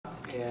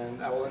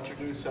and I will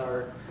introduce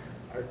our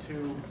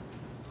two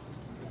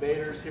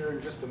debaters here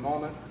in just a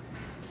moment.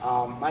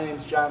 My name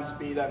is John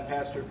Speed. I'm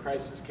pastor of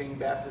Christ is King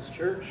Baptist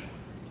Church,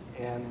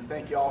 and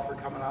thank you all for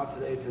coming out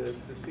today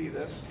to see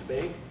this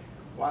debate.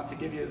 I want to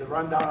give you the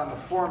rundown on the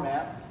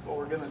format. What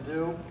we're going to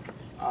do,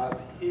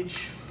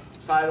 each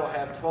side will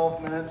have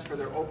 12 minutes for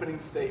their opening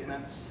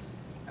statements,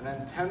 and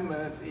then 10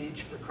 minutes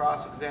each for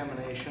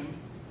cross-examination,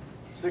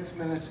 6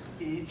 minutes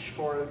each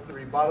for the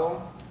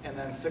rebuttal, and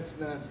then 6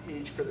 minutes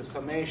each for the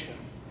summation.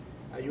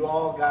 You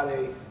all got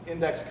an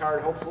index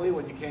card, hopefully,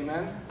 when you came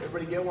in.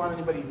 Everybody get one?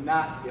 Anybody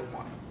not get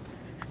one?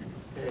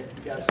 Okay,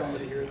 you got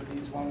somebody here that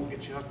needs one, we'll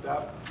get you hooked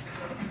up.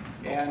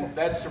 And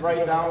that's to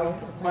write down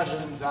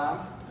questions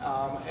on.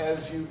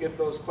 As you get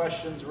those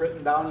questions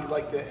written down, you'd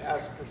like to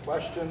ask a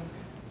question,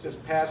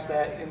 just pass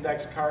that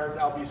index card.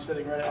 I'll be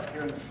sitting right up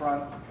here in the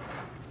front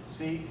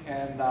seat,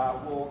 and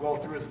we'll go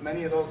through as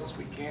many of those as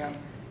we can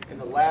in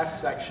the last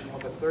section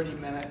with a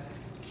 30-minute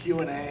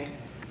Q&A.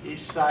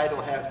 Each side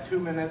will have 2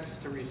 minutes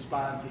to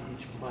respond to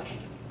each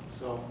question.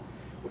 So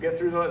we'll get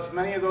through as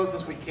many of those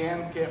as we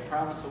can. Can't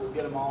promise that we'll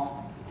get them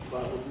all,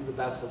 but we'll do the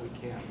best that we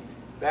can.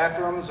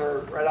 Bathrooms are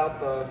right out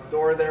the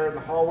door there in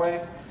the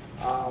hallway.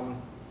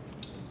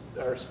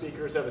 Our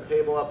speakers have a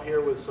table up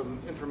here with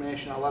some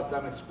information. I'll let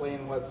them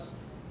explain what's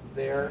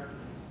there.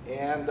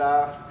 And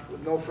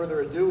with no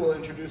further ado, we'll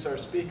introduce our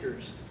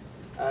speakers.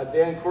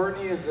 Dan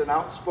Courtney is an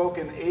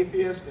outspoken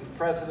atheist and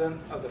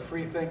president of the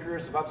Free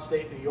Thinkers of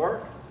upstate New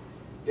York.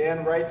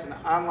 Dan writes an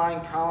online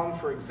column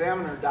for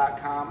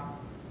Examiner.com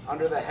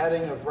under the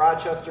heading of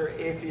Rochester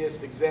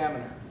Atheist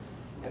Examiner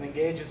and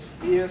engages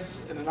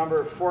theists in a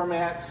number of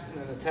formats in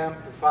an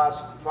attempt to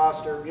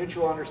foster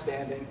mutual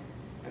understanding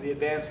and the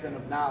advancement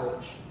of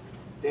knowledge.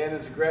 Dan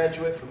is a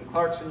graduate from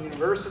Clarkson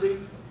University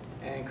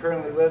and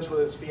currently lives with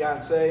his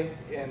fiancée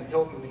in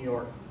Hilton, New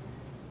York.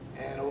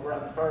 And over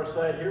on the far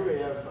side here we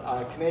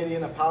have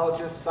Canadian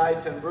apologist Sye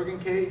Ten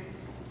Bruggencate.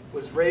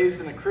 Was raised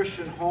in a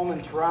Christian home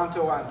in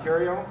Toronto,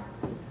 Ontario.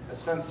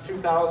 Since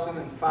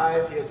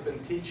 2005, he has been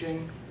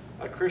teaching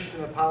a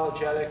Christian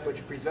apologetic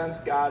which presents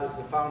God as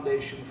the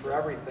foundation for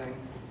everything,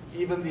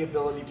 even the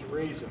ability to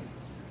reason.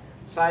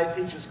 Sye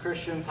teaches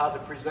Christians how to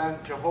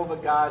present Jehovah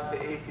God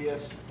to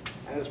atheists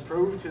and has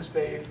proved his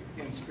faith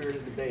in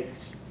spirited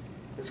debates.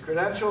 His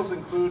credentials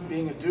include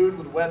being a dude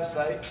with a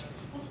website,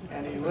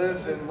 and he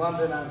lives in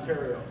London,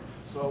 Ontario.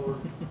 So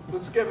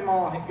let's give him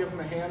a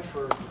hand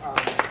for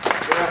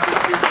good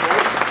afternoon.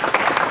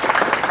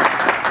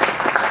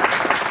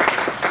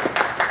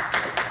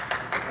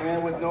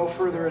 And with no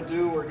further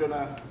ado, we're going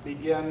to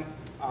begin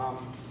now.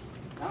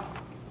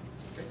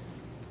 Okay.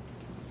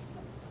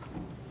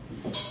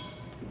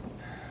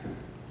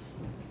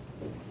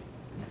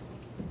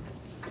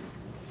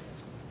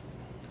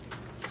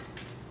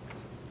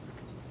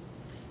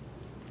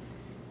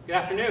 Good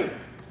afternoon.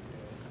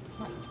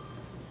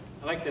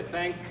 I'd like to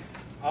thank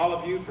all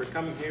of you for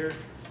coming here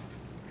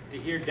to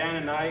hear Dan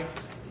and I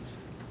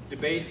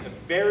debate a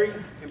very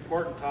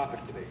important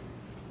topic today.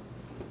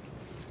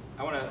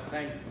 I want to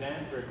thank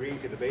Dan for agreeing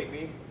to debate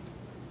me,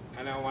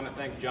 and I want to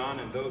thank John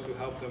and those who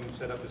helped him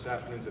set up this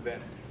afternoon's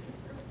event.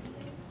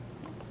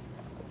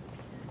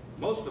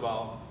 Most of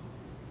all,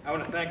 I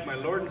want to thank my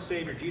Lord and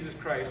Savior Jesus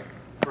Christ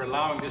for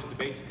allowing this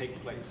debate to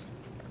take place.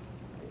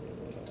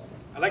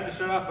 I'd like to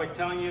start off by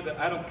telling you that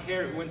I don't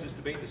care who wins this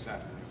debate this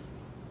afternoon.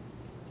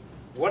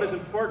 What is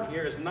important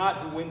here is not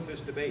who wins this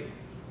debate,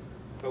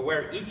 but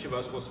where each of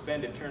us will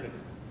spend eternity.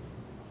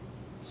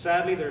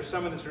 Sadly, there are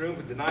some in this room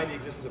who deny the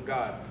existence of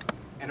God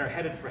and are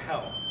headed for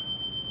hell.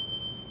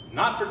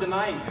 Not for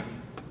denying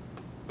him,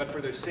 but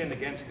for their sin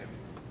against him.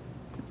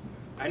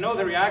 I know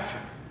the reaction.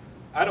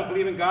 I don't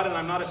believe in God and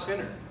I'm not a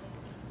sinner.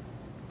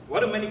 What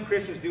do many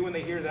Christians do when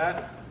they hear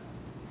that?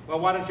 Well,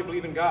 why don't you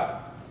believe in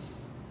God?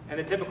 And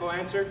the typical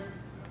answer?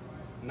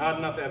 Not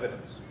enough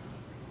evidence.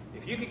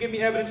 If you could give me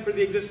evidence for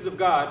the existence of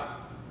God,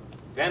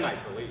 then I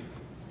believe.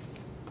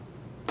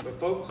 But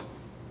folks,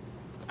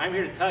 I'm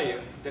here to tell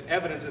you that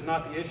evidence is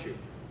not the issue.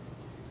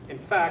 In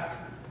fact,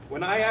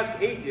 when I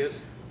ask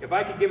atheists if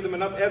I could give them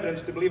enough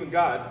evidence to believe in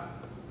God,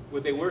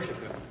 would they worship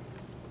him?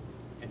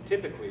 And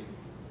typically,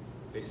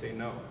 they say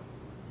no.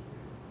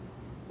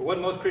 But what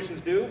do most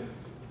Christians do?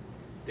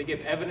 They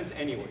give evidence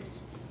anyways.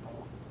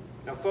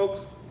 Now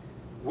folks,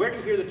 where do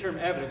you hear the term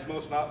evidence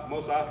most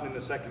often in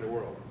the secular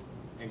world?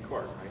 In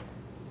court, right?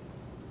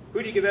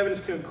 Who do you give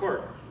evidence to in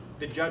court?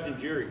 The judge and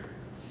jury.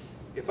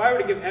 If I were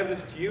to give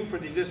evidence to you for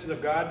the existence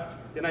of God,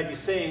 then I'd be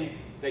saying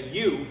that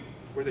you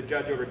were the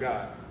judge over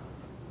God.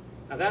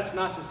 Now that's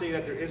not to say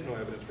that there is no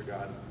evidence for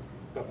God,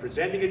 but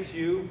presenting it to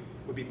you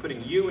would be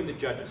putting you in the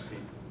judge's seat.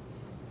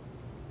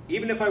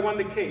 Even if I won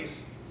the case,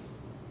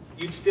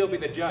 you'd still be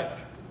the judge.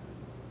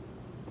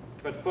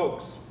 But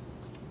folks,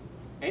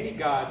 any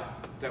God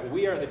that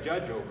we are the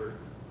judge over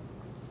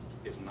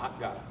is not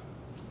God.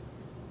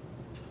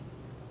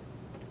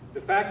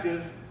 The fact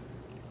is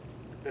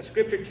that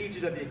Scripture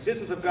teaches that the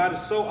existence of God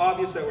is so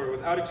obvious that we're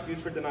without excuse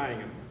for denying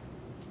him,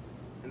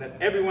 and that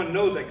everyone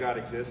knows that God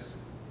exists,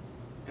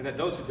 and that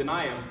those who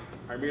deny him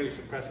are merely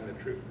suppressing the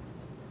truth.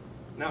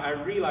 Now, I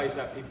realize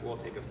that people will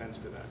take offense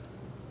to that.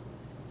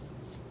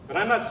 But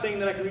I'm not saying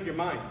that I can read your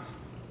minds.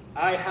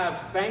 I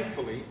have,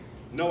 thankfully,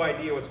 no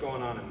idea what's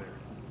going on in there.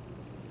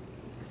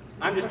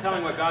 I'm just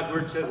telling what God's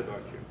Word says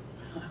about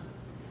you.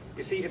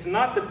 You see, it's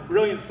not the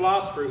brilliant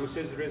philosopher who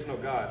says there is no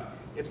God.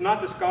 It's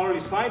not the scholarly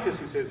scientist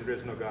who says there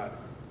is no God.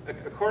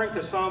 According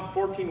to Psalm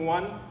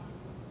 14:1,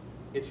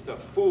 it's the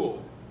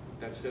fool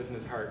that says in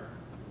his heart,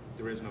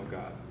 there is no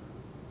God.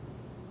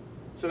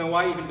 So then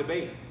why even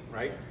debate,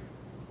 right?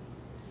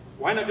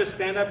 Why not just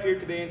stand up here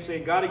today and say,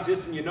 God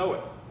exists and you know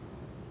it?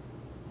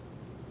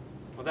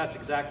 Well, that's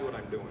exactly what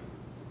I'm doing.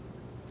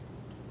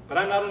 But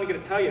I'm not only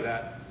going to tell you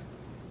that,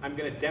 I'm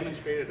going to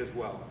demonstrate it as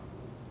well.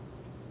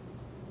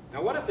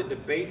 Now, what if the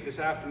debate this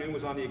afternoon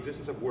was on the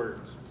existence of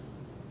words?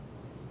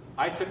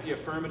 I took the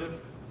affirmative,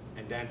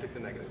 and Dan took the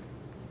negative.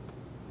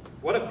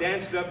 What if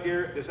Dan stood up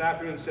here this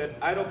afternoon and said,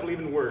 I don't believe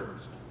in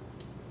words?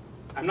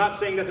 I'm not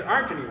saying that there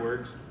aren't any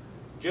words,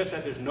 just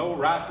that there's no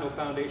rational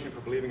foundation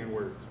for believing in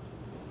words.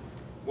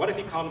 What if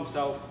he called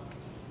himself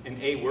an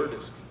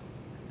A-wordist?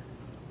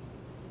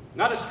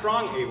 Not a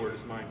strong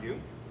A-wordist, mind you.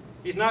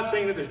 He's not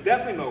saying that there's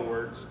definitely no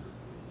words.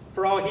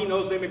 For all he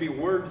knows, there may be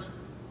words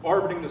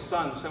orbiting the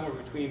sun somewhere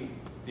between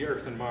the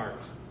Earth and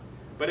Mars.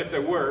 But if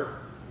there were,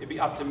 it'd be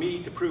up to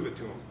me to prove it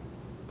to him.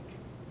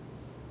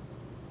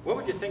 What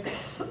would you think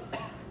of him?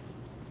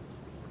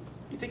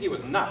 You'd think he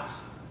was nuts.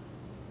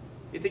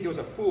 You'd think he was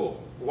a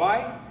fool.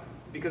 Why?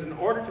 Because in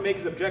order to make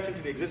his objection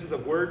to the existence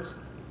of words,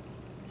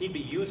 he'd be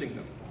using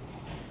them.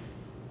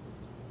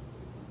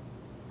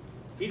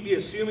 He'd be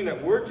assuming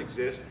that words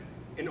exist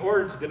in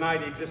order to deny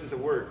the existence of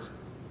words,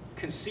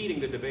 conceding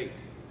the debate.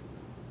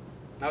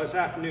 Now this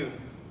afternoon,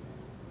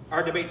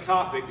 our debate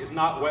topic is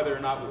not whether or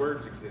not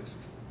words exist.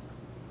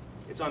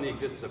 It's on the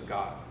existence of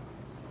God.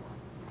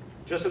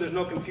 Just so there's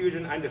no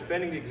confusion, I'm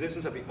defending the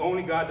existence of the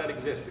only God that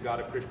exists, the God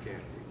of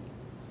Christianity.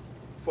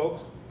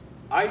 Folks,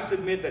 I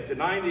submit that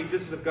denying the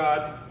existence of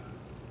God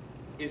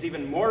is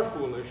even more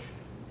foolish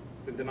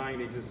than denying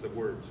the existence of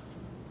words.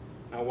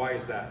 Now why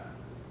is that?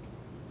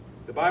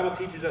 The Bible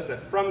teaches us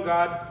that from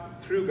God,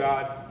 through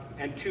God,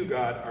 and to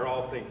God are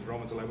all things,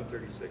 Romans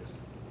 11:36.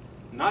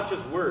 Not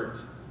just words,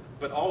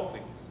 but all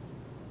things.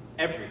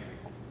 Everything.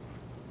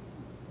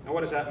 Now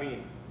what does that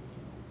mean?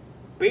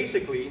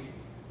 Basically,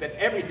 that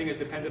everything is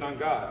dependent on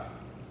God.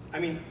 I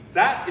mean,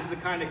 that is the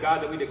kind of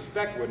God that we'd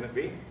expect, wouldn't it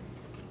be?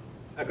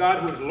 A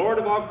God who is Lord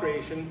of all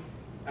creation,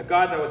 a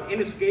God that was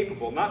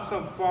inescapable, not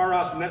some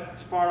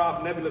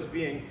far-off nebulous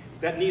being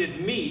that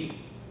needed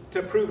me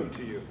to prove him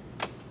to you.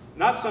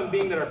 Not some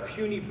being that our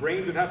puny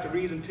brains would have to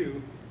reason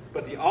to,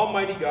 but the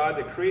Almighty God,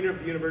 the creator of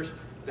the universe,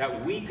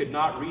 that we could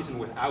not reason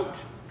without.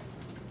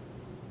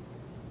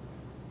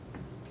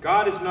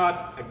 God is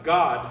not a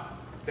God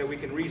that we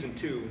can reason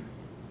to,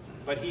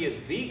 but he is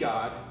the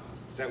God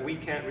that we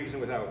can't reason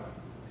without.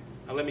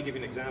 Now let me give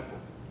you an example.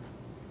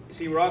 You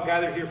see, we're all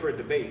gathered here for a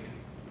debate.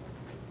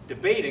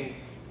 Debating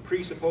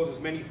presupposes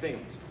many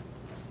things,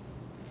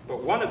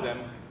 but one of them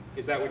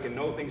is that we can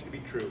know things to be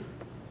true.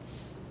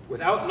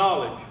 Without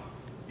knowledge,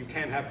 you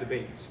can't have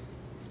debates.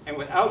 And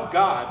without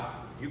God,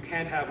 you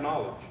can't have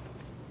knowledge.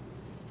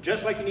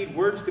 Just like you need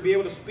words to be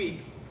able to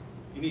speak,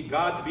 you need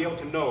God to be able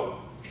to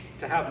know,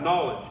 to have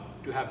knowledge,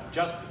 to have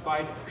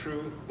justified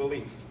true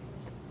belief.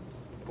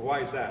 But why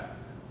is that?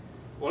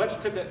 Well, let's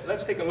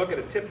take a look at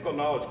a typical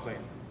knowledge claim.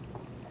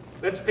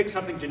 Let's pick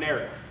something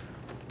generic.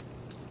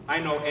 I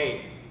know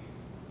A.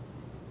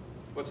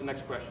 What's the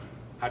next question?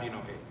 How do you know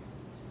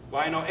A?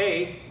 Well, I know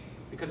A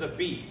because of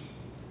B.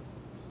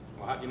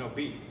 Well, how do you know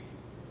B?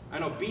 I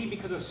know B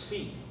because of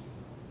C.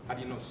 How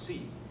do you know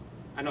C?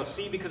 I know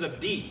C because of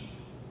D.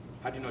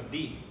 How do you know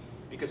D?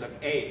 Because of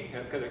A,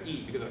 because of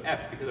E, because of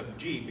F, because of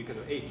G, because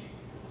of H.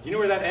 Do you know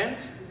where that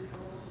ends?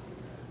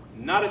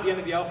 Not at the end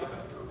of the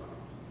alphabet.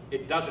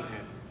 It doesn't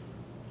end.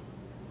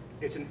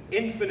 It's an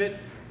infinite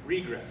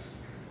regress.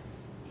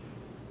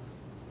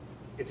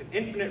 It's an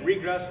infinite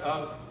regress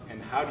of,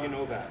 and how do you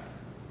know that?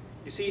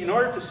 You see, in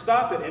order to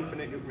stop that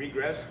infinite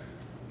regress,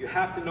 you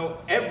have to know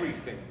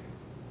everything.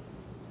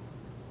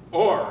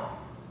 Or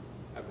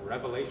have a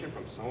revelation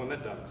from someone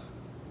that does.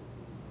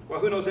 Well,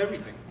 who knows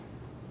everything?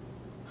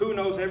 Who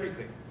knows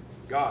everything?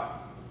 God.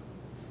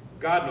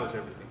 God knows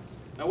everything.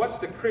 Now, what's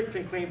the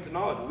Christian claim to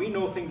knowledge? We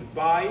know things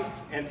by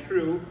and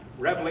through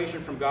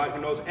revelation from God who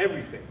knows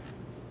everything.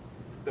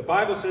 The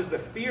Bible says the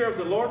fear of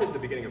the Lord is the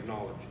beginning of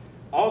knowledge.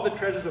 All the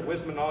treasures of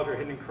wisdom and knowledge are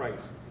hidden in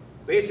Christ.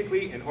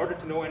 Basically, in order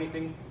to know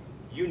anything,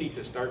 you need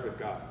to start with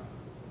God.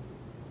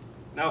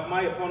 Now, if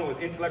my opponent was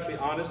intellectually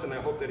honest, and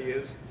I hope that he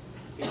is,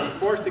 he'd be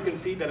forced to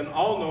concede that an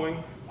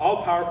all-knowing,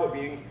 all-powerful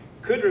being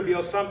could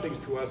reveal some things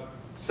to us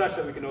such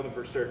that we can know them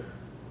for certain.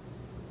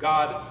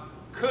 God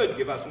could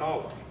give us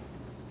knowledge.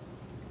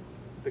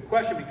 The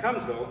question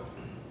becomes, though,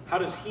 how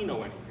does he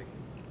know anything?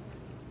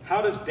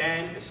 How does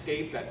Dan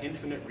escape that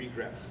infinite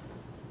regress?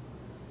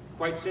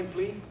 Quite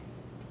simply,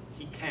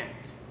 he can't.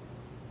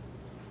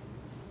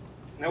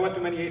 Now, what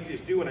do many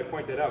atheists do when I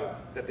point that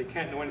out, that they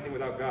can't know anything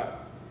without God?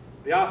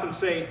 They often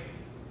say,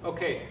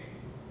 okay,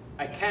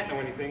 I can't know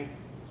anything,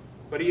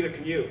 but either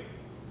can you.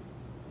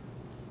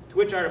 To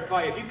which I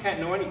reply, if you can't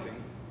know anything,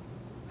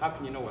 how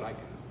can you know what I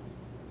can know?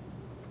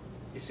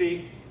 You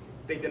see,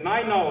 they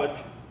deny knowledge,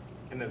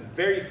 and the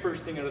very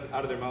first thing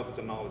out of their mouth is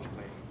a knowledge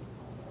claim.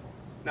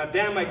 Now,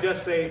 Dan might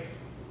just say,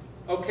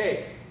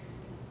 okay,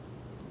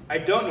 I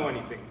don't know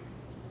anything,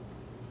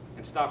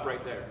 and stop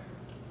right there.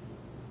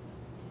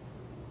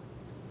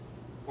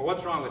 Well,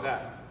 what's wrong with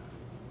that?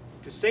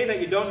 To say that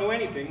you don't know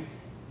anything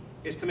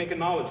is to make a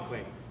knowledge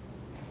claim.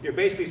 You're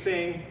basically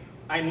saying,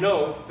 I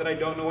know that I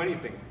don't know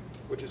anything,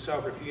 which is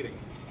self-refuting.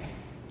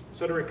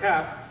 So to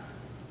recap,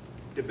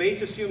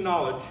 debates assume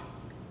knowledge,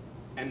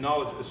 and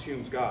knowledge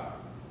assumes God.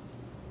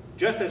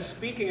 Just as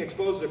speaking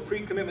exposes a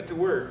pre-commitment to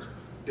words,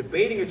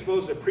 debating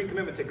exposes a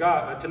pre-commitment to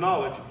God, to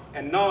knowledge,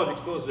 and knowledge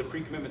exposes a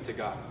pre-commitment to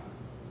God.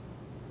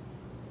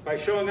 By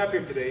showing up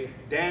here today,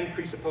 Dan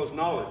presupposed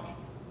knowledge,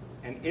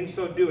 and in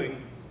so doing,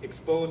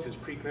 exposed his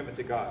pre-commitment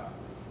to God.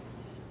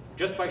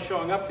 Just by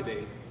showing up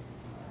today,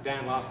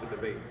 Dan lost the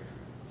debate.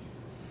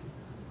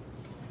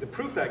 The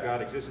proof that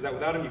God exists is that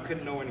without him you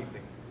couldn't know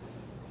anything.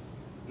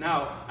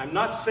 Now, I'm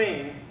not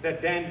saying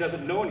that Dan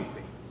doesn't know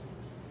anything,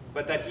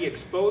 but that he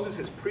exposes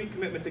his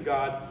pre-commitment to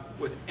God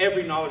with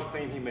every knowledge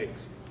claim he makes.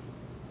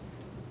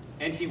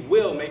 And he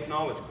will make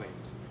knowledge claims.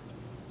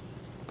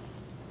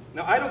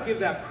 Now, I don't give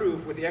that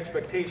proof with the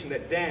expectation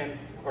that Dan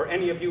or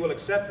any of you will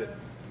accept it.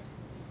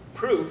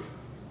 Proof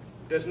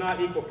does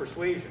not equal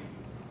persuasion.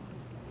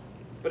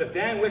 But if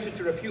Dan wishes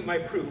to refute my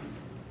proof,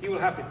 he will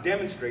have to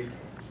demonstrate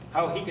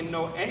how he can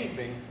know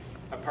anything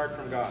apart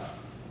from God.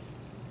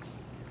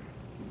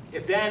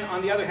 If Dan,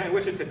 on the other hand,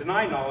 wishes to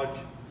deny knowledge,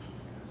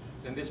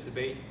 then this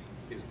debate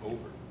is over.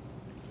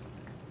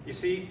 You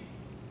see,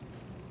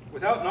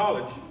 without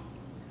knowledge,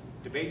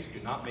 debates do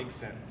not make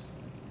sense.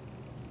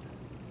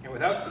 And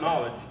without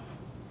knowledge,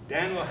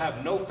 Dan will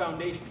have no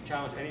foundation to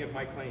challenge any of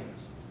my claims.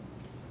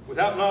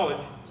 Without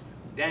knowledge,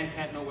 Dan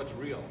can't know what's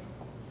real.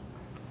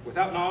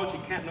 Without knowledge, he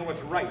can't know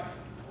what's right.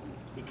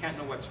 He can't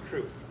know what's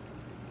true.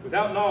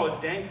 Without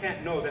knowledge, Dan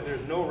can't know that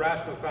there's no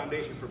rational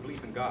foundation for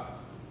belief in God.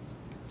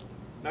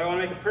 Now, I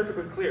want to make it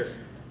perfectly clear.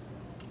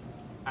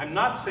 I'm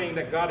not saying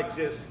that God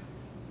exists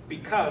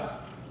because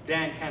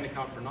Dan can't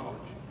account for knowledge.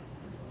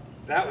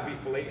 That would be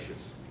fallacious.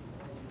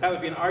 That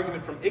would be an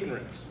argument from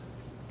ignorance.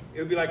 It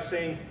would be like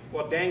saying,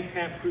 well, Dan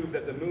can't prove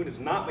that the moon is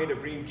not made of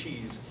green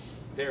cheese,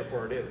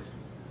 therefore it is.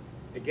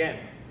 Again,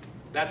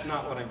 that's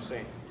not what I'm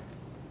saying.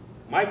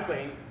 My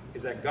claim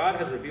is that God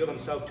has revealed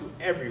himself to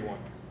everyone,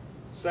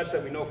 such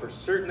that we know for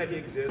certain that he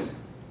exists,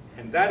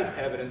 and that is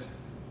evidenced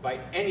by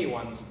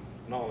anyone's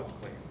knowledge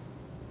claim.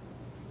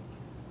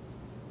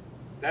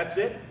 That's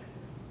it?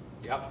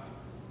 Yep,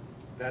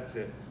 that's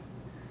it.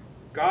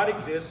 God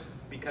exists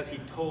because he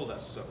told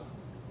us so.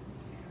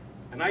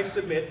 And I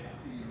submit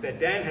that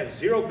Dan has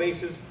zero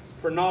basis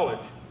for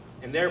knowledge,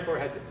 and therefore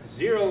has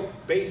zero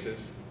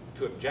basis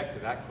to object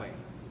to that claim.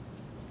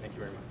 Thank you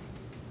very much.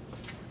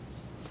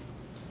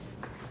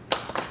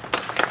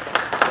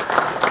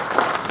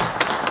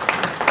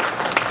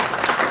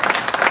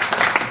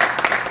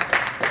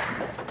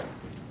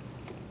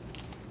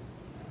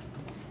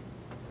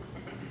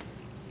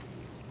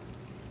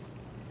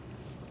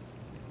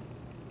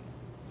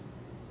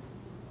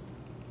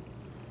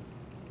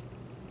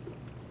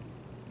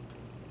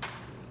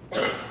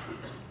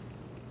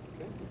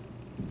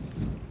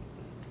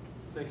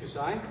 Thank you,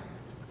 Sye,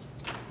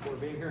 for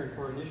being here and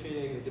for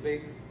initiating the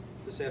debate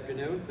this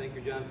afternoon. Thank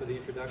you, John, for the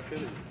introduction.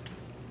 And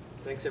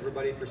thanks,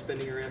 everybody, for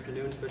spending your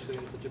afternoon, especially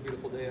on such a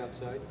beautiful day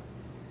outside.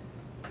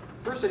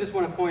 First, I just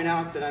want to point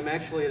out that I'm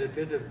actually at a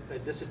bit of a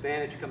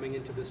disadvantage coming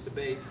into this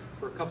debate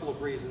for a couple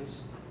of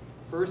reasons.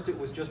 First, it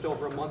was just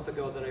over a month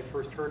ago that I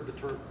first heard the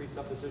term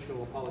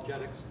presuppositional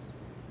apologetics,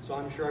 so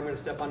I'm sure I'm going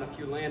to step on a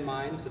few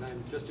landmines, and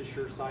I'm just as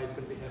sure Sye is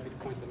going to be happy to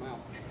point them out.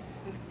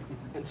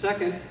 And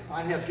second,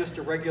 I have just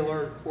a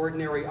regular,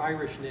 ordinary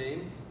Irish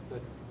name,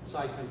 but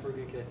Sye Ten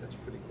Bruggencate, that's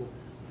pretty cool.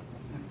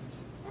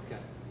 Okay.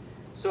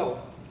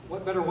 So,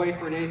 what better way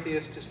for an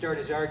atheist to start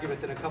his argument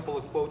than a couple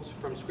of quotes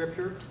from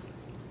Scripture?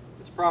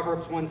 It's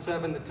Proverbs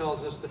 1:7 that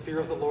tells us the fear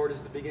of the Lord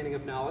is the beginning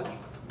of knowledge.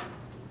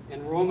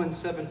 And Romans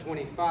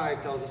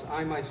 7:25 tells us,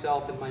 I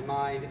myself in my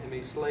mind am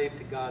a slave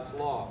to God's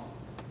law.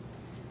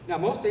 Now,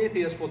 most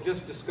atheists will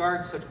just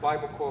discard such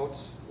Bible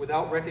quotes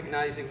without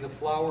recognizing the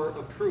flower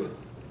of truth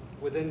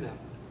within them.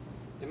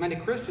 And many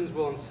Christians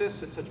will insist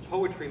that such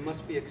poetry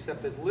must be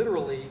accepted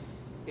literally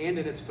and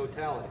in its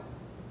totality.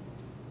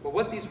 But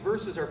what these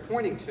verses are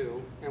pointing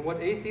to, and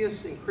what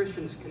atheists and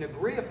Christians can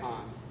agree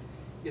upon,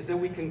 is that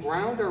we can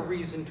ground our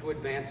reason to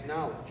advance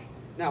knowledge.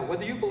 Now,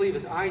 whether you believe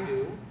as I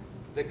do,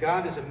 that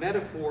God is a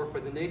metaphor for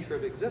the nature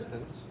of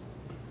existence,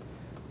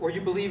 or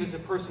you believe as a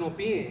personal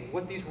being,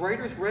 what these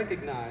writers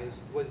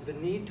recognized was the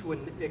need to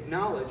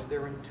acknowledge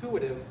their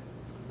intuitive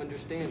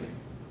understanding.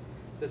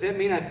 Does that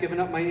mean I've given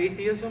up my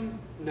atheism?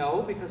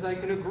 No, because I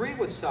can agree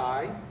with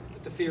Sye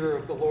that the fear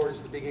of the Lord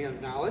is the beginning of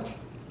knowledge,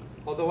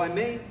 although I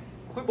may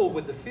quibble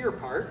with the fear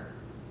part.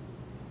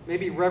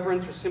 Maybe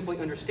reverence or simply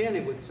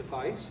understanding would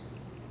suffice.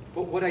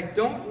 But what I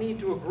don't need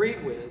to agree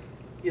with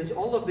is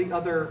all of the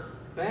other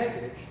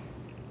baggage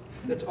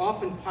that's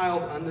often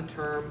piled on the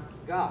term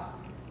God.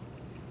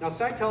 Now,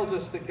 Sye tells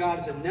us that God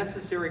is a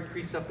necessary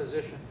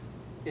presupposition,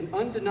 an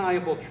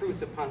undeniable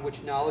truth upon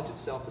which knowledge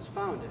itself is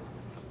founded.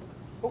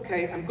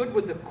 Okay, I'm good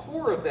with the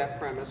core of that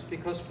premise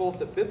because both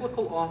the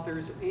biblical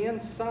authors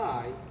and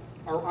Sye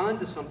are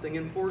onto something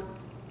important.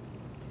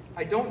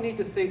 I don't need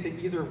to think that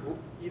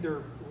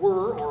either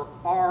were or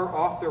are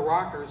off their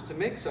rockers to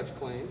make such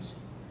claims.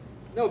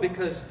 No,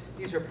 because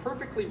these are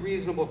perfectly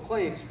reasonable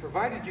claims,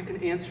 provided you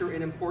can answer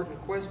an important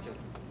question.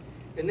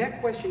 And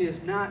that question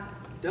is not,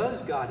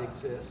 does God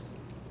exist?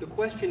 The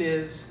question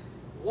is,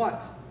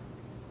 what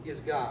is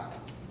God?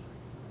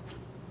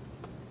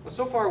 Well,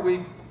 so far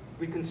we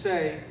can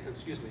say,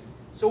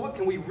 so what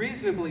can we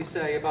reasonably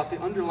say about the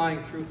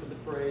underlying truth of the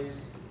phrase,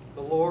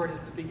 the Lord is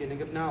the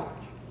beginning of knowledge?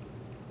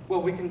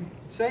 Well, we can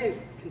say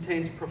it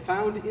contains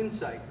profound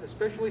insight,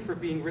 especially for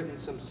being written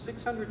some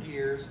 600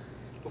 years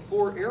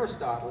before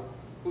Aristotle,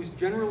 who's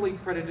generally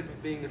credited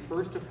with being the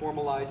first to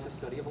formalize the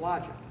study of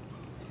logic.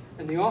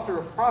 And the author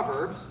of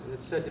Proverbs, and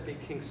it's said to be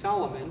King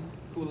Solomon,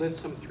 who lived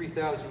some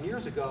 3,000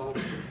 years ago,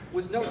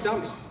 was no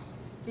dummy.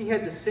 He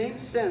had the same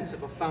sense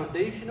of a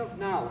foundation of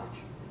knowledge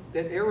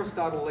that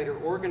Aristotle later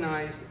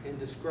organized and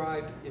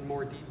described in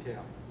more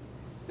detail.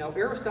 Now,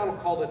 Aristotle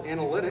called it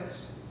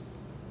analytics.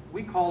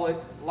 We call it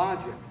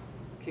logic.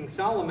 King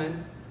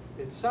Solomon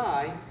and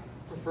Sye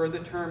prefer the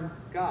term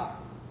God.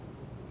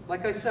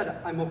 Like I said,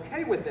 I'm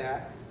okay with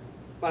that,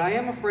 but I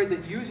am afraid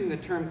that using the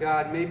term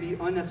God may be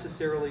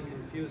unnecessarily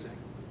confusing.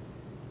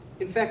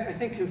 In fact, I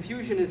think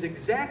confusion is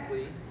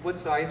exactly what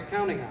Sye is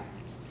counting on.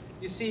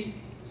 You see,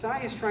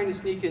 Sye is trying to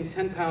sneak in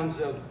 10 pounds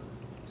of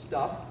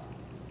stuff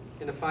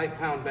in a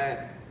 5-pound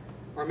bag.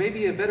 Or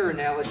maybe a better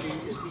analogy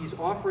is he's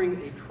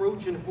offering a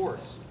Trojan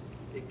horse,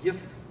 a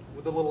gift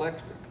with a little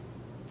extra.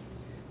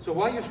 So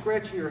while you're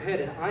scratching your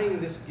head and eyeing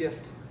this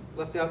gift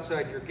left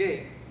outside your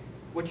gate,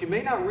 what you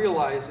may not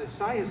realize is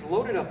Sye has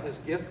loaded up this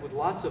gift with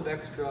lots of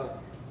extra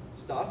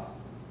stuff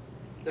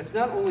that's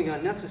not only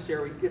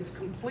unnecessary, it's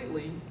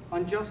completely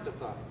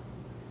unjustified.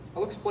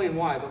 I'll explain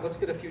why, but let's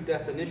get a few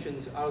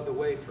definitions out of the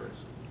way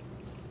first.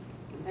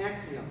 An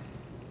axiom.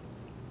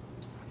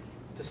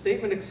 It's a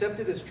statement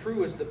accepted as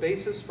true as the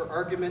basis for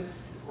argument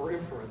or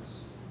inference.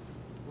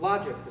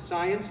 Logic, the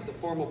science of the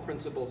formal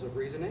principles of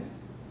reasoning.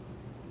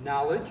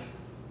 Knowledge,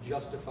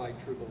 justified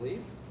true belief.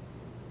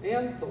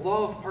 And the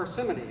law of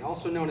parsimony,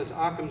 also known as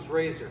Occam's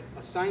razor,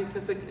 a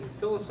scientific and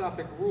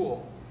philosophic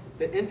rule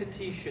that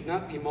entities should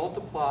not be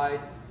multiplied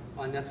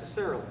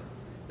unnecessarily.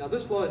 Now,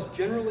 this law is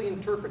generally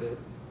interpreted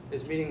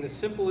as meaning the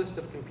simplest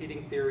of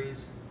competing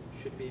theories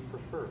should be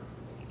preferred.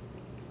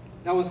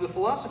 Now, it was the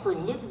philosopher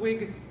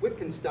Ludwig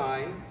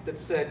Wittgenstein that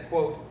said,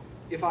 quote,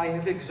 "If I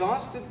have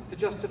exhausted the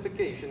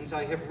justifications,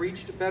 I have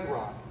reached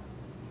bedrock,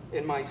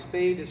 and my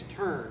spade is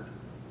turned.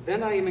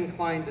 Then I am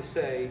inclined to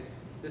say,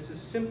 this is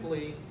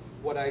simply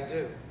what I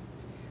do."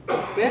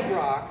 The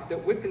bedrock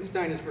that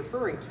Wittgenstein is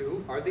referring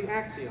to are the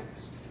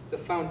axioms, the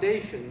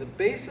foundation, the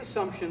base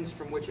assumptions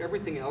from which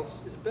everything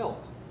else is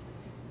built.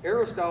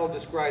 Aristotle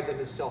described them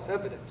as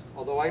self-evident,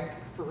 although I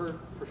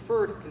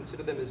prefer to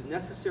consider them as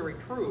necessary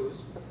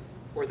truths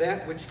or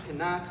that which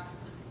cannot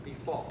be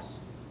false.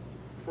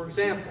 For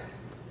example,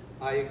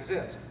 I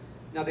exist.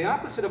 Now, the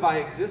opposite of I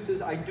exist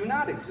is I do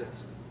not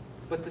exist.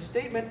 But the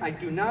statement I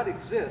do not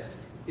exist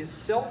is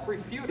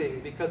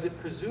self-refuting because it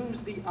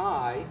presumes the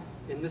I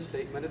in the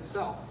statement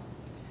itself.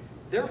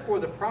 Therefore,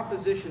 the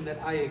proposition that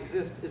I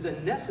exist is a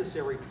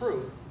necessary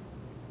truth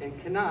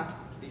and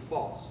cannot be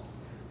false.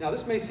 Now,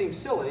 this may seem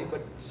silly,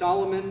 but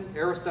Solomon,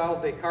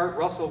 Aristotle, Descartes,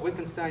 Russell,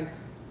 Wittgenstein,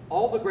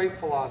 all the great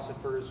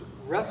philosophers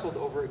wrestled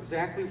over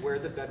exactly where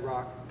the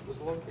bedrock was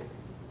located.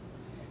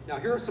 Now,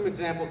 here are some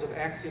examples of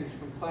axioms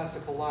from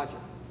classical logic.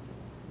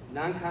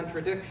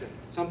 Non-contradiction.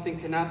 Something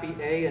cannot be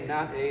A and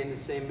not A in the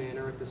same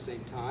manner at the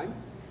same time.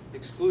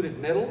 Excluded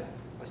middle.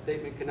 A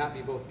statement cannot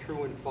be both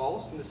true and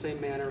false in the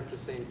same manner at the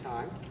same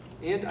time.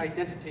 And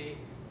identity.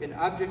 An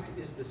object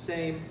is the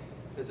same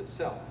as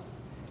itself.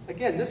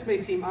 Again, this may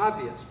seem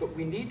obvious, but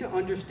we need to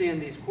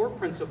understand these core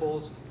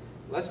principles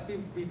lest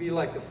we be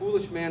like the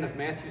foolish man of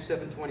Matthew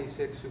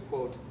 7:26 who,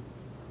 quote,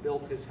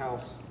 built his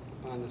house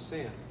upon the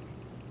sand.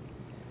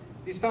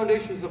 These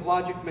foundations of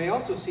logic may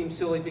also seem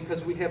silly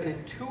because we have an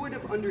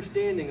intuitive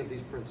understanding of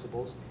these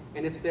principles,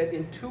 and it's that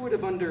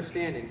intuitive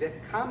understanding, that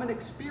common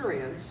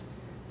experience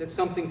that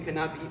something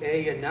cannot be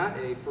A and not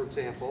A, for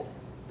example,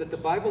 that the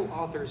Bible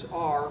authors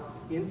are,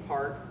 in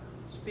part,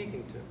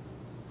 speaking to.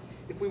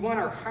 If we want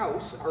our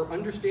house, our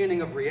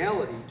understanding of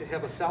reality, to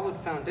have a solid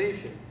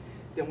foundation,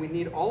 then we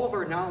need all of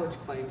our knowledge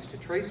claims to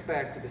trace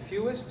back to the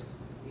fewest,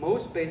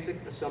 most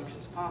basic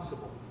assumptions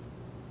possible.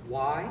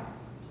 Why?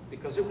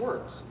 Because it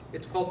works.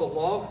 It's called the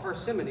law of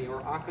parsimony,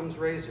 or Occam's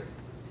razor.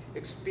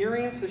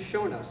 Experience has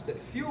shown us that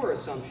fewer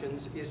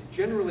assumptions is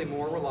generally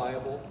more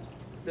reliable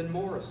than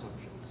more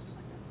assumptions.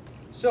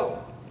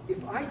 So,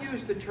 if I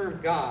use the term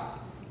God,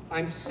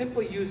 I'm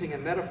simply using a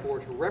metaphor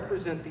to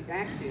represent the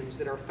axioms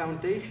that are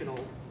foundational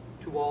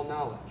to all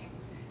knowledge.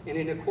 And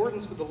in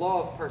accordance with the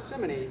law of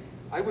parsimony,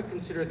 I would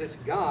consider this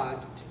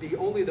God to be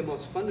only the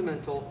most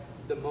fundamental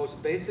the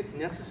most basic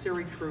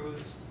necessary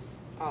truths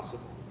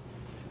possible.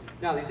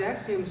 Now, these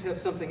axioms have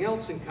something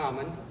else in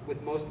common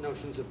with most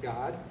notions of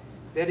God.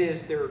 That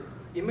is, they're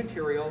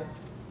immaterial,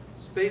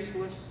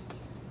 spaceless,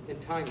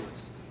 and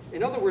timeless.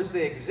 In other words,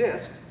 they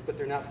exist, but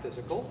they're not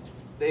physical.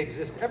 They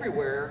exist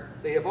everywhere,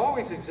 they have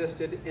always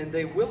existed, and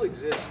they will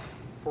exist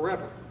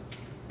forever.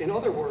 In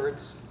other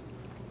words,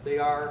 they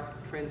are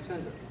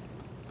transcendent.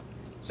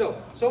 So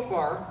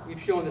far,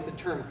 we've shown that the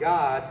term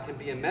God can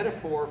be a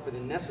metaphor for the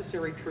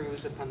necessary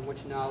truths upon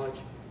which knowledge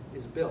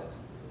is built.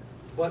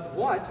 But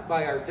what,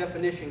 by our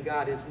definition,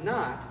 God is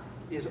not,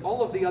 is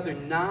all of the other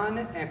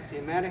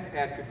non-axiomatic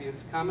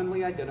attributes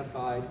commonly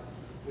identified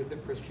with the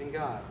Christian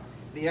God.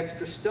 The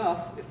extra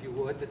stuff, if you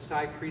would, that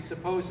Sye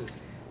presupposes.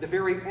 The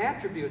very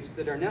attributes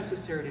that are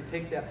necessary to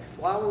take that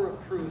flower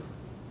of truth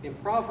in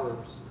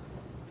Proverbs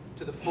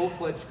to the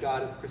full-fledged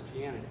God of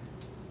Christianity.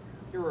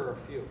 Here are a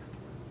few.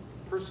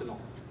 Personal,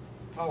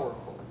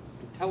 powerful,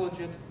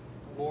 intelligent,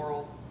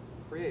 moral,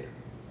 creator.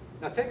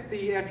 Now take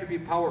the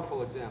attribute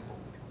powerful example,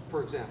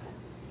 for example.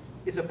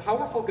 Is a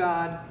powerful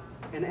God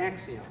an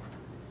axiom?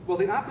 Well,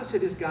 the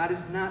opposite is God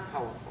is not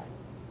powerful.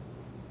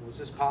 Was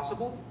this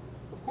possible?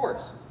 Of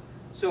course.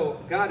 So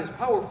God is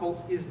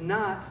powerful is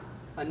not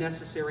a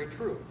necessary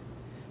truth.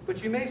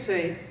 But you may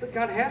say, but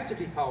God has to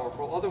be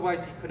powerful,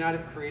 otherwise he could not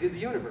have created the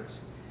universe.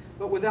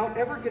 But without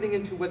ever getting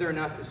into whether or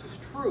not this is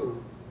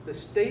true, the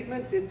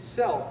statement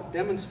itself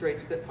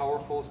demonstrates that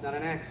powerful is not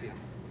an axiom.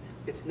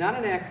 It's not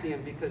an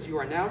axiom because you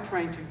are now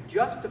trying to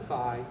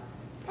justify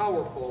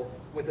powerful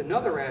with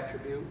another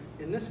attribute,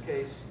 in this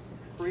case,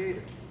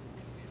 creator.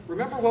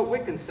 Remember what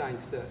Wittgenstein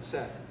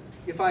said.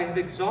 If I have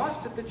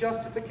exhausted the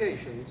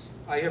justifications,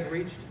 I have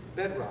reached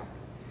bedrock.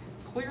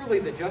 Clearly,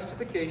 the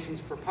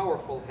justifications for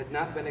powerful had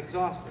not been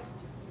exhausted,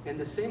 and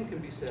the same can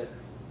be said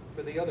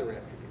for the other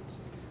attributes.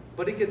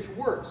 But it gets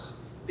worse,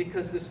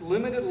 because this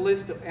limited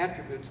list of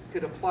attributes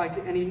could apply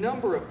to any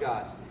number of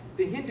gods.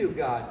 The Hindu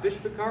god,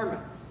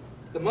 Vishvakarma,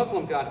 the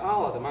Muslim god,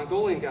 Allah, the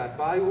Mongolian god,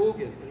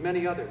 Bai-Ulgan, and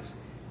many others.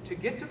 To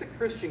get to the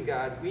Christian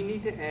God, we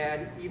need to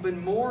add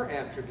even more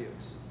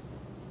attributes.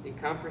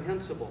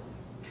 Incomprehensible,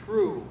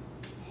 true,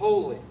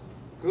 holy,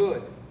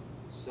 good,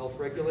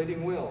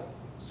 self-regulating will,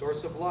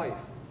 source of life,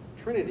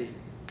 Trinity,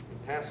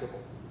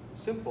 impassible,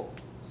 simple,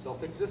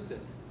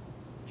 self-existent,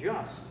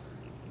 just,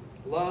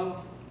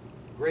 love,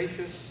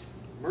 gracious,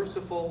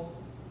 merciful,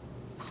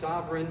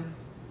 sovereign,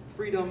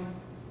 freedom,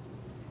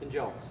 and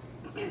jealous.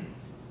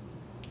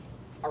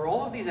 Are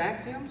all of these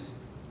axioms?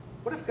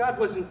 What if God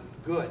wasn't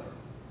good?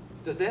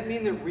 Does that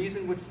mean that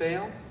reason would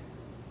fail?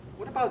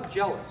 What about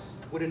jealous?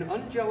 Would an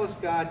unjealous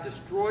God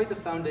destroy the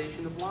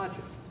foundation of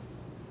logic?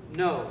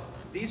 No,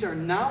 these are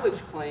knowledge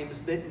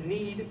claims that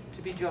need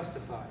to be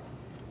justified.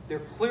 They're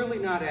clearly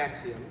not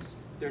axioms,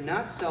 they're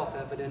not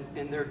self-evident,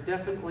 and they're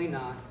definitely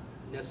not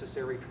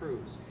necessary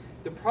truths.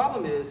 The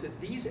problem is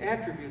that these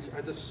attributes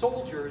are the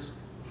soldiers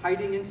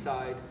hiding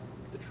inside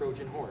the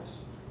Trojan horse.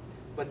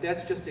 But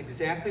that's just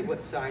exactly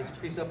what Sye's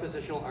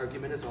presuppositional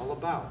argument is all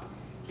about.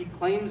 He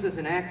claims as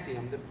an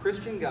axiom the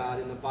Christian God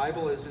in the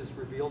Bible is his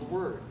revealed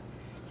word.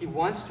 He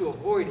wants to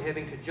avoid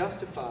having to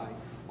justify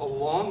a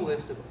long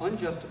list of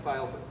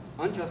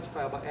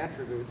unjustifiable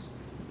attributes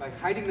by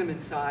hiding them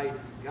inside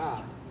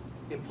God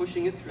and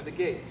pushing it through the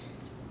gates.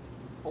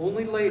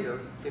 Only later,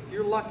 if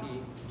you're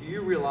lucky, do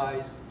you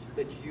realize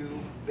that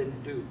you've been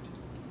duped.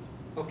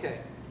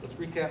 Okay, let's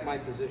recap my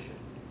position.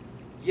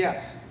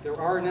 Yes, there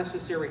are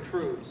necessary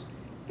truths,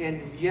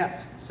 and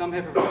yes, some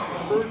have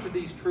referred to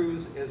these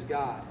truths as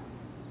God.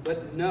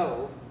 But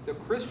no, the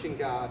Christian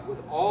God, with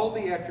all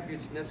the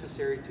attributes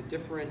necessary to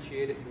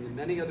differentiate it from the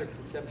many other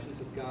conceptions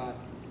of God,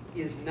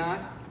 is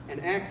not an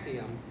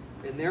axiom,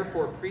 and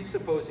therefore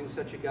presupposing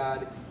such a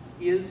God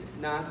is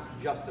not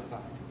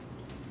justified.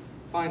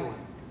 Finally,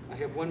 I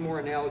have one more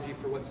analogy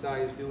for what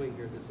Sye is doing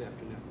here this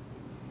afternoon.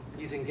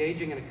 He's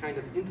engaging in a kind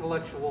of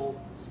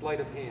intellectual sleight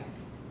of hand,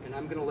 and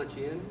I'm going to let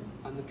you in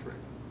on the trick.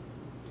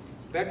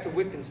 Back to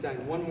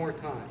Wittgenstein one more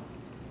time.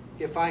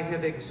 If I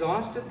have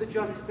exhausted the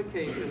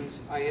justifications,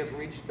 I have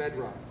reached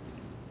bedrock.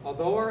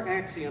 Although our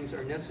axioms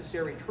are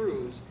necessary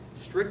truths,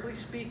 strictly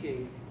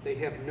speaking, they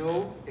have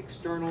no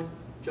external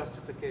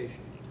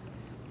justification.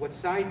 What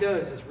Sye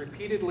does is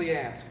repeatedly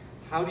ask,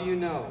 how do you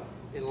know,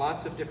 in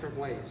lots of different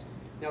ways.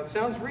 Now, it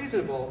sounds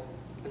reasonable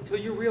until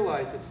you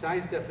realize that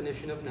Sye's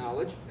definition of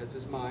knowledge, as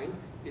is mine,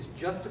 is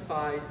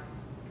justified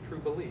true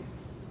belief.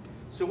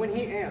 So when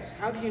he asks,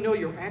 how do you know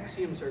your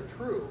axioms are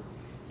true,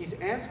 he's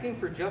asking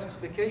for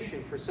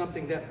justification for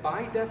something that,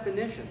 by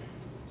definition,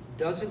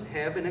 doesn't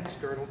have an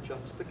external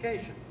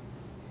justification.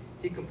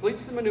 He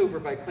completes the maneuver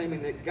by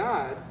claiming that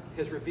God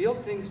has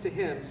revealed things to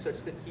him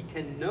such that he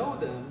can know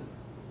them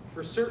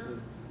for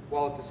certain,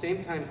 while at the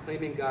same time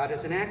claiming God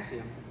as an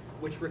axiom,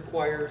 which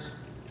requires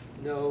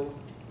no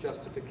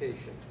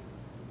justification.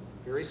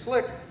 Very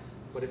slick,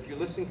 but if you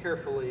listen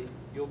carefully,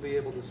 you'll be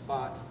able to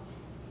spot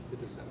the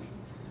deception.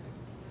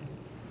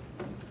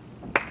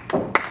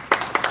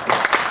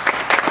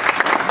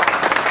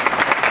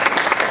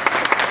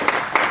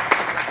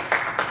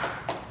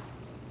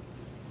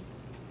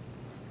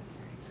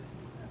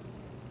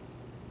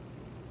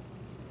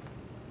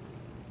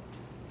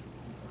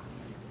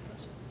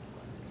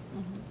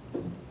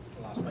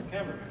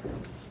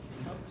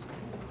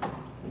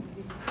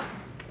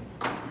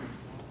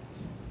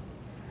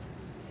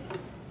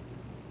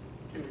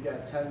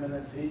 10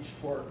 minutes each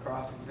for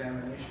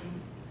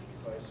cross-examination.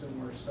 So I assume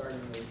we're starting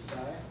with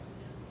Sye.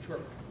 Sure.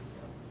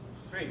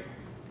 Great.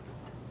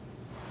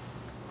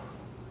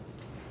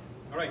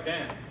 All right,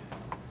 Dan.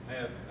 I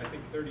have, I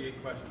think,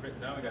 38 questions written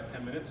down. We got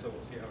 10 minutes, so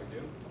we'll see how we do.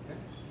 Okay.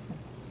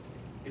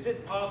 Is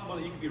it possible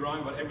that you could be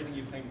wrong about everything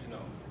you claim to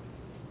know?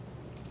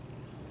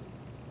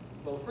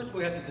 Well, first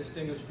we have to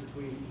distinguish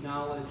between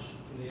knowledge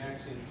and the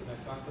axioms that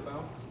I talked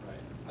about. Right.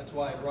 That's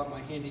why I brought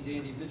my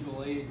handy-dandy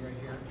visual aid right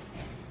here.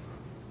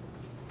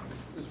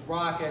 This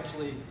rock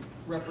actually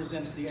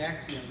represents the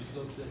axioms,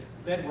 the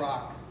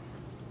bedrock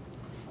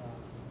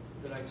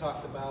that I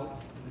talked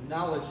about. And the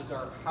knowledge is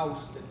our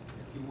house, that,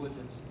 if you would,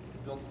 that's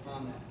built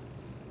upon that.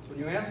 So when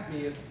you ask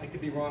me if I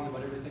could be wrong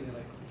about everything that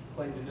I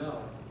claim to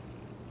know,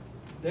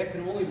 that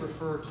can only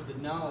refer to the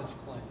knowledge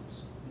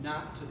claims,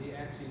 not to the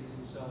axioms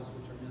themselves,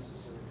 which are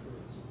necessary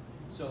truths.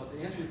 So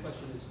the answer to your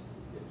question is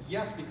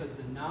yes, because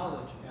the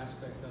knowledge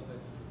aspect of it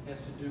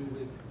has to do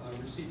with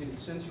receiving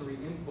sensory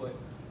input,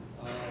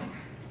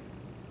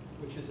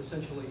 which is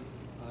essentially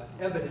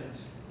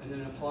evidence, and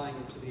then applying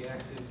it to the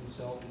axioms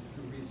themselves and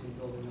through reasoning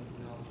building up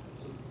the knowledge.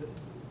 So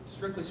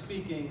strictly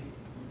speaking,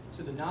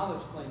 to the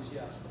knowledge claims,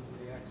 yes, but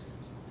to the axioms.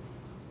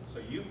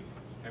 So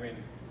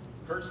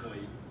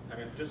personally,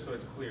 just so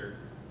it's clear,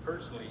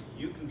 personally,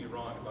 you can be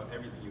wrong about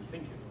everything you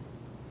think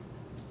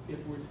you know.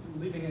 If we're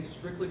leaving it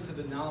strictly to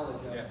the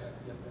knowledge aspect, Yes.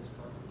 yeah, that's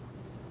correct.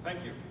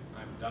 Thank you.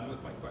 I'm done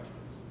with my questions.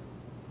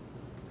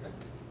 Okay.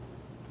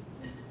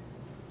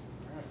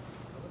 All right.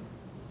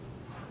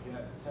 You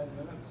got 10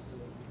 minutes to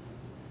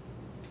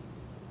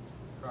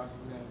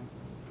cross-examine.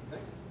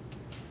 Okay.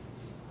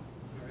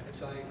 All right,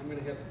 actually, I'm going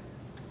to have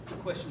the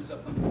questions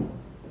up on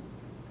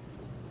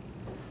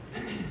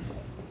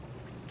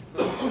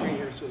the screen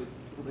here so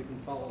everybody can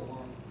follow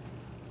along.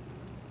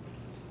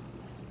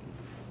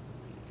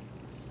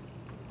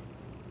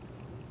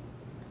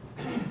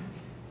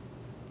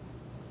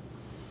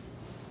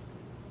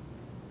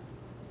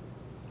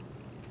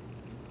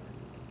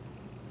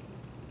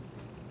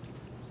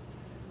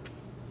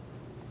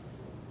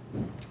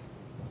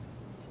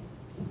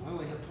 I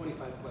only have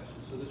 25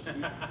 questions, so this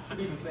should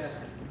be even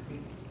faster.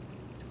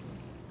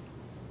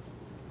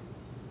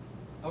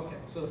 Okay,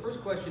 so the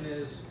first question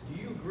is, do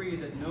you agree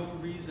that no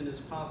reason is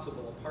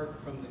possible apart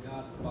from the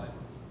God of the Bible?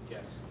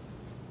 Yes.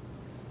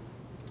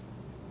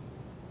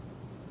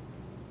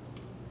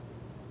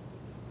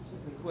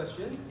 Second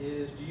question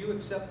is, do you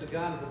accept the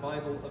God of the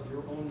Bible of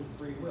your own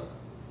free will?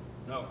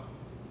 No.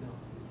 No.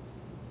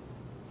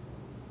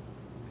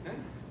 Okay.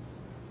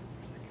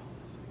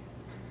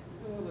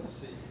 Let's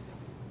see.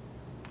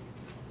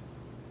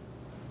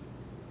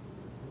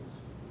 Let's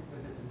go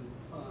ahead and move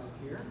 5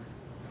 here.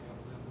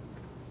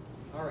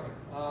 All right.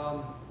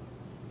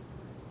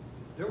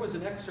 There was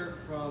an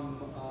excerpt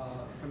from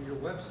your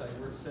website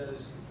where it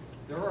says,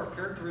 there are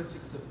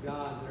characteristics of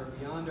God that are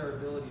beyond our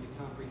ability to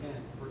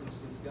comprehend. For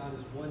instance, God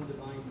is one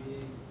divine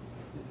being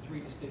in 3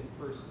 distinct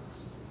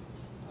persons.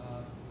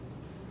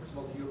 First of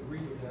all, do you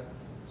agree with that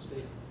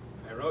statement?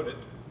 I wrote it.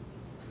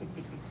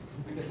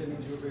 I guess that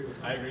means you agree with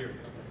it. I agree with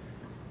it.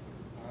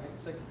 All right.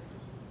 Second,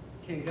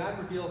 can God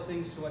reveal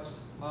things to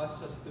us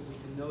such that we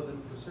can know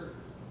them for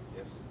certain?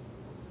 Yes.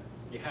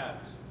 He has.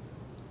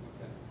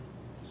 Okay.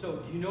 So,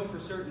 do you know for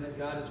certain that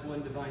God is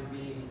one divine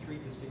being in 3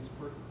 distinct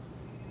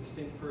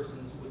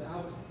persons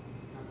without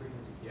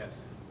comprehending? Yes.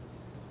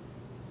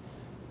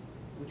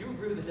 Would you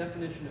agree with the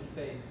definition of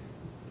faith?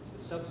 It's the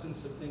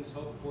substance of things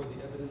hoped for,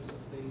 the evidence of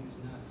things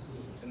not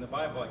seen. It's in the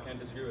Bible. I can't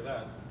disagree with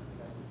that.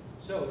 Okay.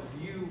 So,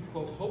 do you,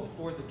 quote, hope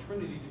for the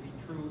Trinity to be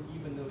true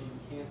even though you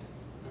can't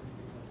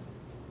comprehend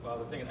it? Well,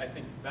 the thing, I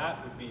think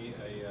that would be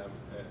a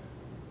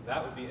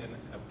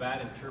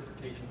bad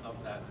interpretation of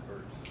that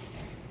verse.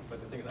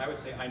 But the thing is, I would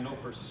say I know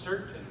for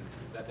certain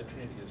that the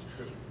Trinity is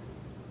true.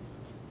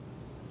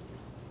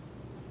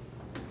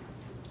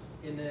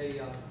 In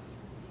a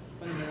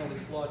fundamentally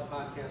flawed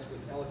podcast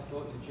with Alex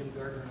Bowden and Jim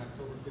Gardner on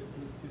October 15,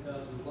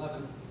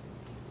 2011,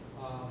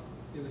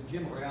 it was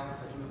Jim or Alex,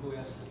 I don't know who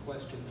asked the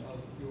question of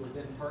your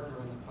then partner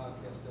on the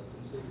podcast,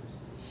 Dustin Siggers.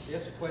 He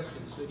asked a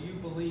question, so do you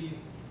believe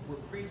we're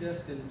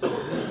predestined to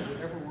believe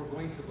whatever we're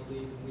going to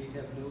believe and we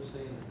have no say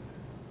in it?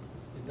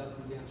 And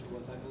Dustin's answer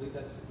was, I believe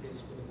that's the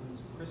case whether one's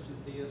a Christian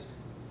theist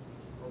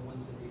or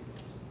one's an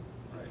atheist.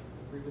 Right.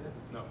 Agree with that?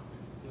 No.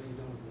 No, you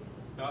don't agree.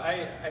 No,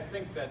 I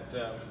think that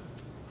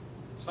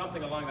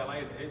something along that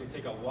line, it would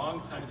take a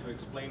long time to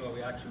explain what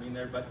we actually mean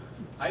there, but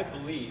I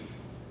believe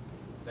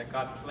that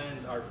God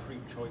plans our free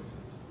choices.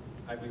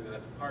 I believe that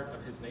that's part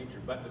of his nature.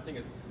 But the thing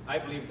is, I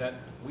believe that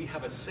we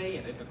have a say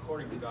in it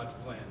according to God's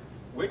plan,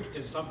 which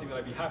is something that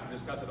I'd be happy to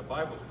discuss at a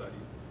Bible study.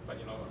 But,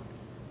 you know,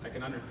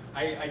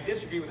 I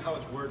disagree with how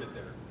it's worded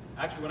there.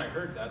 Actually, when I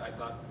heard that, I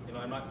thought, you know,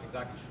 I'm not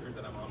exactly sure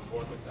that I'm on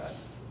board with that.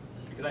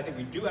 Because I think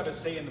we do have a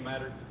say in the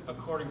matter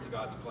according to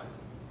God's plan.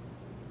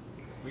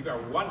 We are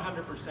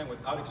 100%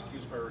 without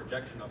excuse for our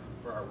rejection of,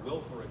 for our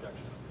willful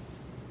rejection of.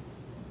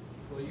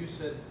 Well, you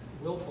said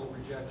willful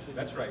rejection.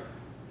 That's right.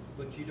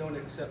 But you don't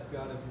accept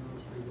God of your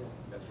own free will.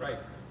 That's right.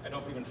 I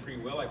don't believe in free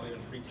will. I believe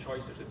in free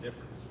choice. There's a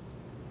difference.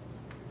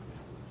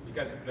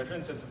 Because, for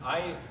instance,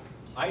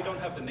 I don't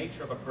have the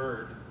nature of a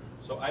bird,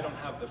 so I don't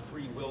have the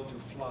free will to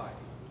fly,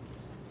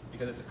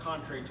 because it's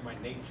contrary to my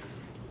nature.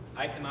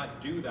 I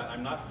cannot do that.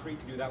 I'm not free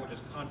to do that which is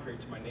contrary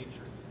to my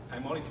nature.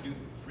 I'm only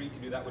free to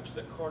do that which is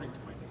according to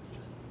my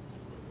nature.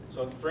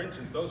 So, for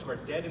instance, those who are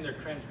dead in their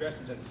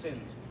transgressions and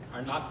sins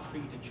are not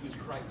free to choose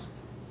Christ.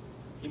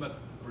 He must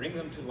bring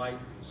them to life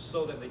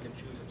so that they can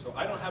choose him. So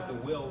I don't have the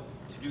will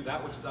to do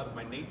that which is out of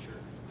my nature.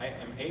 I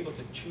am able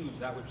to choose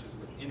that which is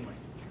within my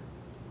nature.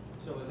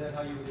 So is that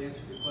how you would answer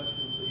the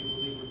question? So you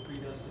believe we're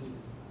predestined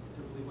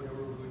to believe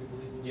whatever we're going to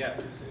believe? Yeah,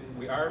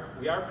 we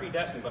are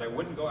predestined, but I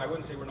wouldn't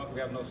say we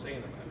have no say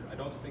in the matter. I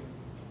don't think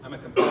I'm a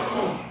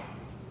compatibilist.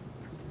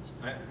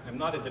 I'm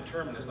not a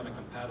determinist. I'm a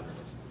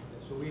compatibilist.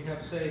 So we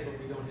have say, but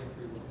we don't have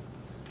free will.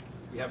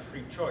 We have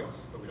free choice,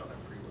 but we don't have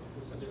free will.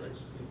 What's the That's right.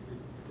 difference between free?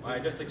 I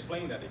just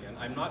explained that again.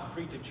 I'm not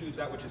free to choose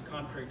that which is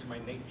contrary to my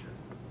nature.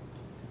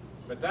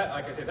 But that,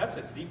 like I say, that's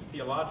a deep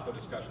theological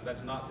discussion.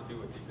 That's not to do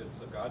with the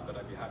existence of God, but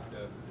I'd be happy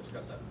to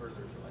discuss that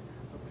further if you like.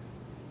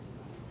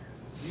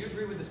 Okay. Do you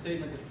agree with the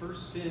statement the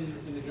first sin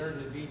in the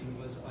Garden of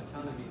Eden was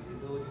autonomy, the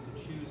ability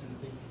to choose and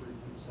think for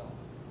himself?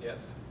 Yes.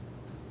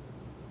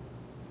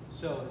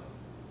 So,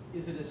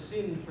 is it a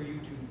sin for you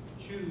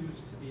to choose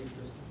to be a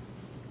Christian?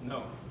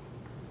 No.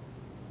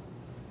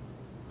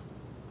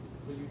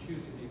 Will you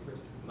choose to be a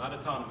Christian? Not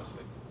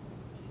autonomously.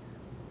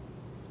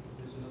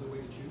 There's another way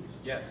to choose,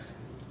 Yes.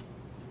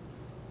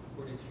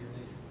 according to your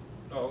nature.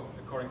 No,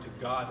 according to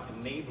God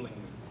enabling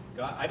me.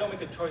 God, I don't make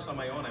the choice on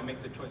my own. I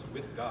make the choice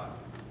with God.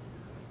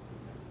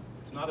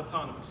 It's not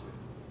autonomously.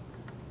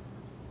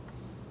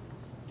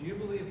 Do you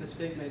believe the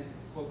statement,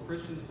 quote,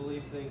 Christians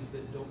believe things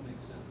that don't make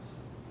sense?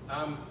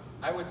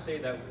 I would say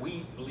that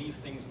we believe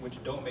things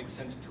which don't make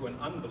sense to an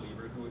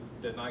unbeliever who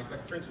denies.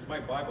 Like, for instance, my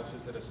Bible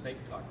says that a snake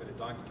talked, that a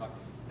donkey talked.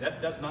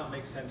 That does not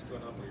make sense to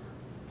an unbeliever.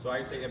 So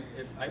I say if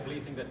I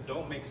believe things that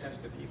don't make sense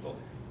to people.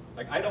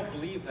 Like, I don't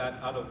believe that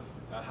out of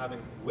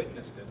having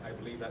witnessed it. I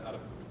believe that out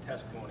of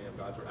testimony of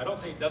God's word. I don't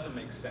say it doesn't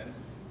make sense.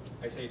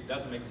 I say it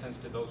doesn't make sense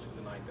to those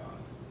who deny God.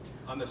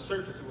 On the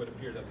surface, it would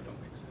appear that they don't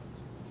make sense.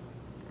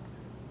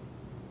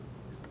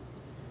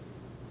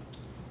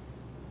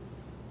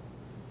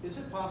 Is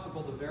it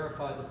possible to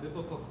verify the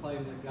biblical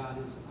claim that God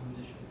is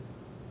omniscient?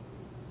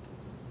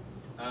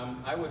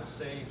 I would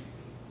say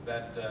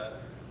that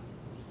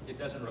it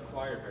doesn't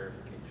require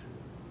verification.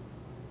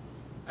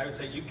 I would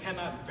say you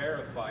cannot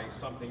verify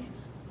something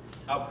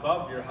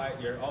above your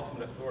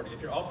ultimate authority.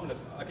 If your ultimate,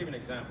 I'll give you an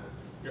example.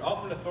 Your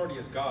ultimate authority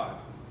is God.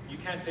 You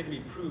can't say to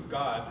me, prove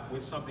God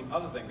with something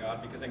other than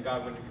God, because then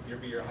God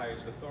wouldn't be your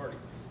highest authority.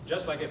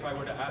 Just like if I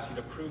were to ask you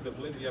to prove the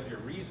validity of your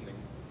reasoning,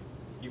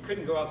 you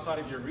couldn't go outside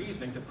of your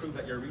reasoning to prove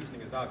that your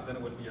reasoning is valid, because then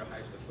it wouldn't be your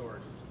highest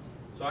authority.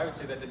 So I would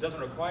say that it doesn't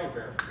require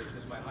verification.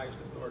 It's my highest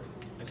authority.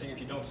 I'm saying if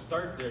you don't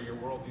start there, your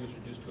worldview is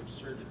reduced to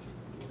absurdity.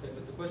 Okay,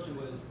 but the question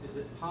was, is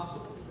it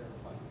possible to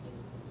verify the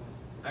biblical claim?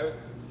 I would,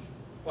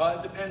 well,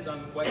 it depends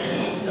on what you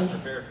accept for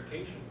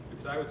verification.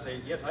 Because I would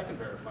say, yes, I can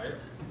verify it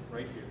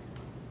right here.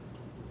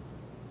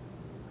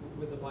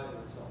 With the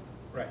Bible itself?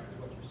 Right. Is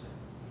what you're saying.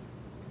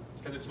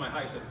 Because it's my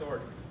highest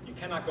authority. You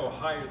cannot go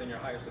higher than your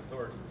highest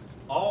authority.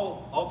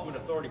 All ultimate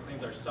authority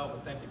claims are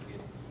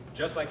self-authenticating.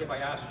 Just like if I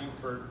asked you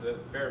for the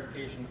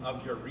verification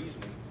of your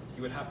reasoning,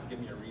 you would have to give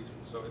me a reason.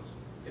 So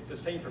it's the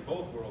same for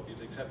both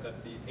worldviews, except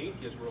that the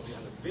atheist worldview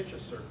has a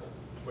vicious circle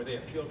where they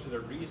appeal to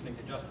their reasoning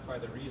to justify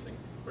their reasoning,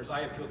 whereas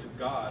I appeal to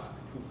God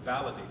who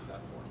validates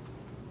that for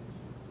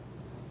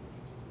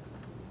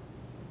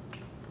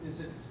me. Is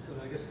it,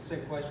 I guess the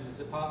same question, is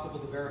it possible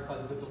to verify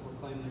the biblical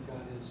claim that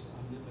God is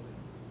omnipotent?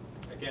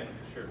 Again,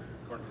 sure,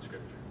 according to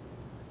Scripture.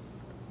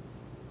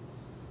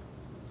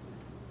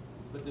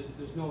 But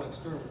there's no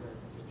external verification.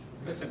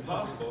 It's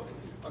impossible.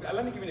 Okay,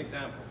 let me give you an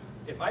example.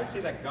 If I say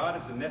that God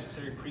is the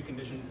necessary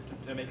precondition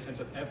to make sense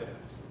of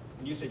evidence,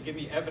 and you say, give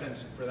me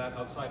evidence for that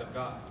outside of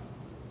God.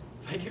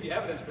 If I give you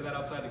evidence for that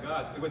outside of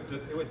God, it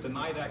would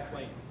deny that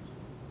claim.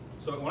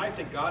 So when I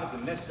say God is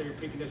a necessary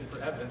precondition for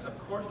evidence, of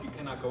course you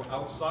cannot go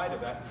outside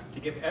of that to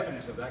give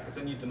evidence of that, because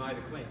then you deny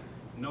the claim.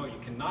 No, you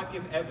cannot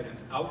give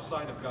evidence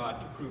outside of God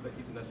to prove that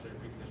he's a necessary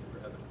precondition for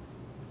evidence.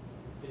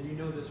 And you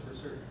know this for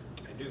certain?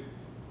 I do.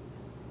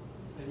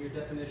 And your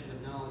definition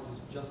of knowledge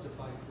is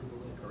justified true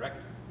belief.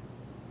 Correct.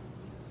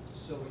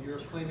 So you're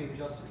claiming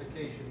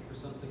justification for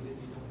something that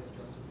you don't have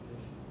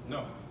justification.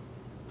 No.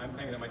 I'm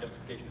claiming that my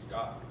justification is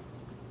God.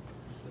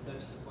 But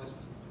that's the question.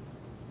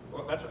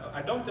 Well,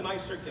 I don't deny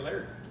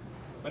circularity,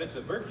 but it's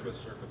a virtuous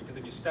circle, because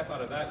if you step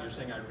out of that, you're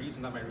saying I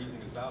reason that my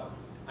reasoning is valid.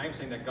 I'm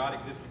saying that God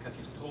exists because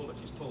he's told us.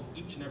 He's told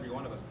each and every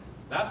one of us.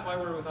 That's why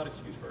we're without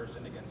excuse for our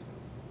sin against him.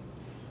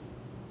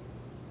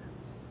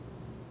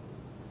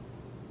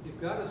 If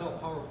God is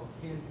all-powerful,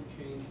 can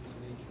he change his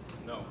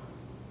nature? No.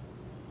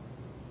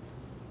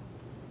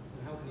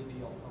 And how can he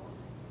be all-powerful?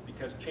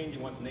 Because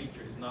changing one's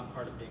nature is not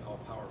part of being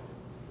all-powerful.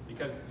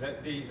 Because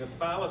the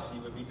fallacy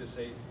would be to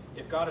say,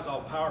 if God is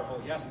all-powerful,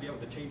 he has to be able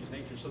to change his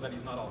nature so that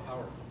he's not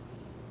all-powerful,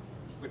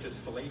 which is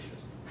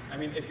fallacious. I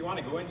mean, if you want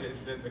to go into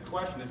it, the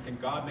question is, can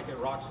God make a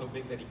rock so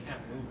big that he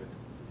can't move it,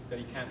 that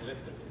he can't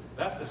lift it?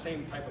 That's the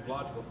same type of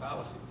logical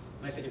fallacy.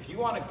 And I say, if you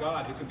want a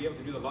God who can be able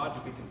to do the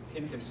logically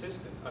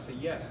inconsistent, I say,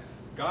 yes,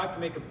 God can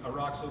make a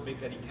rock so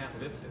big that he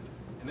can't lift it.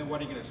 And then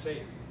what are you going to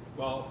say?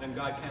 Well, then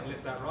God can't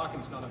lift that rock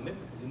and he's not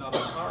omnipotent, he's not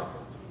that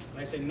powerful. And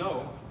I say,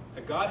 no,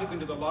 a God who can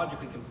do the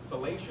logically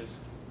fallacious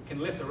can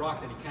lift a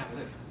rock that he can't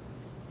lift.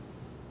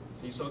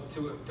 See, so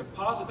to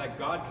posit that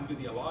God can do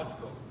the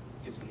illogical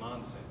is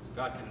nonsense.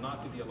 God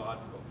cannot do the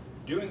illogical.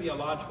 Doing the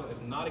illogical is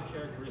not a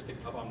characteristic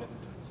of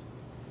omnipotence.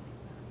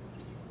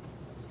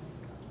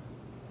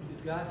 Is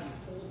God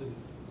beholden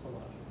to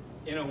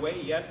logic? In a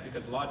way, yes,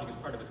 because logic is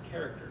part of his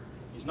character.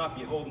 He's not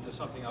beholden to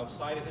something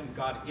outside of him.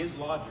 God is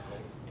logical,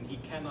 and he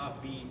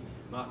cannot be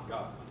not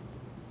God.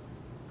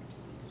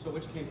 So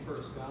which came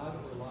first, God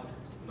or logic?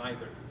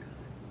 Neither.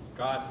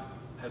 God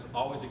has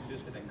always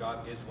existed, and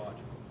God is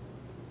logical.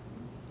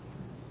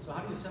 So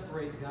how do you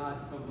separate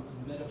God from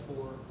a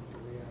metaphor or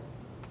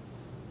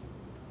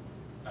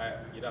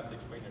reality? You'd have to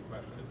explain your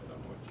question. I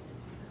don't know what you mean.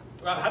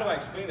 Well, how do I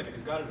explain it?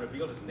 Because God has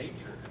revealed his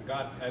nature, and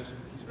God, as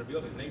he's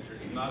revealed his nature,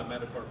 is not a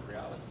metaphor for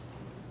reality.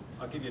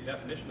 I'll give you a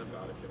definition of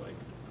God, if you like,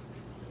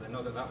 because I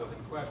know that was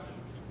in question.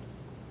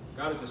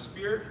 God is a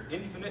spirit,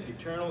 infinite,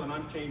 eternal, and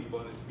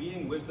unchangeable in his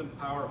being, wisdom,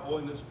 power,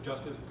 holiness,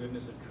 justice,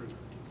 goodness, and truth.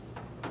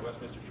 The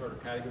Westminster Shorter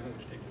Catechism,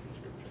 which takes it from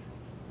Scripture.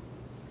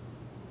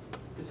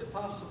 Is it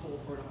possible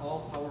for an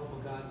all-powerful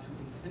God to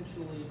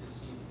intentionally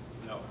deceive?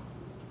 No.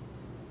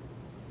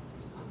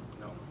 It's not.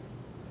 No.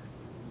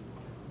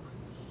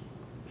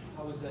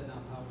 How is that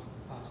not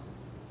possible?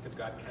 Because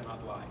God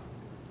cannot lie.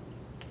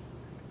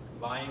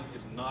 Lying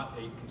is not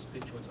a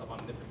constituent of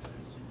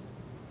omnipotence.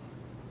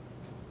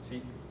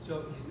 See,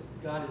 So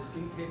God is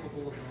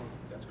incapable of knowing,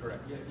 that's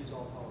correct. yet he's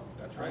all-powerful.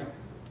 That's right.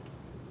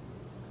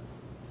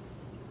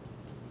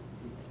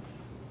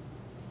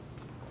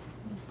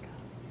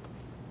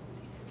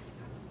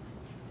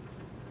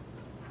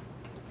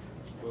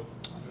 Well,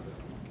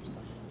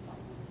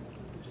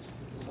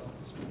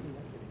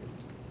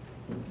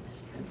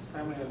 This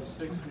time we have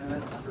 6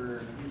 minutes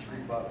for each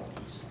rebuttal.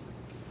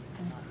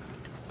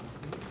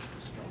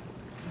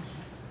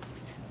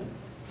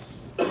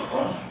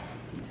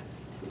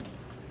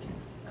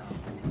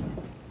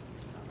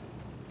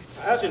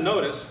 as you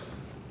noticed,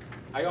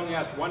 I only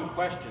asked one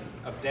question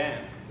of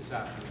Dan this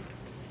afternoon.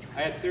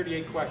 I had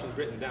 38 questions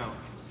written down.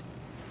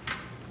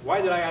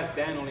 Why did I ask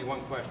Dan only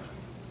one question?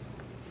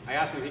 I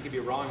asked him if he could be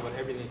wrong about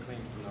everything he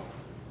claims to know.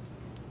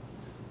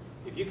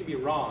 If you could be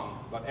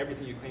wrong about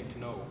everything you claim to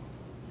know,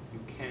 you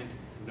can't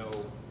know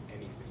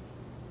anything.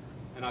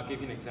 And I'll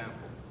give you an example.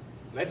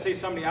 Let's say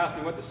somebody asked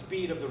me what the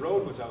speed of the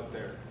road was out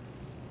there.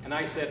 And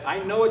I said,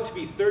 I know it to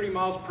be 30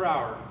 miles per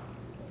hour,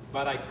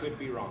 but I could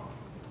be wrong.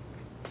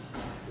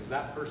 Does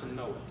that person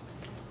know it?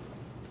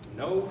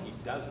 No, he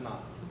does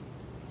not.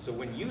 So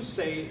when you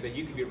say that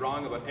you could be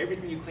wrong about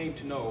everything you claim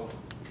to know,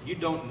 you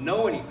don't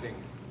know anything,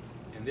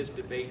 and this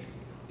debate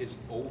is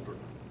over.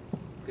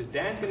 Because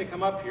Dan's going to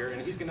come up here,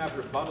 and he's going to have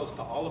rebuttals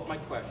to all of my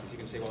questions. You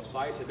can say, well,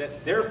 Sye said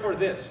that, therefore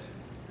this,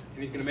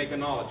 and he's going to make a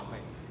knowledge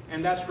claim.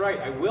 And that's right.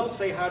 I will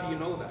say, how do you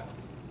know that?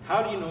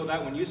 How do you know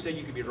that when you say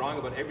you could be wrong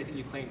about everything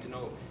you claim to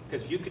know?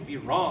 Because you could be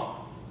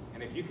wrong.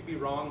 And if you could be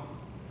wrong,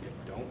 you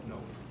don't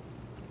know.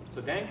 So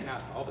Dan can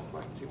ask all the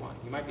questions he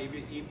wants. He might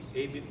even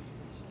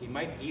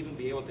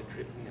be able to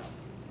trip me up.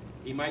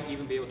 He might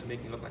even be able to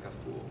make me look like a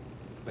fool.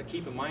 But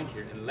keep in mind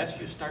here, unless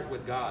you start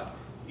with God,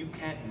 you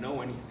can't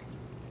know anything.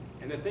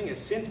 And the thing is,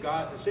 since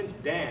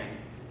Dan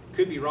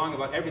could be wrong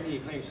about everything he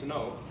claims to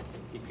know,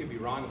 he could be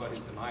wrong about his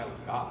denial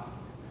of God.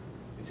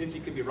 And since he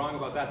could be wrong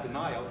about that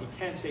denial, he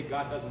can't say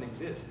God doesn't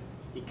exist.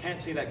 He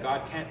can't say that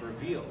God can't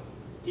reveal.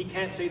 He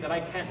can't say that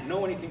I can't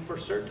know anything for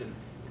certain,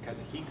 because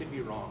he could be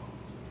wrong.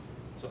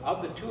 So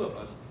of the two of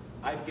us,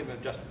 I've given a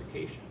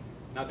justification.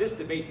 Now this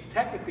debate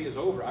technically is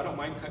over. I don't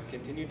mind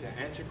continuing to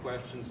answer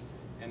questions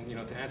and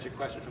to answer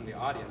questions from the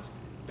audience.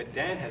 But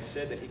Dan has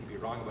said that he can be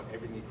wrong about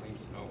everything he claims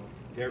to know.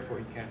 Therefore,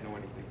 he can't know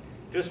anything.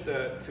 Just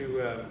to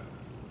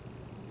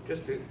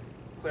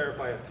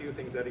clarify a few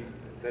things that he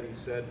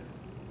said.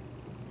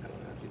 I don't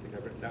know if you think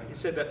I've written down. He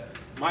said that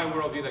my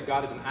worldview, that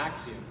God is an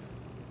axiom.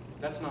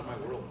 That's not my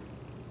worldview.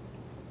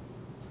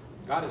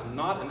 God is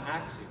not an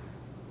axiom.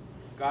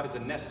 God is a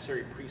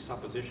necessary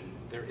presupposition.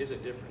 There is a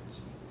difference.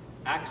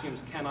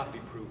 Axioms cannot be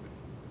proven,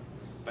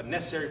 but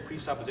necessary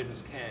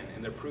presuppositions can,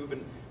 and they're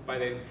proven by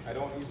the, I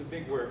don't use a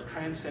big word,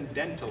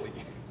 transcendentally,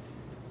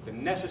 the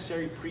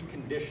necessary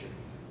precondition.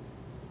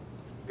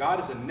 God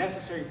is a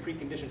necessary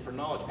precondition for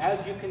knowledge,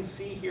 as you can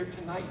see here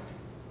tonight,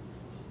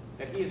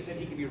 that he has said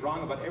he can be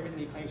wrong about everything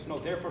he claims to know,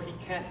 therefore he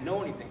can't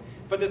know anything.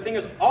 But the thing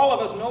is, all of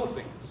us know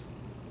things.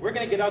 We're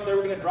going to get out there,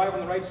 we're going to drive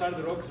on the right side of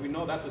the road because we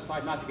know that's the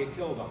side not to get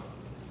killed on.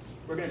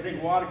 We're going to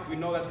drink water because we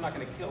know that's not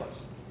going to kill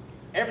us.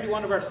 Every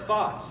one of our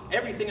thoughts,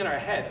 everything in our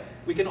head,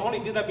 we can only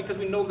do that because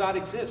we know God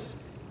exists.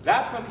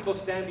 That's when people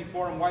stand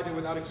before him why they're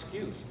without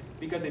excuse,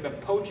 because they've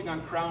been poaching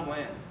on crown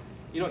land.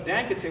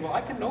 Dan could say, well,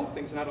 I can know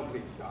things and I don't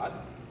believe God.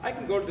 I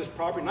can go to this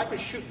property and I can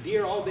shoot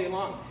deer all day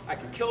long. I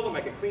can kill them,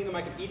 I can clean them,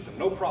 I can eat them,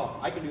 no problem.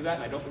 I can do that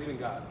and I don't believe in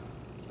God.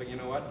 But you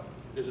know what?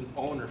 There's an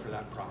owner for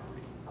that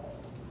property.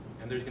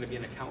 and there's going to be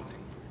an accounting.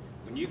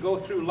 When you go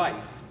through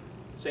life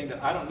saying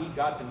that I don't need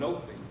God to know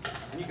things,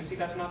 and you can see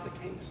that's not the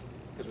case.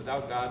 Because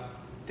without God,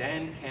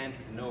 Dan can't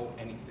know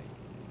anything.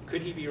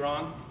 Could he be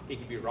wrong? He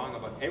could be wrong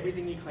about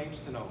everything he claims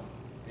to know.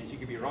 And if you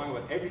could be wrong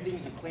about everything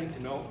you claim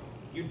to know,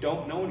 you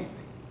don't know anything.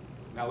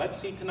 Now let's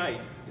see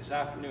tonight, this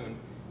afternoon,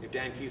 if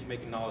Dan keeps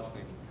making knowledge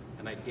claims.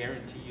 And I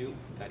guarantee you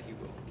that he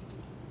will.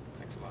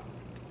 Thanks a lot.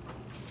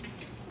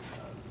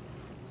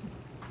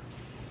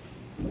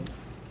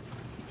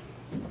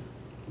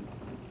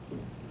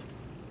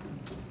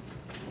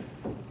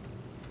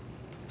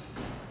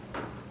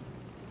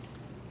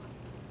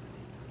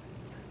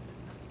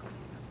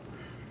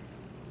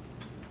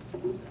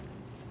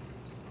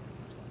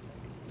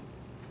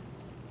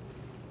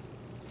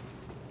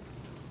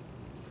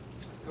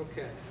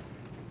 Okay.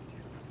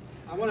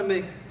 I want to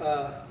make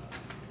I'll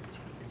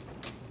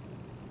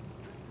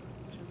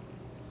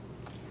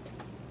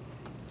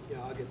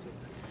get to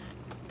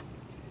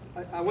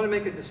it. I want to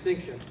make a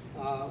distinction.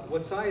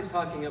 What Sye is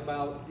talking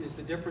about is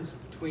the difference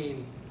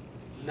between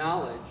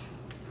knowledge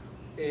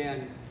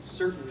and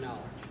certain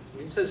knowledge.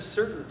 When he says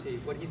certainty,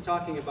 what he's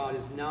talking about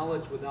is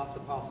knowledge without the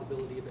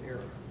possibility of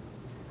error.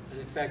 And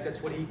in fact,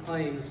 that's what he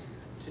claims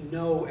to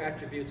know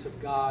attributes of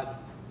God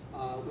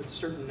with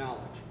certain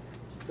knowledge.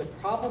 The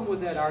problem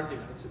with that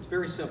argument, it's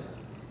very simple.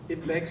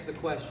 It begs the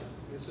question.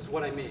 This is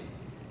what I mean.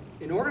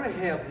 In order to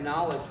have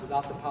knowledge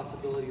without the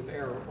possibility of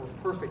error, or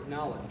perfect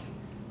knowledge,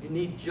 you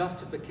need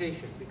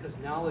justification, because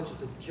knowledge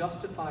is a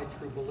justified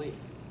true belief.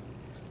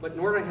 But in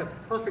order to have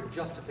perfect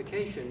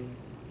justification,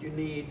 you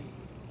need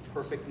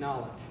perfect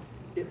knowledge.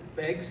 It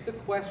begs the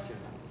question.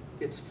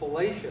 It's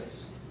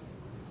fallacious.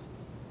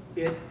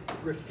 It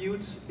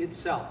refutes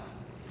itself.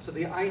 So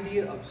the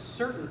idea of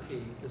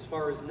certainty, as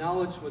far as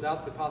knowledge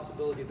without the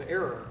possibility of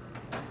error,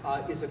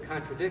 is a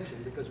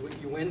contradiction, because what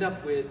you end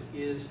up with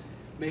is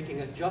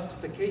making a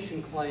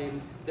justification claim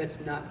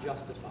that's not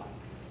justified.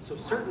 So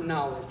certain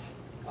knowledge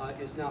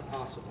is not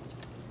possible.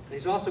 And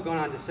he's also gone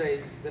on to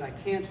say that I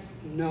can't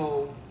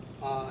know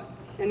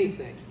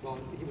anything. Well,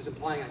 he was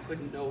implying I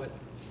couldn't know it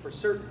for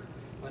certain.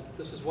 But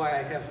this is why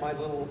I have my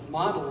little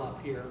model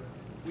up here.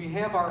 We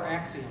have our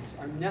axioms,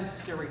 our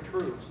necessary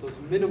truths, those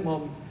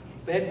minimum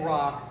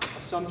bedrock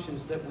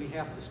assumptions that we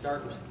have to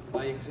start with.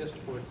 I exist,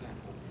 for example.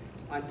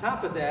 On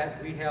top of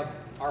that, we have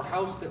our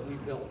house that we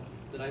built,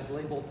 that I've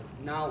labeled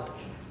knowledge.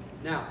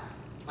 Now,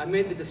 I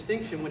made the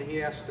distinction when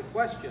he asked the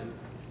question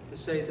to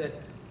say that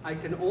I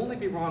can only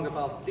be wrong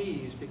about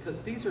these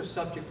because these are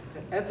subject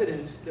to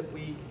evidence that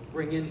we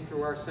bring in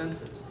through our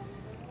senses.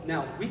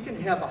 Now, we can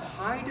have a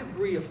high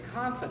degree of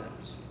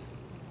confidence,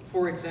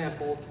 for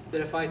example,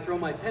 that if I throw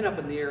my pen up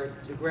in the air,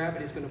 the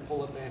gravity is going to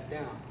pull it back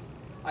down.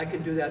 I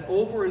can do that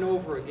over and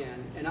over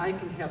again, and I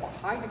can have a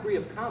high degree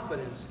of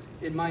confidence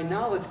in my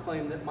knowledge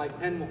claim that my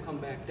pen will come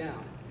back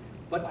down.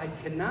 But I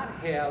cannot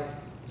have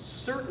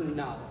certain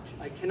knowledge.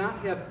 I cannot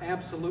have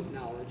absolute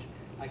knowledge.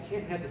 I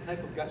can't have the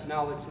type of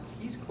knowledge that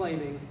he's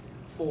claiming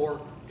for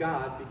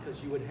God,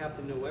 because you would have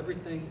to know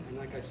everything, and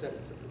like I said,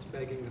 it's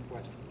begging the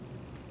question.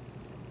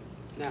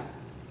 Now,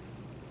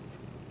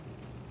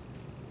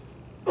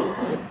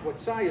 what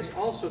Sye is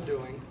also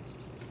doing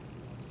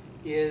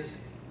is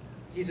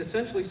he's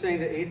essentially saying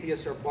that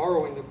atheists are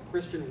borrowing the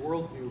Christian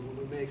worldview when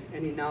we make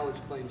any knowledge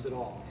claims at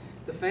all.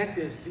 The fact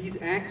is, these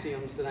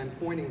axioms that I'm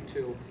pointing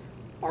to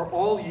are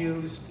all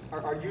used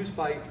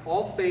by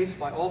all faiths,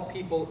 by all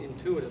people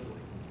intuitively.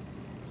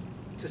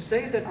 To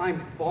say that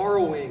I'm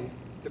borrowing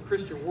the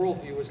Christian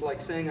worldview is like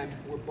saying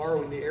we're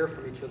borrowing the air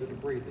from each other to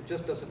breathe. It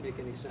just doesn't make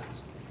any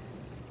sense.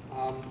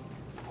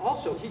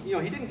 Also, he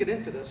didn't get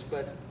into this,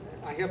 but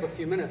I have a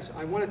few minutes.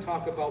 I want to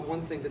talk about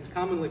one thing that's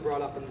commonly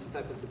brought up in this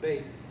type of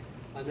debate,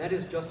 and that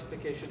is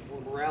justification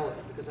for morality,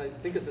 because I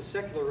think as a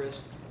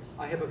secularist,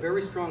 I have a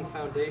very strong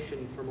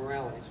foundation for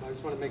morality, so I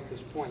just want to make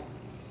this point.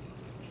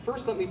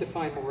 First, let me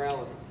define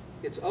morality.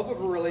 It's of or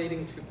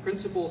relating to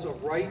principles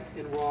of right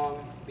and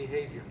wrong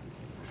behavior.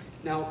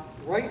 Now,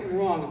 right and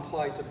wrong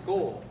implies a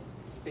goal,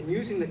 and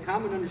using the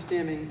common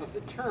understanding of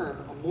the term,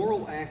 a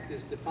moral act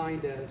is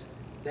defined as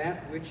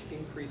that which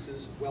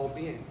increases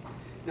well-being.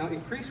 Now,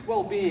 increased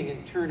well-being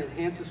in turn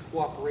enhances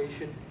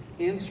cooperation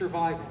and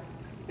survival,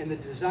 and the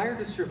desire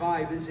to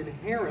survive is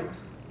inherent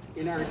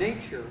in our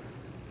nature,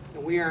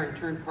 and we are in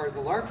turn part of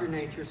the larger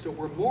nature, so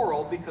we're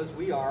moral because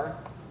we are,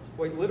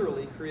 quite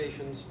literally,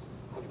 creations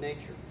of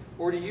nature.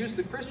 Or to use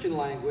the Christian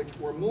language,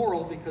 we're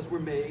moral because we're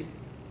made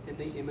in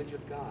the image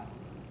of God.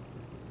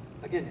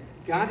 Again,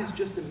 God is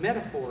just a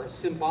metaphor, a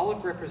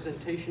symbolic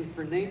representation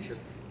for nature,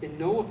 and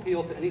no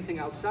appeal to anything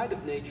outside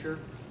of nature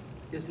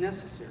is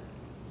necessary.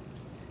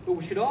 But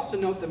we should also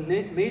note the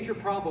major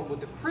problem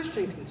with the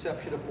Christian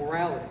conception of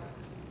morality.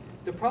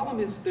 The problem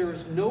is there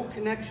is no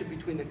connection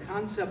between the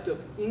concept of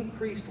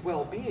increased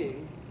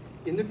well-being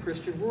in the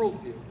Christian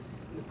worldview.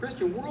 In the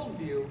Christian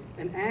worldview,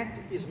 an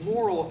act is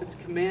moral if it's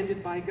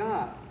commanded by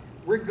God,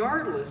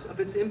 regardless of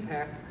its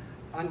impact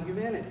on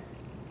humanity.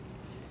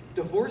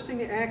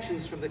 Divorcing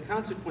actions from the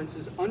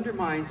consequences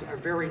undermines our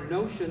very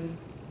notion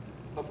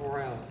of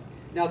morality.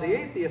 Now the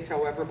atheist,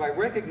 however, by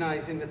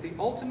recognizing that the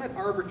ultimate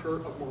arbiter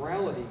of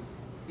morality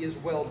is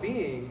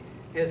well-being,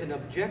 has an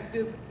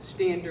objective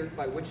standard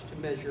by which to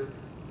measure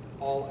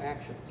all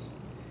actions.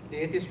 The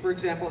atheist, for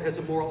example, has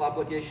a moral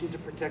obligation to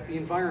protect the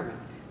environment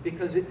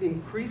because it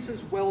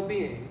increases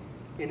well-being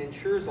and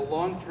ensures our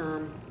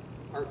long-term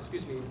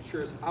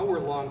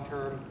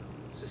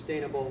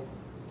sustainable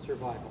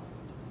survival.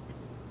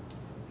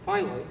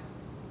 Finally,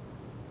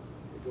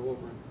 let me go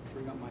over and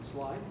bring up my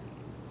slide.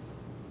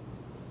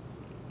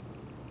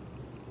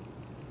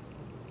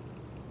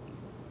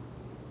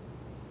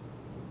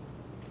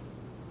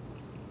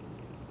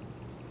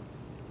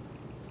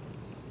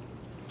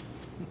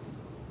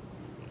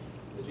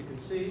 As you can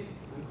see,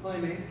 I'm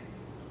claiming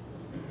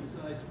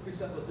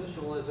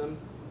presuppositionalism,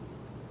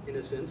 in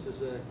a sense,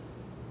 is a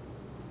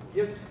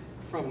gift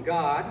from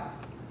God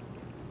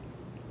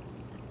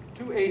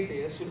to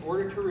atheists in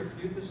order to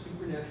refute the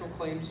supernatural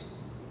claims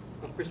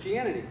of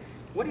Christianity.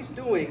 What he's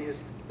doing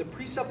is the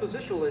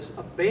presuppositionalist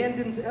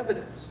abandons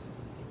evidence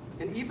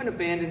and even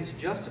abandons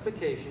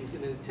justifications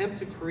in an attempt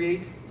to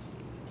create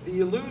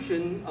the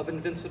illusion of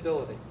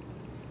invincibility.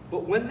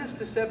 But when this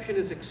deception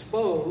is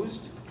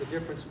exposed, the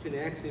difference between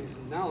axioms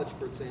and knowledge,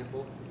 for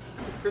example,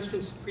 the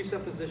Christian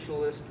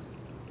presuppositionalist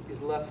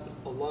is left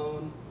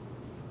alone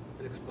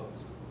and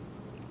exposed.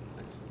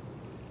 Thanks.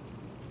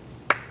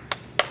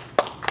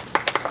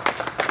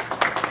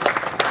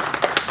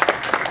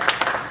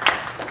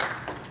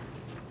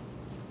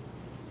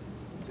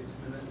 6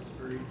 minutes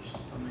for each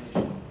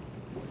summation.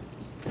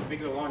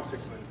 Make it a long 6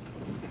 minutes.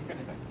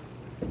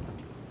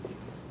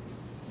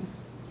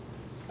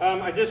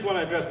 I just want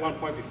to address one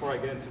point before I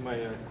get into my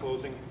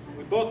closing.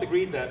 We both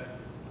agreed that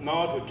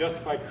knowledge would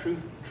justify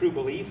true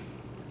belief,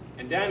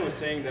 and Dan was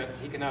saying that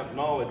he can have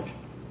knowledge,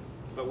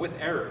 but with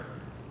error.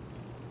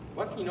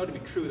 What can you know to be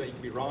true that you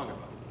can be wrong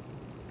about?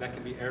 That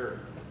can be error.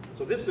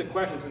 So this is a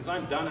question, since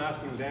I'm done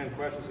asking Dan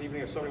questions, even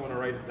if somebody want to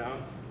write it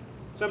down,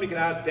 somebody can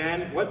ask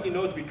Dan, what do you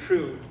know to be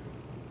true,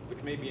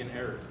 which may be an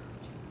error?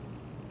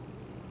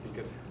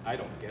 Because I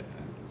don't get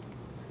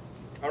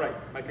that. All right,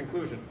 my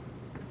conclusion.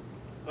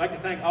 I'd like to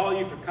thank all of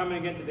you for coming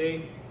again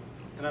today,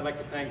 and I'd like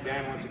to thank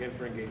Dan once again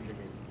for engaging me.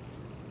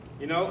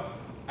 You know,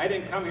 I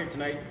didn't come here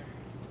tonight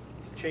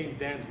to change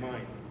Dan's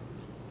mind.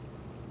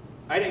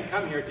 I didn't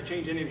come here to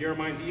change any of your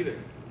minds either.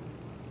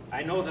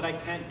 I know that I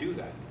can't do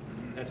that.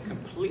 That's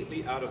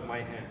completely out of my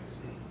hands.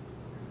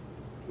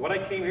 What I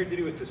came here to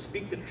do is to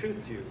speak the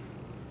truth to you,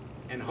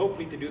 and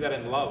hopefully to do that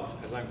in love,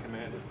 as I'm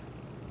commanded.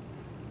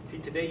 See,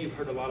 today you've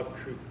heard a lot of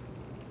truth.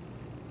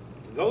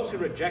 To those who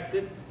reject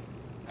it,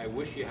 I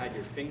wish you had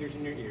your fingers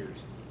in your ears.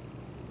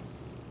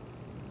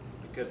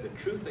 Because the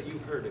truth that you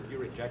heard, if you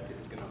reject it,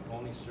 is going to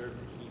only serve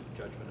to heap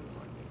judgment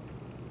upon you.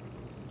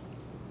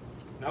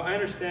 Now, I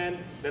understand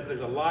that there's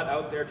a lot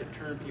out there to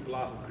turn people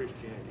off of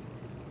Christianity.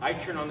 I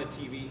turn on the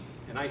TV,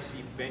 and I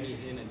see Benny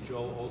Hinn and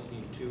Joel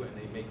Osteen too, and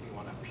they make me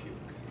want to puke.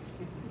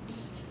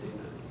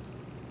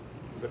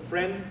 But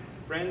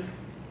friends,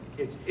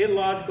 it's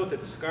illogical to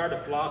discard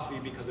a philosophy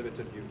because of its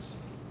abuse.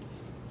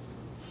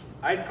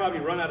 I'd probably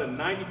run out of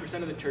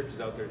 90% of the churches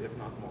out there, if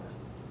not more.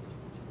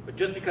 But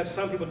just because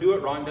some people do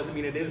it wrong doesn't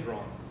mean it is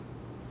wrong.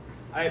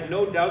 I have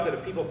no doubt that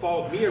if people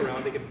follow me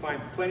around, they could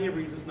find plenty of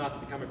reasons not to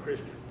become a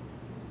Christian.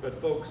 But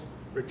folks,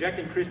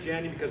 rejecting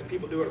Christianity because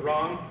people do it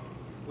wrong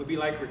would be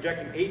like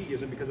rejecting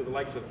atheism because of the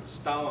likes of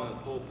Stalin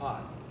and Pol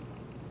Pot.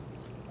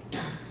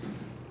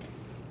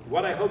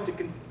 What I hope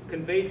to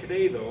convey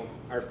today, though,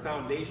 are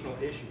foundational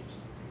issues.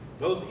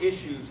 Those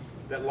issues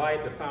that lie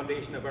at the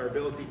foundation of our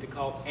ability to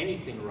call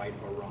anything right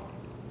or wrong.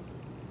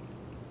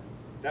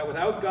 That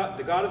without God,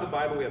 the God of the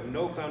Bible, we have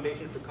no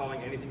foundation for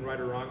calling anything right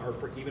or wrong, or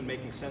for even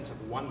making sense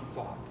of one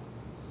thought.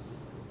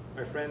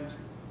 My friends,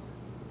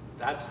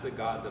 that's the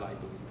God that I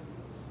believe in.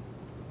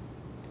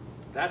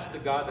 That's the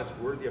God that's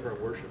worthy of our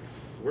worship,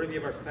 worthy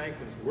of our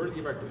thankfulness, worthy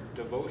of our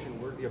devotion,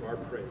 worthy of our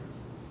praise.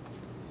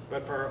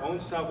 But for our own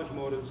selfish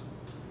motives,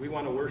 we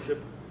want to worship.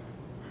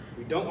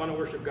 We don't want to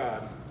worship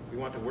God. We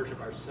want to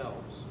worship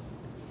ourselves.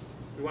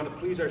 We want to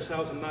please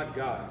ourselves and not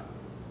God.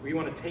 We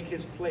want to take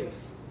his place.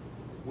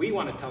 We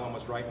want to tell him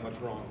what's right and what's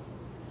wrong.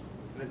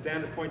 And as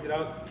Dan has pointed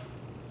out,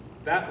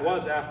 that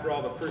was, after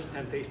all, the first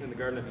temptation in the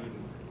Garden of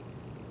Eden.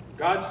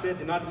 God said,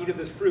 do not eat of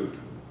this fruit.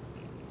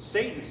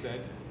 Satan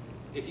said,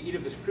 if you eat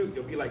of this fruit,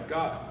 you'll be like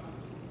God.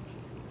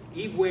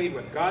 Eve weighed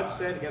what God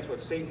said against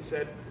what Satan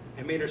said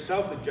and made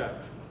herself the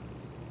judge.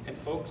 And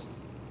folks,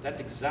 that's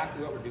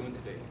exactly what we're doing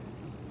today.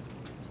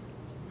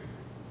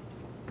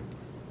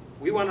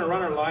 We want to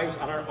run our lives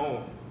on our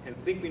own and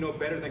think we know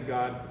better than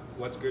God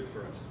what's good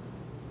for us.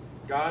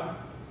 God,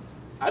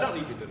 I don't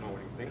need you to know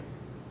anything.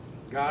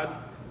 God,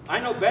 I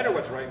know better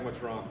what's right and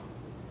what's wrong.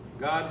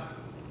 God,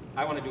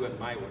 I want to do it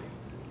my way.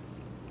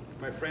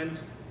 My friends,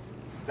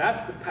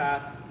 that's the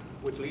path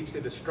which leads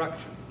to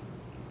destruction.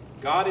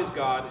 God is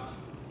God,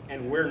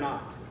 and we're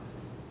not.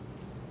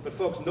 But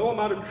folks, no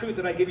amount of truth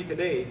that I give you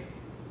today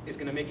is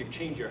going to make you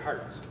change your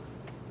hearts.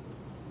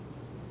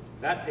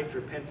 That takes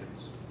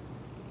repentance.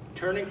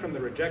 Turning from the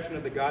rejection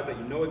of the God that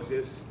you know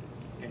exists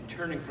and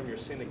turning from your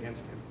sin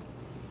against him.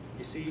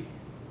 You see,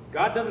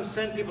 God doesn't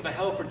send people to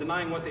hell for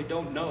denying what they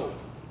don't know.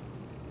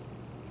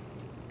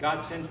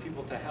 God sends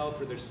people to hell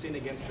for their sin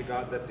against the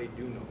God that they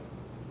do know.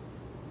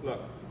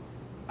 Look,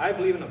 I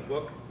believe in a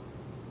book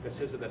that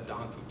says that a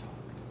donkey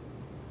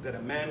talked, that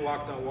a man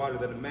walked on water,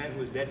 that a man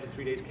who was dead for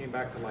 3 days came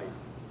back to life.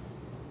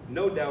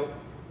 No doubt,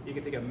 you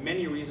can think of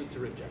many reasons to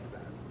reject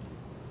that.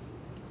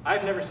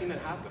 I've never seen it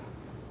happen.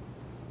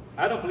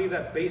 I don't believe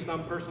that based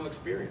on personal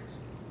experience.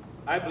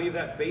 I believe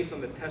that based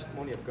on the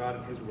testimony of God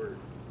and His Word.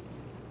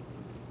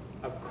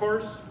 Of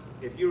course,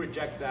 if you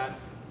reject that,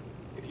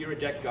 if you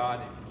reject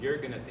God, you're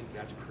going to think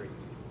that's crazy.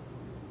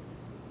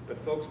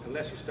 But folks,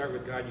 unless you start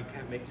with God, you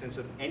can't make sense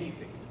of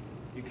anything.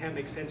 You can't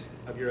make sense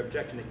of your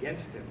objection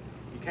against Him.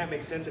 You can't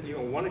make sense of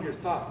even one of your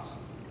thoughts.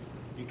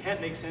 You can't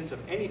make sense of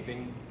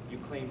anything you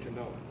claim to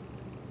know.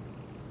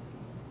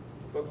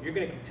 Folks, you're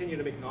going to continue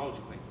to make knowledge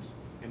claims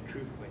and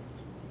truth claims.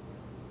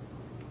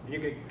 And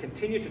you're going to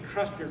continue to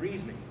trust your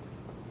reasoning,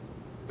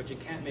 but you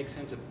can't make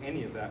sense of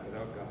any of that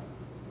without God.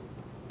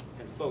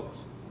 And folks,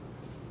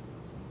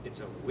 it's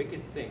a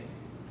wicked thing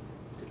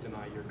to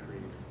deny your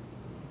Creator.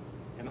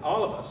 And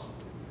all of us,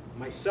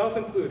 myself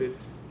included,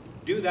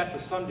 do that to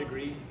some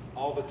degree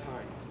all the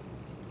time.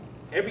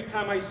 Every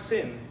time I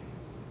sin,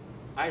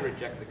 I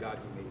reject the God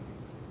who made me.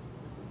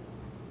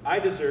 I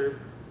deserve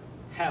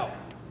hell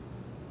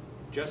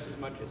just as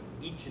much as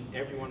each and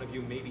every one of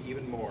you, maybe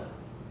even more.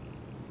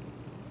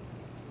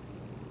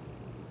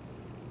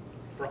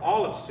 For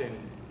all have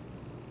sinned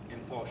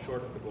and fall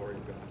short of the glory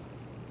of God.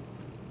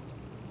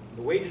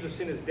 The wages of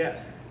sin is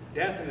death,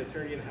 death and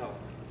eternity in hell.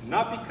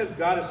 Not because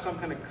God is some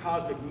kind of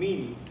cosmic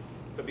meanie,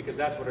 but because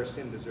that's what our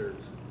sin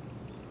deserves.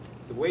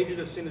 The wages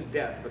of sin is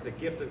death, but the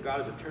gift of God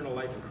is eternal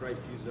life in Christ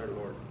Jesus our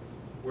Lord.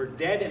 We're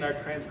dead in our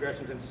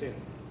transgressions and sin,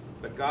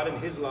 but God in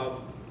His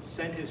love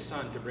sent His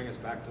Son to bring us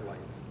back to life.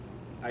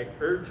 I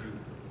urge you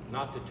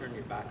not to turn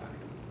your back on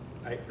Him.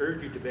 I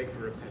urge you to beg for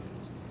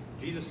repentance.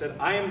 Jesus said,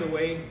 I am the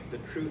way, the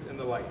truth, and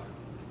the life.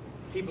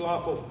 People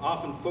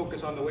often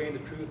focus on the way and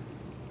the truth,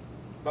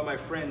 but my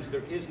friends,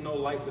 there is no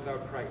life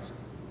without Christ,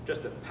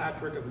 just a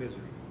patchwork of misery.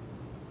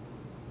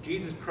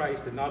 Jesus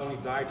Christ did not only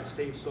die to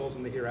save souls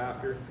in the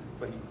hereafter,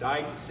 but He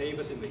died to save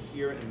us in the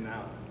here and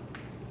now.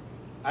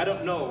 I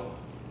don't know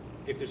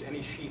if there's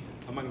any sheep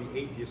among the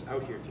atheists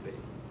out here today,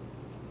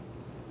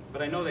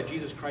 but I know that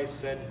Jesus Christ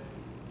said,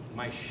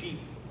 my sheep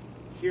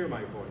hear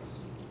my voice.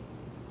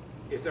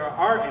 If there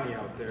are any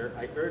out there,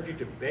 I urge you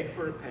to beg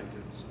for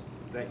repentance,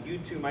 that you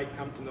too might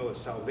come to know the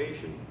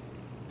salvation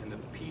and the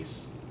peace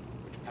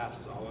which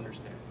passes all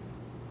understanding.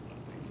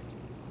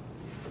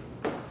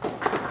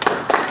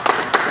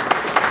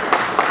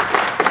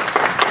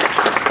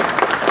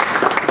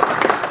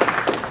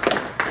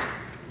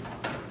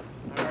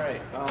 All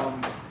right.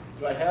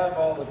 Do I have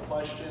all the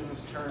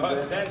questions turned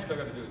in? Dan's still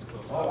got to do his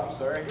close. Oh, I'm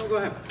sorry. No, go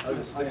ahead. I'll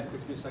just stand.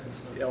 Takes me a second.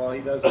 Yeah, well,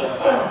 he does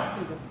that.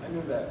 I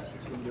knew that.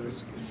 He's going to do it.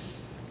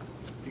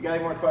 If you got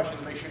any more questions,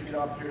 make sure you get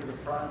up here to the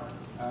front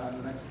in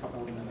the next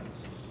couple of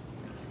minutes.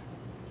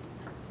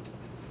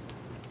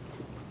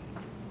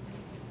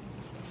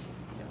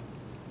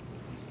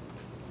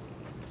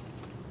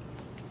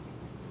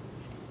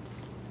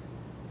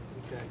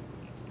 Okay.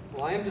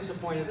 Well, I am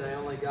disappointed that I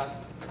only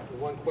got the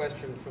one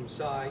question from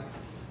Sye.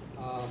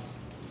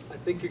 I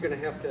think you're going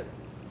to have to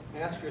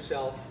ask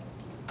yourself,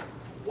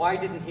 why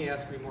didn't he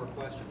ask me more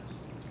questions?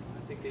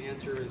 I think the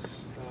answer is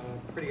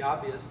pretty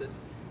obvious, that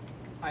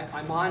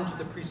I'm on to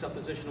the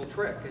presuppositional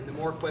trick, and the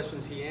more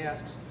questions he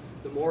asks,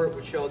 the more it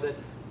would show that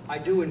I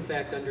do in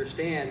fact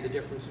understand the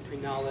difference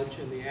between knowledge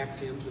and the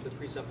axioms or the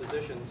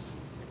presuppositions.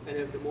 And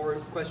if the more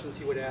questions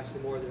he would ask, the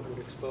more that would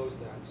expose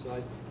that. So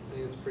I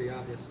think it's pretty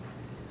obvious.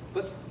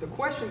 But the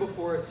question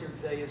before us here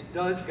today is,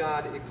 does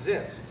God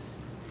exist?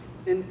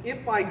 And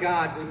if by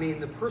God we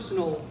mean the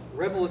personal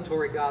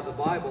revelatory God of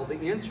the Bible,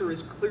 the answer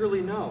is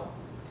clearly no.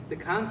 The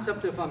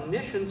concept of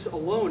omniscience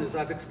alone, as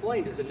I've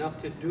explained, is enough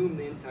to doom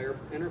the entire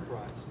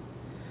enterprise.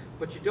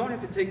 But you don't have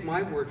to take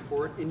my word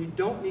for it, and you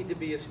don't need to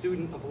be a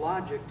student of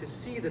logic to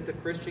see that the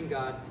Christian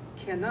God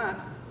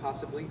cannot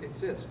possibly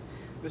exist.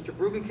 Mr.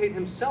 Bruggencate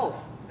himself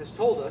has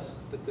told us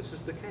that this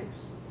is the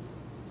case.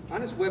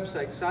 On his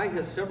website, Sye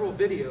has several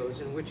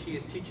videos in which he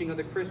is teaching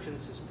other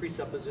Christians his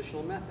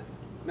presuppositional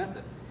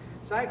method.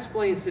 Sye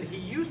explains that he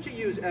used to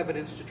use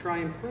evidence to try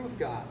and prove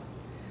God.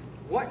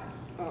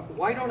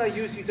 Why don't I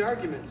use these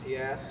arguments, he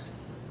asks.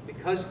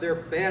 Because they're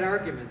bad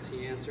arguments,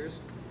 he answers.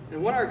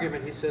 And one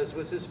argument, he says,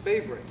 was his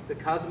favorite, the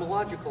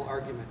cosmological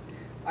argument.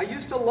 I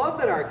used to love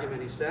that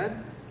argument, he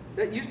said.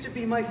 That used to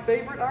be my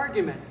favorite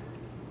argument.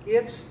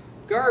 It's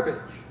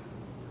garbage.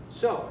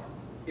 So,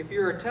 if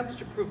your attempts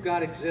to prove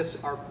God exists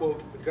are,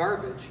 quote,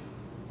 garbage,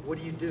 what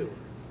do?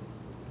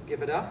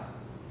 Give it up?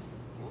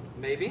 Well,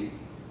 maybe.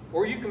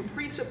 Or you can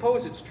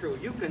presuppose it's true.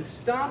 You can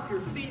stomp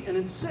your feet and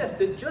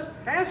insist it just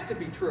has to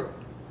be true.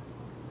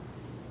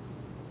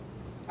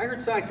 I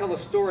heard Sye tell a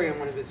story on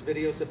one of his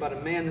videos about a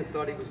man that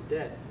thought he was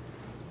dead.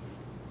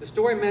 The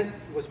story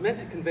was meant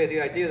to convey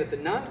the idea that the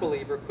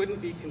non-believer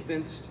couldn't be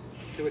convinced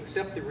to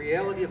accept the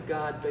reality of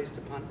God based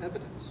upon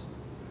evidence.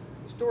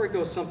 The story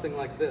goes something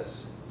like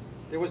this.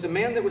 There was a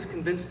man that was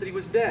convinced that he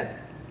was dead.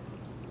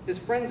 His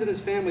friends and his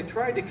family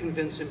tried to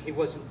convince him he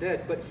wasn't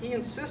dead, but he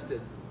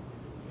insisted.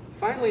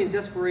 Finally, in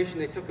desperation,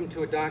 they took him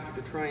to a doctor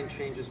to try and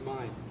change his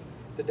mind.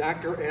 The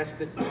doctor asked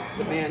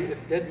the man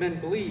if dead men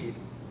bleed.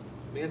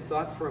 The man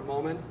thought for a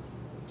moment,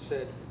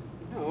 said,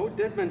 "No,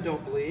 dead men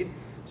don't bleed."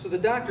 So the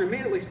doctor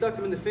immediately stuck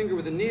him in the finger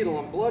with a needle,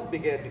 and blood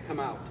began to come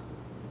out.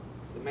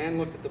 The man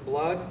looked at the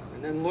blood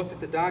and then looked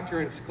at the doctor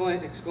and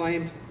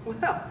exclaimed, "Well,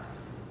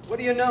 what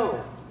do you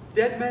know?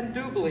 Dead men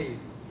do bleed."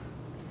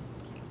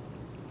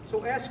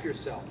 So ask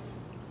yourself,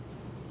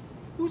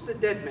 who's the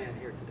dead man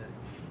here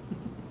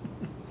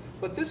today?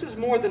 But this is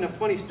more than a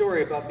funny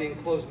story about being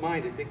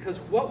closed-minded, because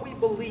what we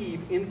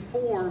believe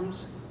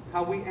informs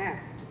how we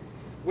act.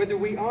 Whether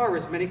we are,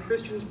 as many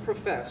Christians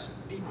profess,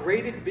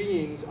 degraded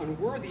beings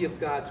unworthy of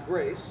God's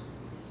grace,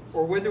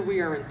 or whether we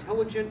are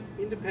intelligent,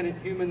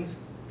 independent humans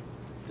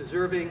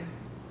deserving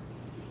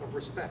of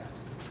respect.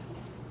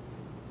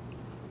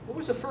 What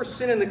was the first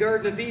sin in the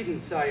Garden of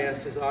Eden? Sye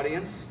asked his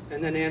audience,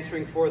 and then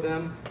answering for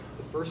them,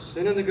 the first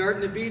sin in the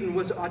Garden of Eden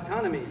was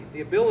autonomy,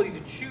 the ability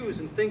to choose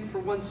and think for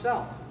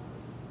oneself.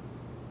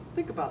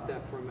 Think about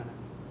that for a minute.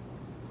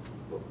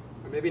 Well,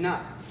 or maybe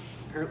not.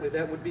 Apparently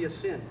that would be a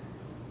sin.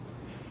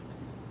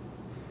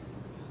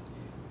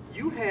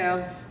 You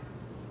have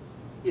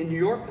in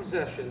your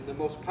possession the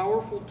most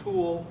powerful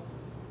tool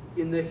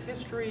in the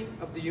history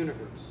of the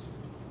universe.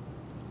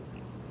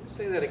 Let me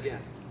say that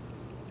again.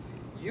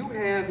 You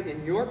have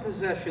in your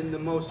possession the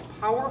most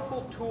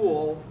powerful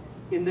tool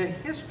in the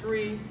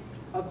history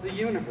of the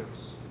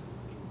universe.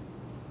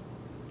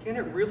 Can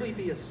it really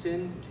be a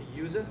sin to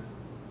use it?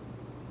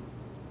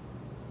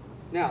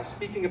 Now,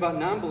 speaking about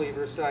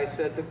non-believers, Sye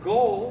said, the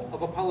goal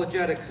of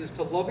apologetics is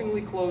to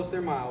lovingly close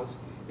their mouths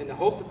in the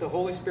hope that the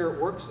Holy Spirit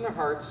works in their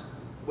hearts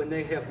when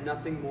they have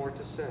nothing more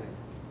to say.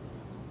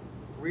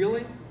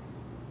 Really?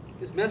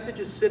 His message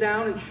is sit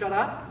down and shut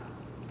up?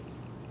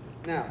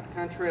 Now,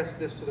 contrast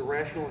this to the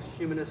rationalist,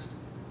 humanist,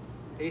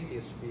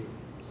 atheist view.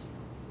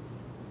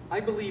 I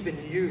believe in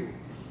you.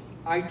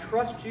 I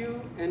trust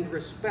you and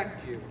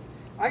respect you.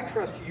 I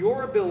trust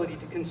your ability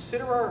to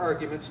consider our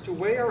arguments, to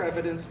weigh our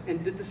evidence,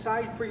 and to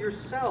decide for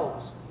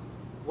yourselves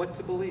what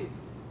to believe.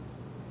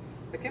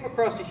 I came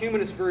across a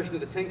humanist version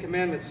of the Ten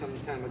Commandments some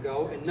time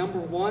ago, and number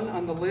 1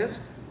 on the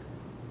list,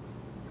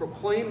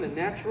 proclaim the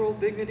natural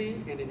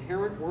dignity and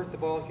inherent worth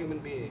of all human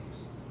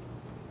beings.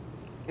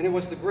 And it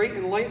was the great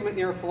Enlightenment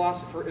era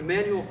philosopher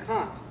Immanuel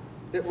Kant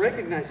that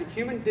recognized that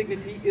human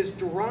dignity is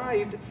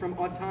derived from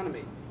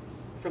autonomy,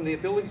 from the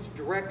ability to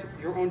direct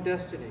your own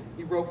destiny.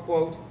 He wrote,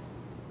 quote,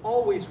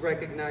 always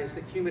recognize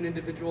that human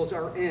individuals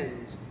are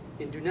ends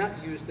and do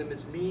not use them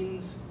as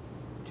means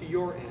to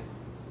your end.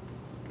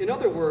 In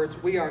other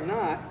words, we are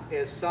not,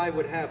 as Sye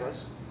would have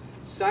us,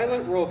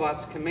 silent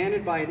robots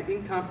commanded by an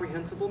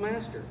incomprehensible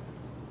master.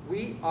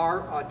 We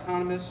are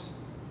autonomous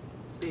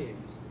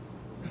beings.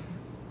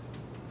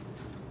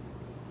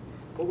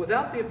 But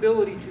without the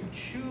ability to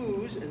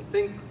choose and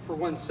think for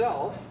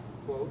oneself,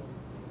 quote,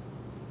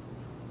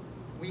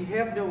 we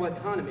have no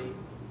autonomy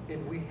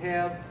and we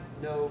have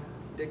no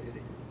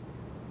dignity.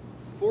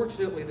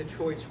 Fortunately, the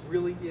choice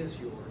really is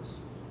yours.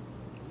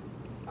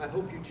 I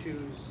hope you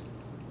choose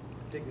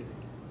dignity.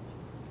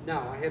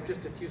 Now, I have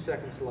just a few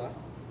seconds left.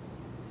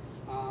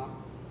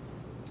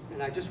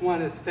 And I just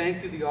want to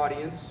thank you, the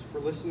audience, for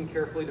listening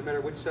carefully, no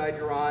matter which side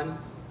you're on.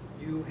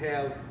 You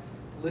have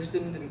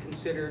listened and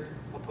considered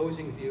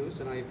opposing views,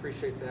 and I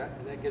appreciate that.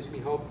 And that gives me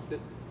hope that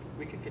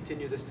we can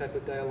continue this type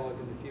of dialogue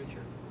in the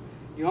future.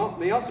 You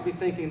may also be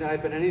thinking that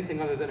I've been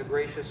anything other than a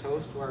gracious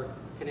host to our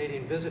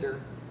Canadian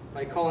visitor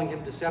by calling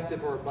him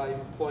deceptive or by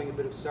employing a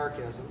bit of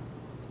sarcasm.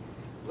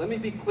 Let me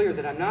be clear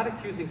that I'm not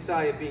accusing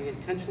Sye of being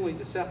intentionally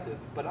deceptive,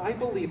 but I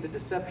believe the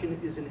deception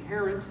is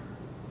inherent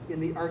in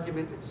the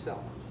argument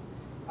itself.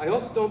 I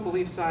also don't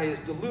believe Sye is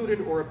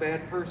deluded or a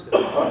bad person.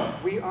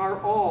 We are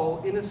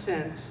all, in a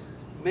sense,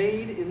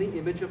 made in the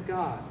image of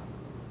God.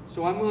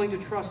 So I'm willing to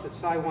trust that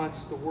Sye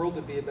wants the world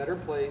to be a better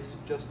place,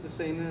 just the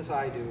same as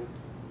I do,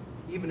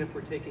 even if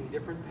we're taking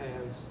different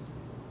paths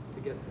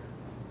to get there.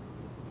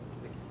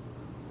 Thank you.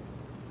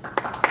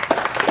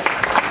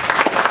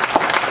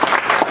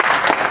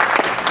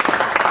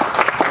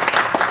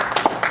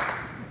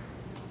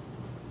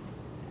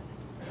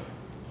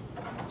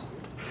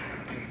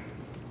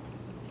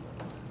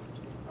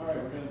 All right,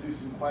 we're going to do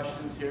some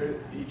questions here.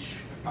 Each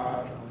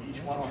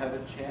one will have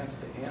a chance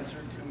to answer,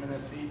 2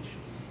 minutes each.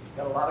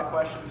 Got a lot of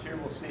questions here.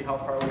 We'll see how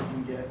far we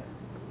can get.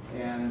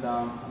 And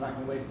I'm not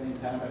going to waste any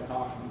time by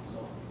talking,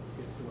 so let's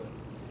get to it.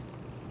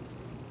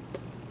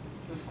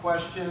 This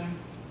question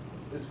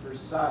is for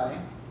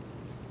Sye,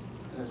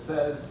 and it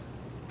says,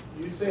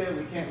 you say that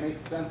we can't make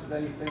sense of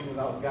anything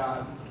without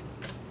God,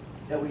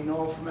 that we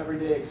know from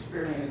everyday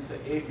experience that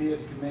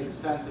atheists can make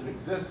sense of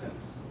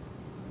existence.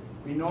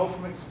 We know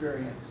from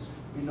experience.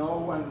 We know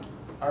when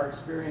our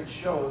experience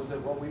shows that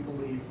what we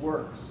believe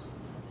works.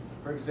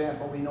 For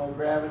example, we know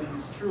gravity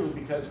is true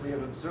because we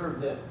have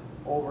observed it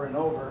over and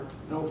over,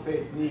 no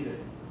faith needed.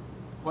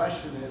 The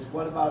question is,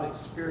 what about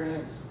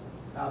experience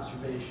and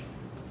observation?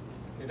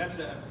 Okay, that's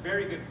a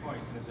very good point,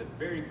 and it's a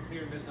very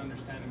clear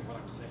misunderstanding of what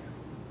I'm saying.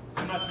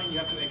 I'm not saying you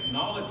have to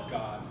acknowledge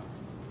God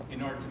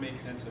in order to make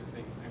sense of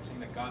things. I'm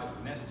saying that God is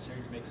necessary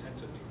to make sense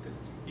of things. Because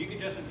you could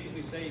just as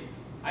easily say,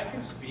 I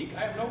can speak.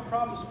 I have no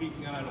problem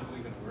speaking, and I don't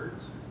believe in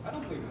words. I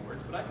don't believe in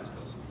words, but I can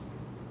still speak.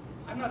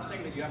 I'm not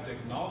saying that you have to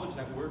acknowledge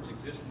that words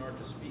exist in order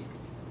to speak.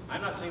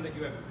 I'm not saying that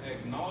you have to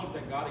acknowledge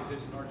that God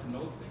exists in order to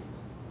know things.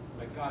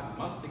 But God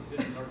must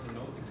exist in order to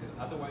know things. Because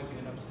otherwise you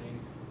end up saying,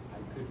 I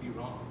could be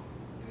wrong.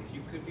 And if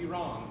you could be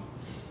wrong,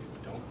 you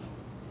don't know.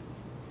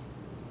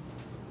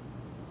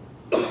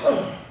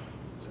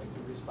 Would you like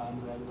to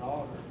respond to that at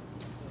all? Or?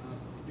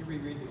 Could you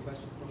reread the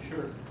question for me?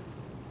 Sure.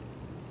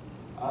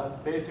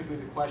 Basically,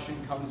 the question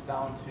comes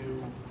down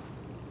to,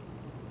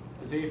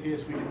 as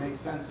atheists, we can make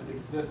sense of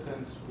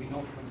existence. We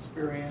know from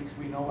experience.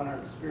 We know when our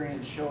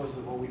experience shows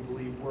that what we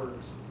believe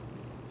works.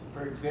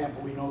 For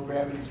example, we know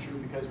gravity is true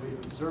because we've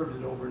observed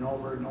it over and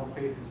over, and no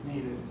faith is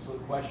needed. So the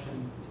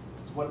question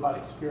is, what about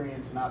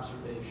experience and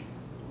observation?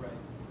 Right.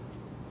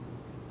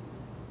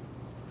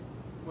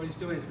 What he's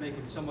doing is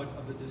making somewhat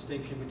of the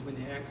distinction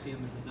between the axiom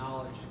and the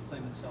knowledge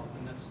claim itself,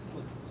 and that's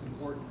what's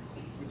important.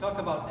 We talk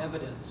about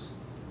evidence,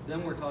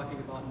 then we're talking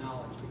about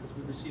knowledge, because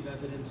we receive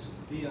evidence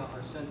via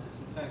our senses.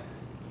 In fact,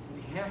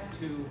 we have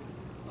to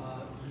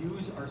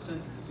use our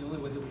senses. It's the only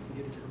way that we can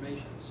get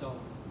information. So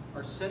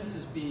our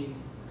senses being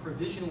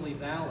provisionally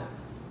valid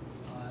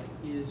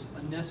is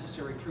a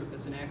necessary truth.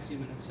 That's an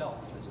axiom in itself,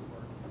 as it were.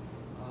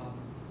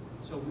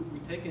 So we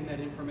take in that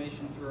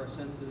information through our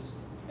senses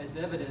as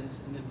evidence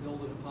and then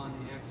build it upon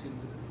the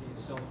axioms that it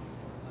is. So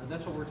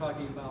that's what we're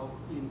talking about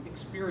in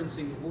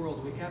experiencing the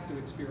world. We have to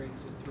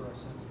experience it through our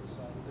senses.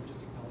 They're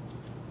just acknowledging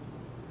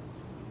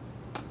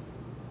it.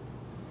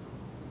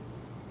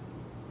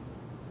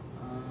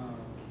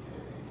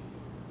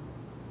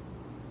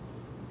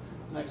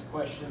 Next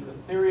question. The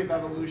theory of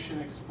evolution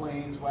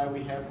explains why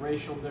we have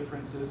racial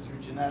differences through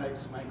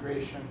genetics,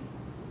 migration,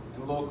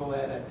 and local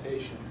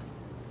adaptation.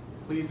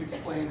 Please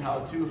explain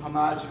how two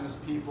homogeneous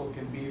people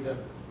can be the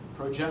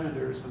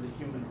progenitors of the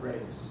human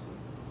race.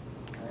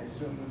 I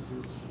assume this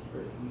is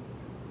written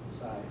in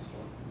Sye, so.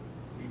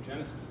 Read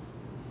Genesis.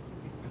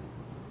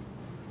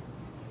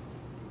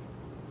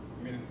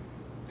 I mean,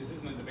 this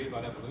isn't a debate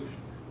about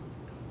evolution.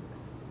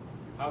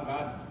 How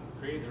God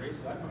created the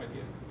races, I have no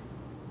idea.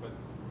 But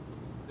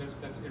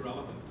that's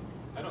irrelevant to me.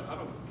 I don't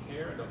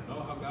care. I don't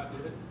know how God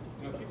did it.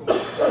 You know, people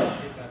want to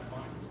investigate that,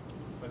 fine.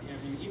 But I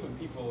mean, even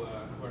people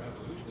who are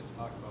evolutionists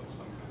talk about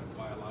some kind of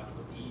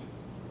biological Eve.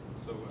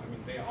 So I mean,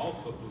 they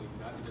also believe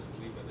that. They just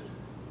believe that there's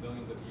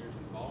millions of years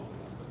involved in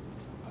that. But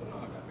I don't know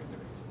how God made the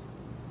races.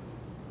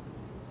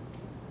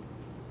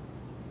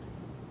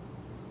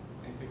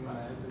 Anything you want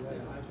to add to that?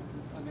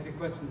 I mean, the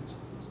question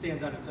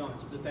stands on its own.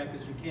 So the fact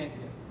is, you can't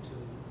get to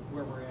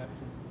where we're at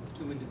from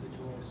two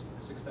individuals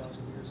 6,000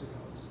 years ago.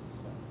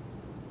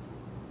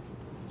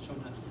 It's shown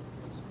not to be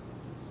the case.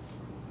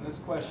 And this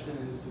question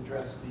is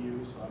addressed to you,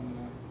 so I'm going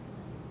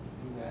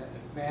to do that.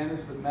 If man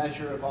is the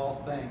measure of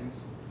all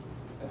things,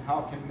 then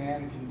how can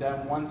man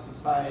condemn one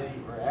society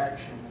or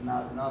action and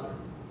not another?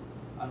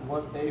 On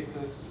what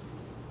basis,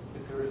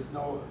 if there is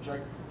no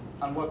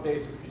on what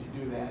basis could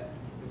you do that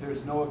if there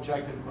is no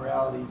objective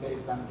morality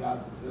based on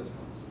God's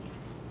existence?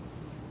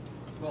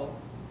 Well,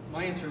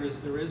 my answer is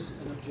there is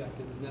an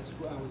objective, and that's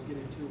what I was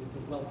getting to with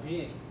the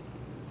well-being.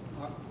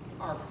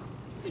 Our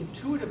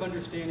intuitive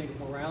understanding of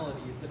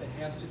morality is that it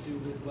has to do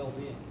with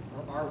well-being,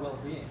 or our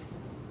well-being.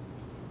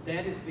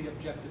 That is the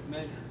objective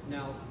measure.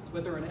 Now,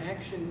 whether an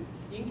action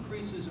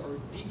increases or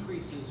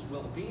decreases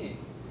well-being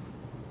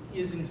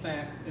is, in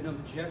fact, an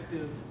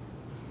objective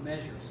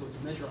measure. So it's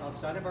a measure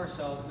outside of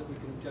ourselves that we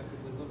can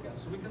objectively look at.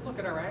 So we can look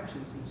at our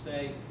actions and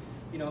say,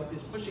 you know,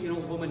 is pushing an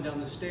old woman down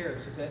the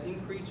stairs, does that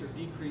increase or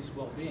decrease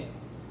well-being?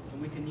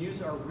 And we can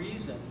use our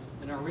reason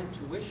and our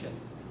intuition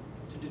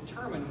to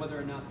determine whether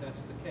or not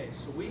that's the case.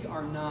 So we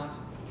are not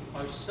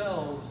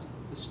ourselves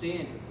the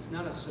standard. It's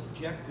not a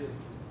subjective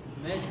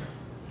measure.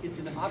 It's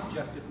an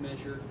objective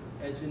measure,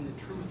 as in the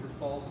truth or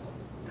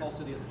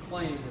falsity of the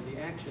claim or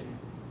the action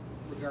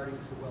regarding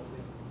to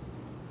well-being.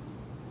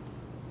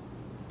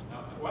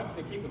 Now, I want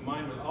you to keep in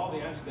mind that all the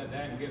answers that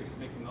Dan gives is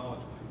making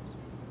knowledge claims.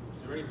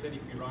 He's already said he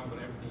can be wrong about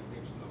everything he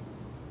claims to know.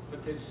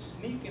 But to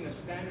sneak in a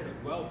standard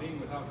of well-being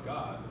without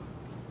God,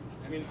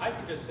 I mean, I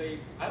could just say,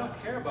 I don't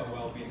care about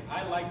well-being.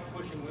 I like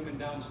pushing women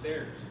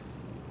downstairs.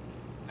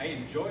 I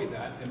enjoy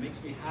that. It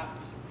makes me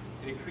happy.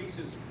 It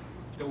increases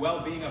the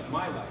well-being of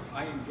my life.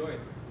 I enjoy it.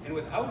 And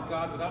without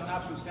God, without an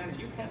absolute standard,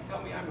 you can't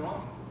tell me I'm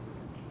wrong.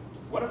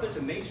 What if there's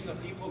a nation of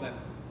people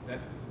that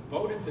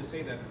voted to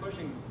say that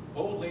pushing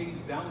old ladies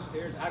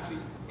downstairs actually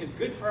is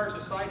good for our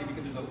society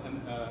because there's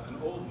an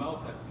old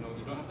mouth that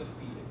you don't have to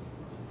feed it?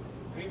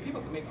 I mean,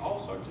 people can make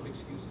all sorts of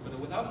excuses, but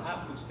without an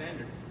absolute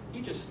standard,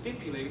 you're just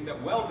stipulating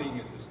that well-being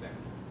is the standard.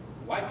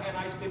 Why can't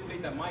I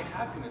stipulate that my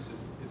happiness is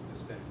the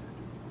standard?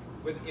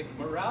 But if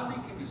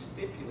morality can be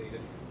stipulated,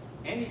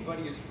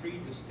 anybody is free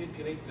to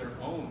stipulate their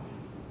own.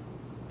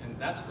 And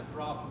that's the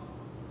problem.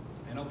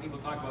 I know people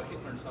talk about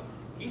Hitler and stuff.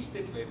 He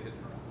stipulated his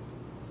morality.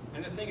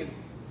 And the thing is,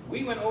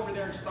 We went over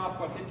there and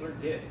stopped what Hitler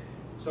did.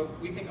 So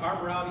we think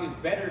our morality is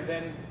better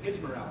than his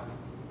morality.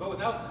 But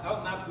without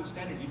an absolute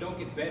standard, you don't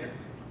get better,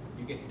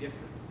 you get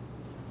different.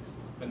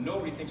 But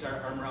nobody thinks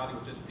our morality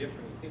was just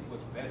different. We think it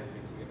was better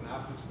because we have an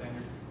absolute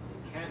standard.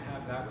 You can't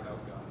have that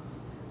without God.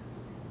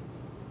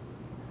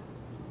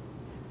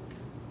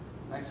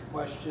 Next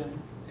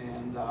question,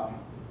 and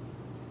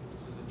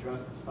this is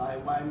addressed to Sye.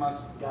 Why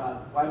must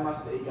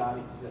a God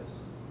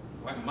exist?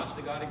 Why must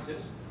a God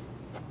exist?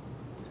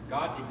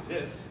 God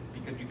exists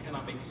because you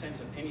cannot make sense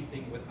of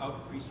anything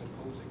without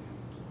presupposing it.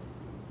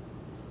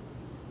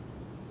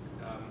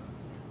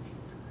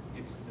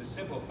 The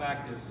simple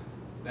fact is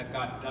that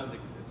God does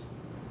exist.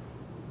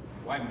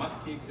 Why must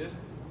he exist?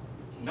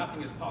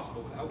 Nothing is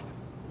possible without him.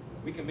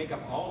 We can make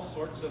up all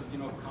sorts of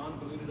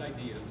convoluted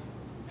ideas.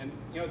 And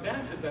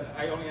Dan says that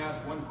I only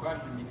asked one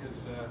question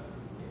because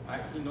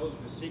he knows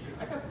the secret.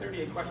 I got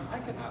 38 questions. I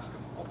can ask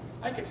him all.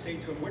 I could say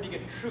to him, where do you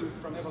get truth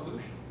from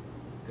evolution?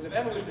 Because if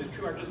evolution is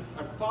true,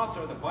 our thoughts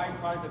are the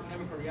byproduct of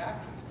chemical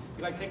reactions. It'd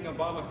be like taking a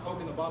bottle of Coke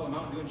and a bottle of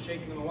Mountain Dew and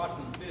shaking them and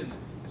watching them fizz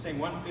and saying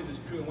one fizz is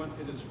true and one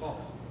fizz is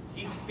false.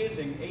 He's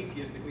fizzing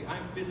atheistically,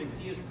 I'm fizzing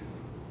theistically.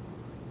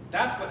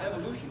 That's what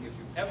evolution gives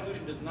you.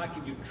 Evolution does not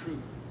give you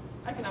truth.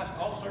 I can ask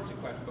all sorts of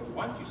questions, but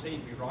once you say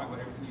you'd be wrong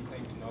about everything you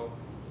claim to know,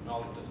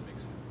 knowledge doesn't make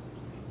sense.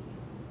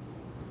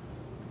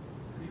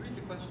 Could you read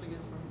the question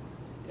again for me?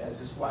 Yeah, it's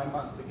just why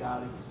must a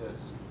God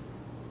exist?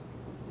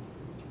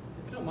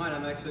 If you don't mind,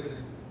 I'm actually going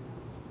to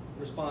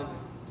respond to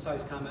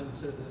Sye's comment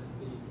instead of the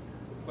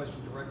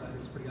question directly. I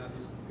think it's pretty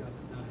obvious that God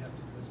does not have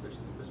to exist,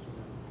 especially the Christian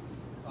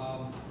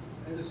God.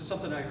 And this is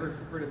something I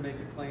heard him make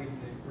the claim,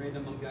 the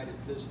random unguided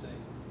fizz thing,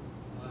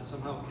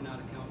 somehow cannot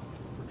account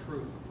for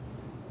truth.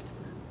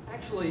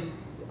 Actually,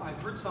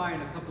 I've heard Sye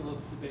in a couple of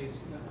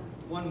debates,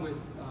 one with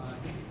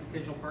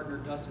occasional partner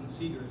Dustin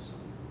Seegers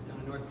down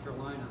in North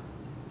Carolina.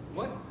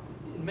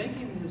 In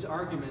making his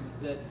argument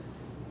that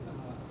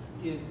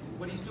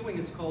what he's doing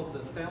is called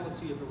the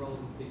fallacy of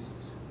irrelevant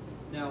thesis.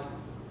 Now,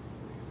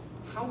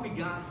 how we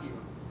got here,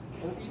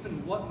 or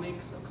even what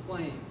makes a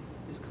claim,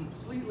 is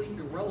completely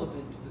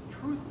irrelevant to the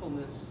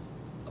truthfulness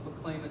of a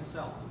claim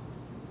itself.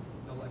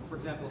 Now, like, for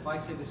example, if I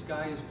say the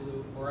sky is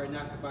blue, or I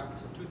knock a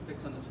box of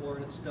toothpicks on the floor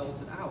and it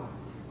spells it out,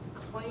 the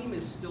claim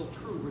is still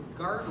true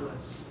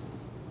regardless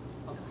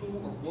of who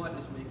or what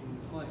is making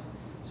the claim.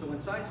 So when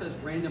Sye says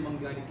random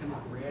unguided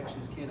chemical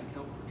reactions can't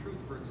account for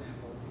truth, for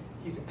example,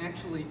 he's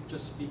actually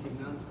just speaking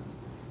nonsense.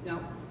 Now,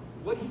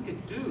 what he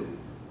could do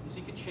is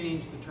he could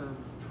change the term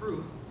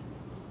truth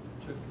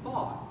to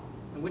thought,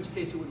 in which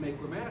case it would make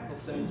grammatical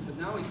sense, but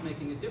now he's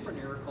making a different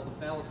error called the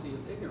fallacy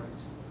of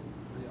ignorance,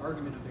 or the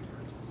argument of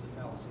ignorance was the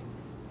fallacy.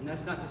 And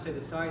that's not to say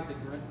that Sye is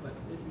ignorant, but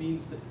it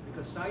means that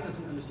because Sye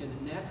doesn't understand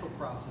the natural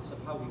process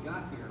of how we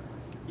got here,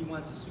 he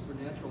wants a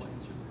supernatural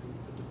answer to be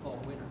the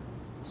default winner.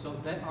 So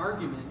that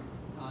argument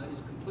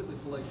is completely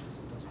fallacious.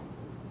 It doesn't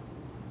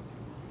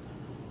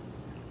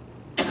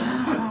work.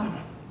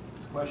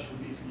 This question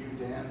would be for you,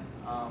 Dan.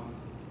 I'm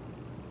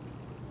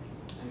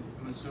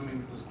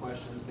assuming that this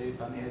question is based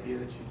on the idea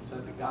that you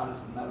said that God is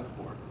a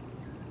metaphor.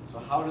 So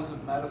how does a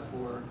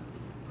metaphor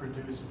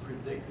produce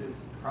predictive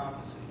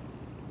prophecy?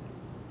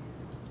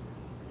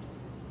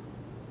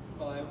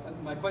 Well,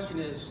 my question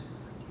is,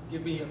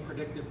 give me a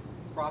predictive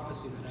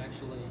prophecy that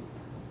actually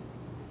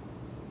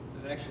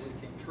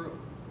came true.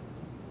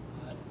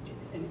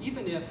 And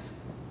even if,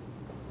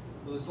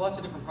 well, there's lots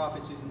of different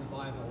prophecies in the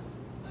Bible,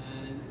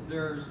 and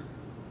there's,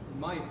 in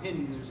my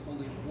opinion, there's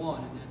only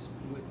one, and that's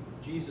what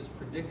Jesus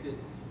predicted,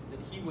 that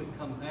he would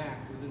come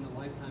back within the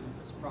lifetime of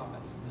his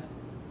prophets, and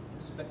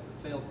that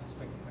failed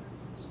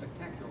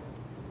spectacularly.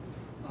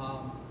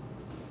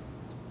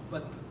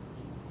 But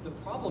the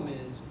problem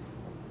is,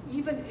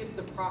 even if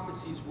the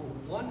prophecies were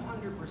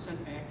 100%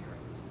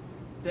 accurate,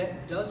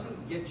 that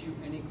doesn't get you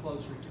any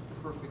closer to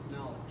perfect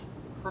knowledge.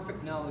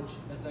 Perfect knowledge,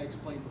 as I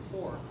explained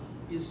before,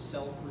 is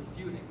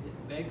self-refuting.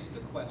 It begs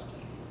the question,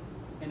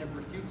 and it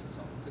refutes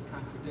itself. It's a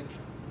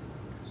contradiction.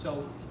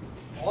 So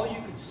all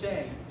you could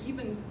say,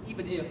 even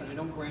if, and I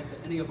don't grant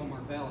that any of them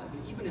are valid,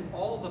 but even if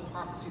all of the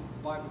prophecies of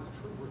the Bible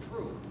were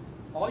true,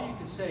 all you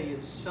could say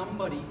is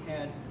somebody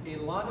had a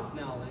lot of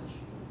knowledge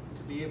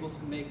to be able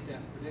to make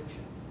that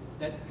prediction.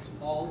 That's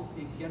all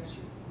it gets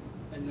you.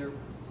 And they're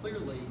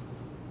clearly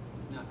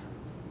not true.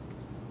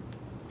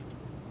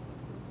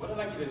 What I'd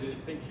like you to do is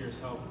think to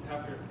yourself,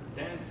 after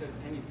Dan says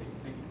anything,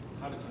 think,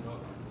 how does he know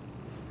that?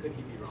 Could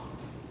he be wrong?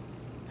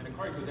 And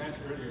according to his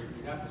answer earlier,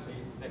 you'd have to say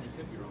that he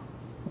could be wrong.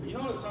 But you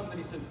notice something that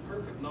he says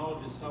perfect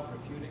knowledge is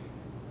self-refuting.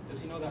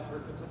 Does he know that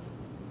perfectly?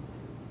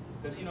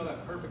 Does he know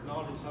that perfect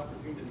knowledge is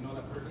self-refuting? Does he know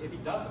that perfect? If he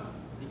doesn't,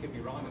 he could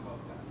be wrong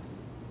about that.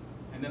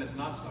 And then it's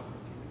not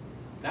self-refuting.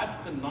 That's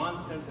the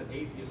nonsense that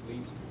atheism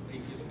leads to.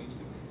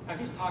 Now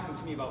he's talking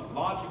to me about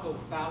logical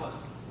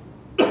fallacies.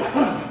 I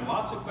ask him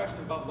lots of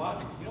questions about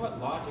logic. You know what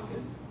logic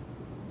is?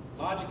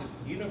 Logic is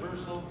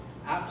universal,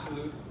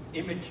 absolute,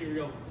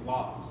 immaterial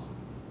laws.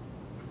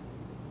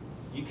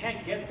 You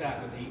can't get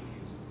that with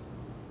atheism.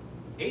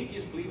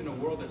 Atheists believe in a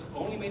world that's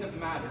only made of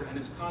matter and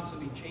is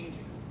constantly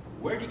changing.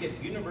 Where do you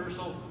get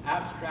universal,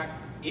 abstract,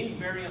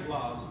 invariant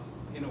laws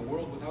in a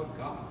world without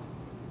God.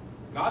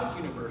 God is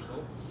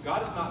universal.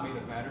 God is not made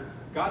of matter.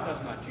 God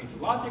does not change.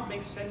 Logic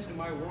makes sense in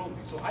my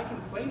worldview. So I can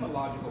claim a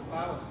logical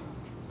fallacy.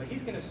 But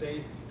he's going to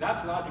say,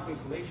 that's logically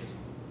fallacious.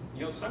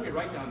 You know, some of you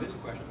write down this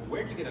question. Well,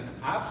 where do you get an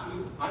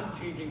absolute,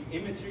 unchanging,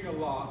 immaterial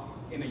law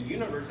in a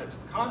universe that's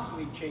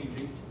constantly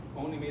changing,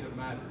 only made of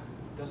matter?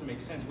 It doesn't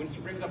make sense. When he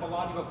brings up a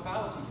logical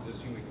fallacy, he's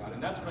assuming God.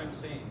 And that's what I'm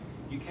saying.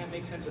 You can't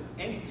make sense of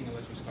anything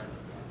unless you start with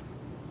God.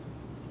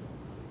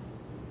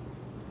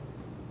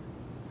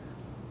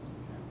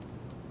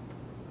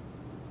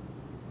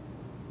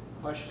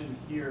 Question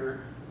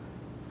here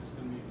is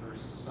going to be for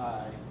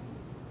Sye,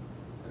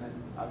 and then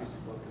obviously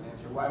both can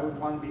answer. Why would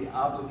one be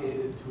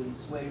obligated to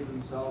enslave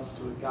themselves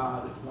to a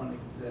God if one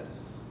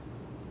exists?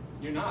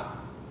 You're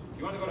not. If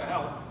you want to go to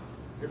hell,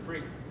 you're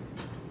free.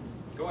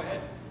 Go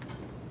ahead.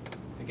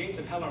 The gates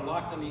of hell are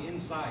locked on the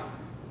inside.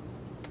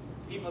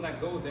 People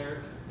that go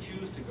there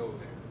choose to go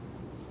there.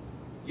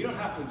 You don't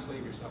have to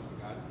enslave yourself to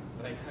God,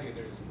 but I tell you,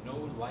 there is no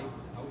life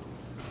without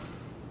it.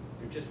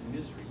 You're just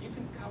misery. You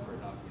can cover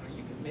it up. You know,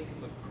 you can make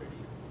it look pretty.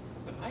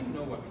 But I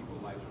know what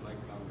people's lives are like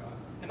without God.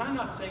 And I'm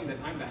not saying that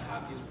I'm the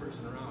happiest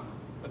person around,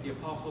 but the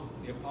Apostle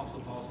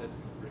Paul said,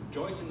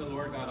 rejoice in the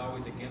Lord God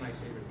always. Again, I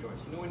say rejoice.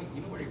 You know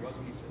where he was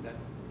when he said that?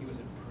 He was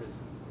in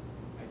prison.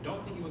 I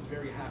don't think he was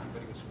very happy,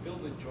 but he was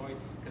filled with joy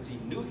because he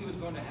knew he was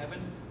going to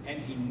heaven, and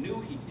he knew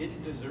he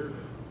didn't deserve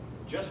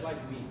it. Just like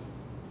me.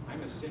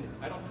 I'm a sinner.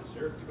 I don't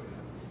deserve to go to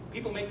heaven.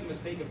 People make the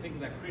mistake of thinking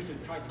that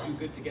Christians try to do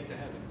good to get to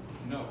heaven.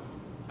 No.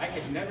 I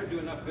could never do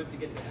enough good to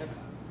get to heaven.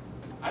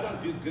 I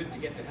don't do good to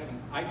get to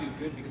heaven. I do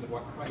good because of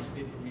what Christ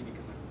did for me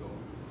because I'm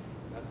going.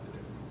 That's the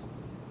difference.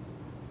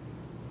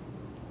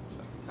 Would you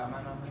like to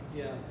comment on that?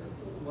 Yeah,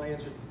 my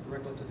answer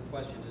directly to the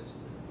question is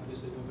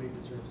obviously nobody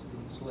deserves to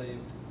be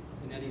enslaved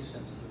in any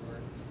sense of the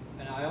word.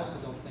 And I also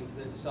don't think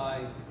that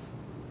Sye,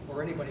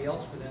 or anybody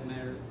else for that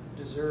matter,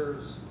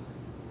 deserves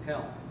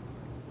hell.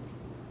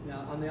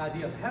 Now, on the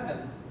idea of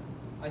heaven,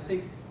 I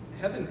think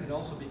heaven could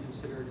also be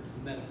considered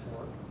a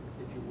metaphor,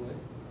 if you would.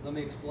 Let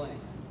me explain.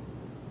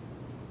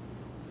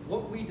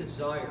 What we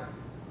desire,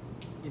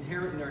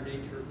 inherent in our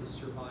nature, is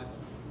survival.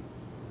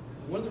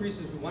 And one of the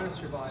reasons we want to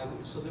survive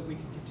is so that we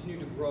can continue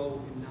to grow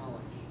in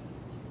knowledge.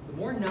 The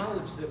more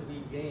knowledge that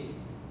we gain,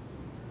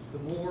 the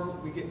more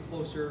we get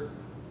closer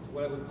to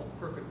what I would call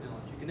perfect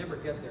knowledge. You can never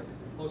get there,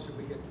 but the closer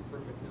we get to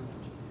perfect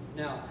knowledge.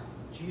 Now,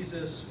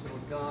 Jesus or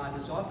God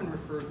is often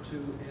referred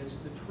to as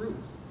the truth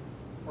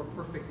or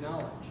perfect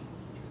knowledge.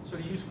 So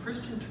to use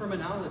Christian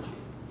terminology,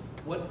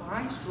 what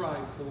I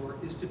strive for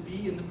is to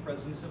be in the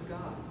presence of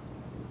God.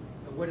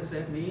 And what does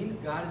that mean?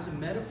 God is a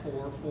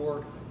metaphor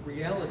for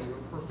reality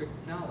or perfect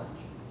knowledge.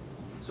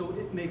 So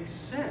it makes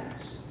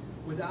sense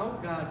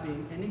without God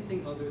being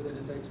anything other than,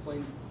 as I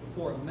explained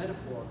before, a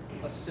metaphor,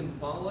 a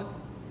symbolic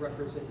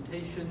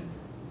representation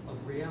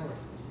of reality.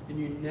 And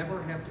you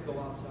never have to go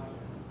outside of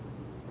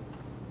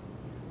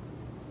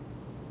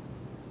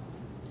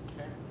it.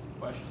 Okay.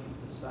 Questions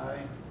to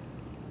Sye?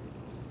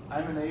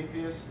 I'm an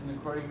atheist, and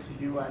according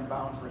to you, I'm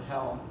bound for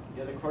hell.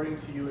 Yet according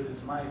to you, it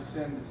is my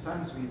sin that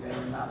sends me there,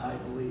 and not my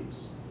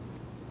beliefs.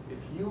 If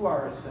you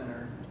are a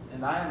sinner,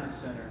 and I am a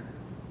sinner,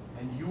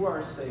 and you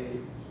are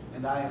saved,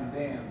 and I am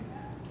damned,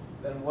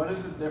 then what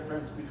is the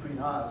difference between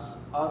us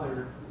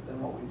other than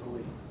what we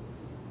believe?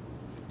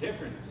 The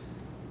difference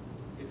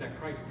is that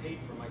Christ paid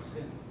for my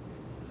sins.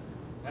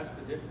 That's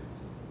the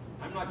difference.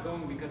 I'm not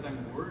going because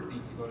I'm worthy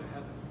to go to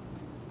heaven.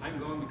 I'm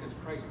going because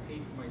Christ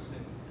paid for my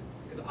sins.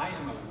 Because I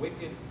am a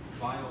wicked,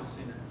 vile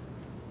sinner.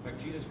 But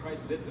Jesus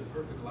Christ lived the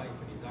perfect life,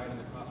 and he died on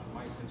the cross for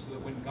my sins, so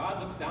that when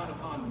God looks down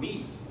upon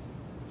me,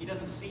 he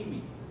doesn't see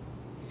me.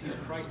 He sees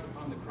Christ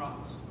upon the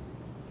cross.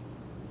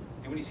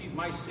 And when he sees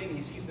my sin,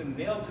 he sees them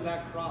nailed to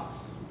that cross.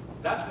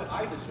 That's what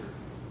I deserve.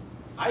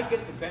 I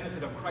get the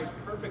benefit of Christ's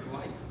perfect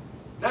life.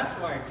 That's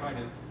why I try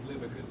to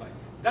live a good life.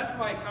 That's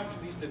why I come to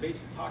these debates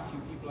and talk to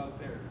you people out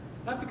there.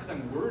 Not because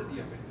I'm worthy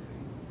of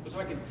anything, but so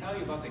I can tell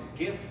you about the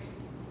gift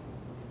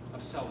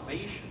of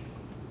salvation.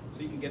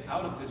 So you can get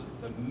out of this,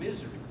 the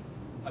misery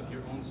of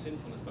your own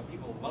sinfulness. But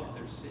people love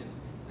their sin.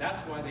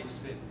 That's why they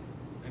sin.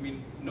 I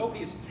mean,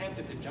 nobody is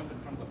tempted to jump in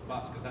front of a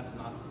bus because that's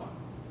not fun.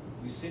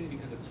 We sin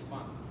because it's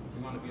fun.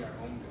 We want to be our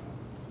own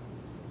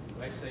God.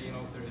 But I say, you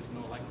know, there is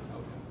no life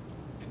without him.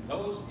 And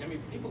those, I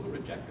mean, people who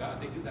reject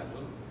God, they do that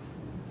willingly.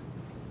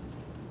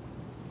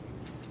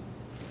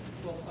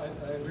 Well,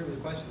 I agree with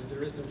the question that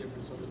there is no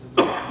difference other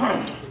than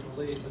what they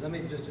believe. But let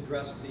me just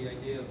address the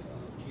idea of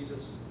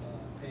Jesus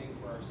paying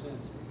for our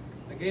sins.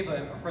 I gave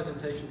a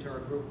presentation to our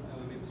group,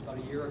 it was about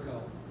a year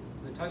ago.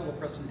 The title of the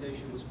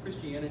presentation was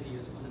Christianity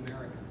is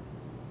Un-American.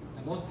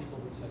 And most people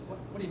would say,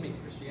 what do you mean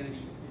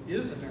Christianity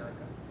is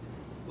America?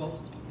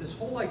 Well, this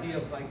whole idea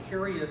of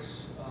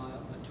vicarious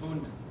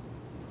atonement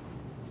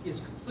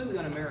is completely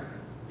un-American,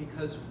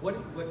 because what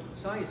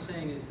Sye is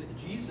saying is that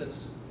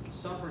Jesus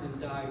suffered and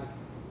died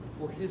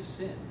for his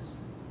sins.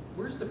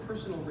 Where's the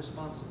personal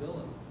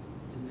responsibility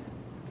in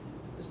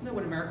that? Isn't that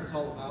what America's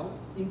all about?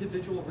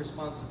 Individual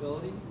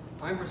responsibility.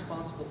 I'm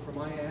responsible for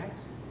my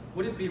acts.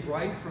 Would it be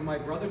right for my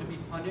brother to be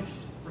punished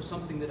for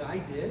something that I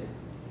did?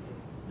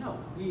 No,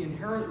 we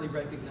inherently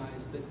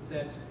recognize that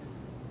that's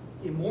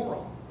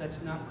immoral.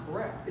 That's not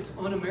correct. It's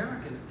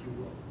un-American, if you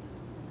will.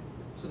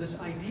 So this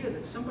idea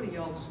that somebody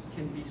else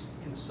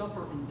can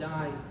suffer and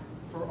die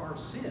for our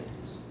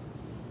sins,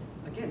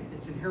 again,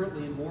 it's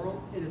inherently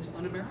immoral and it's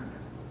un-American.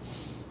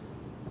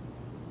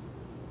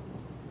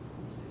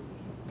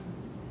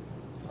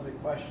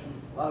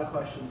 A lot of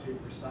questions here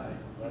for Sye.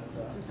 But,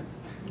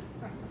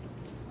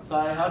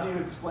 Sye, how do you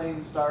explain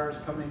stars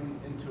coming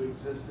into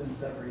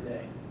existence every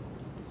day?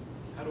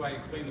 How do I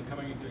explain them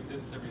coming into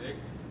existence every day?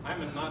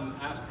 I'm not an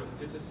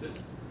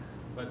astrophysicist,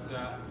 but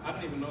I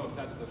don't even know if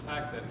that's the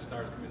fact that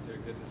stars come into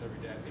existence every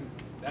day. I think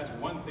that's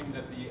one thing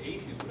that the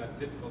atheists would have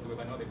difficulty with.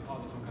 I know they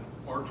call it some kind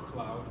of Oort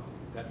cloud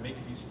that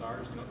makes these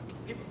stars. You know,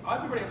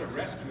 everybody has a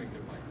rescuing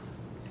device.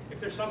 If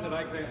there's something that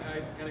I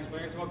can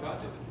explain, I say, well,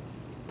 God did it.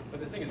 But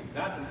the thing is,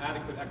 that's an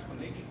adequate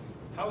explanation.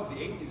 How is the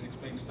atheist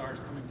explain stars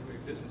coming to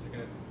existence? They're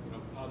going to,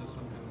 posit some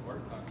kind of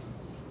Oort cloud.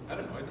 I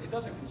don't know. It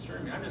doesn't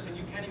concern me. I'm just saying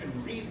you can't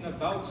even reason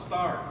about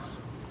stars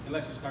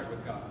unless you start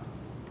with God.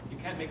 You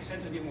can't make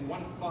sense of even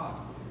one thought.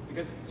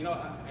 Because, and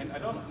I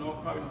don't know,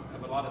 probably don't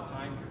have a lot of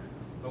time here,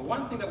 but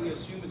one thing that we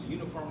assume is the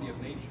uniformity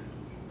of nature.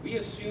 We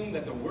assume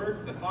that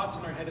the thoughts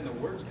in our head and the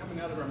words coming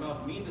out of our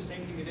mouth mean the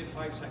same thing they did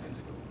 5 seconds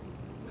ago.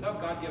 Without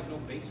God, you have no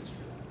basis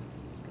for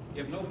that.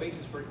 You have no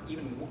basis for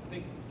even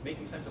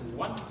making sense of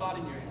one thought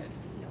in your head,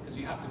 because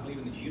you have to believe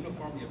in the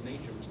uniformity of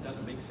nature, which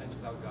doesn't make sense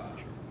without God.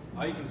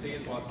 All you can say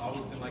is, well, it's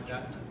always been like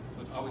that,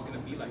 so it's always going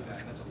to be like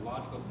that. And that's a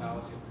logical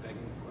fallacy of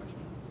begging the question.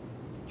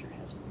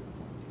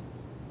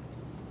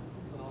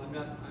 Well,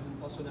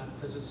 I'm also not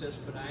a physicist,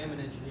 but I am an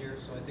engineer,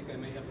 so I think I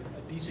may have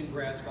a decent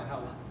grasp of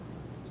how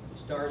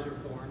stars are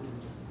formed.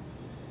 And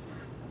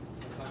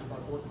so I'm talking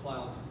about Oort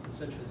clouds.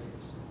 Essentially,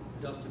 it's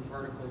dust and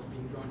particles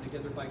being drawn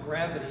together by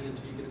gravity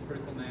until you get a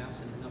critical mass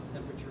and enough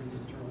temperature in the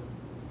internal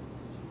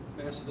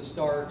mass of the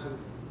star to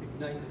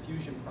ignite the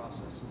fusion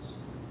process.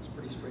 It's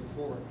pretty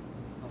straightforward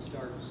how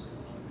stars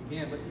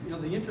began. But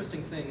the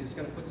interesting thing is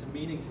going to put some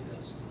meaning to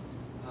this.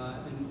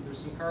 And there's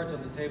some cards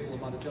on the table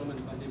about a gentleman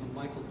by the name of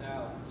Michael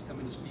Dowd who's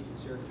coming to speak in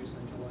Syracuse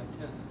on July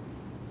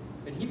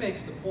 10th. And he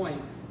makes the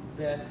point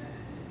that,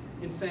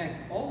 in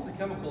fact, all of the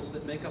chemicals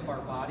that make up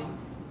our body,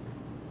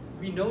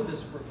 we know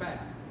this for a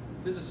fact.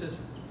 Physicists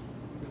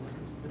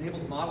have been able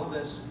to model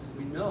this.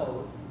 We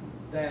know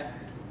that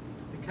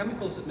the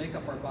chemicals that make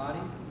up our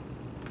body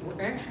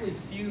were actually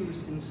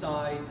fused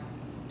inside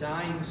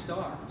dying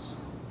stars.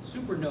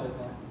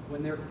 Supernova,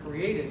 when they're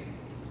created,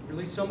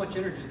 release so much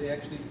energy they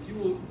actually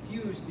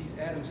fuse these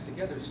atoms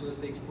together so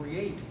that they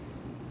create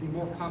the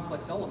more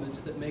complex elements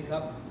that make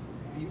up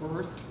the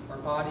Earth, our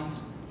bodies,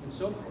 and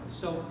so forth.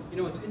 So,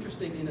 it's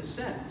interesting, in a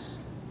sense,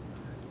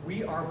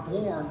 we are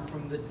born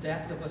from the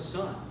death of a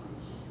son.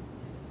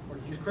 Or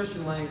to use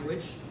Christian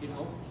language,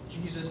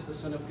 Jesus, the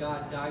Son of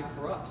God, died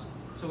for us.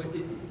 So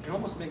it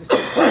almost makes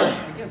sense,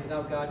 again,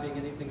 without God being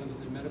anything other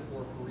than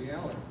metaphor for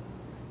reality.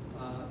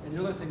 And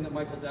the other thing that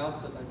Michael Dowd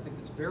says, I think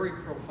that's very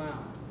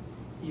profound,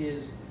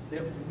 is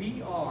that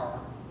we are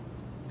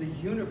the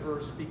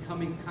universe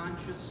becoming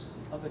conscious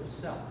of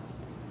itself.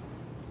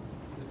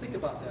 So think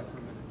about that for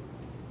a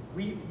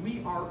minute.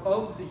 We are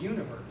of the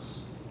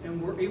universe,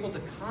 and we're able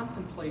to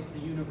contemplate the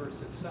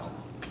universe itself.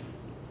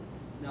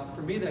 Now,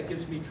 for me, that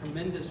gives me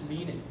tremendous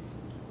meaning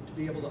to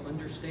be able to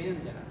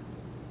understand that,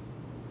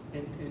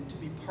 and to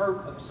be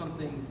part of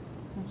something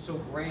so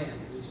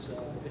grand.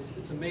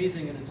 It's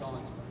amazing and it's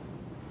awe-inspiring.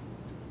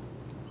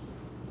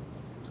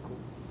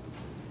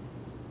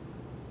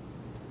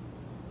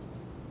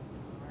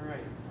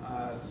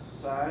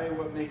 Sye,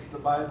 what makes the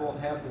Bible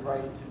have the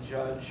right to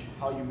judge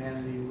how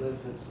humanity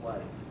lives its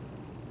life?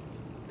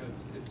 Because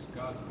it's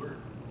God's word.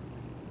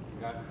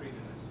 God created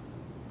us.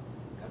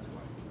 That's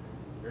why.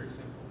 Very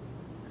simple.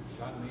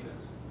 God made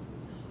us.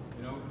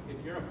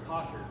 If you're a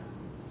potter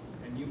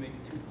and you make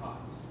 2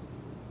 pots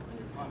on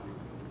your pottery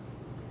wheel,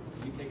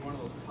 and you take one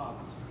of those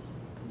pots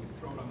and you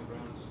throw it on the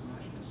ground and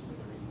smash it to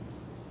smithereens,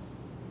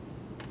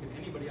 can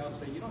anybody else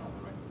say, you don't have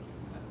the right to do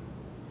that?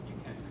 You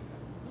can't do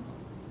that. No.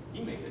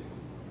 He made it.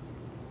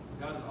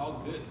 God is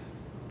all good.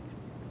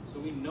 So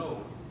we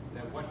know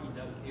that what he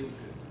does is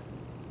good.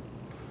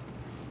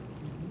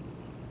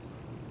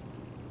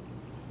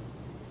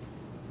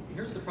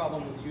 Here's the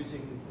problem with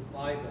using the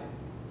Bible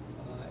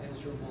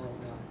as your moral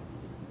guide.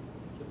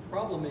 The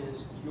problem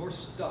is you're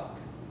stuck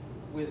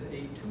with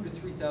a 2,000 to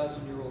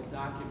 3,000 year old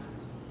document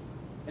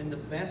and the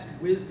best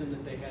wisdom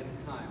that they had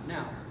in time.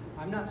 Now,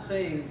 I'm not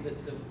saying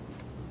that the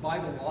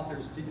Bible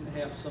authors didn't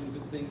have some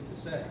good things to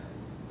say.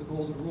 The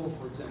Golden Rule,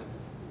 for example.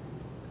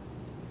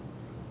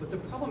 But the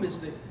problem is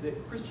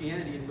that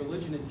Christianity and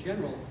religion in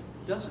general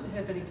doesn't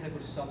have any type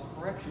of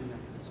self-correction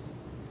mechanism.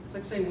 It's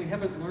like saying we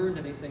haven't learned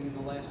anything in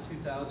the last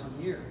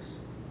 2,000 years.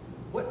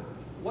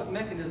 What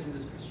mechanism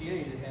does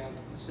Christianity have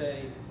to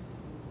say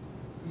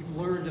we've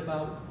learned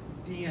about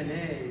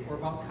DNA or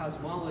about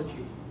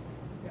cosmology?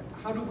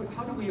 How do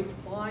we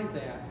apply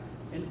that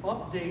and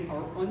update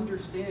our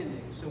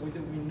understanding so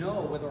that we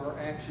know whether our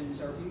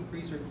actions are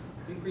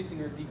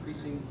increasing or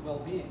decreasing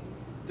well-being.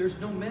 There's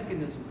no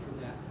mechanism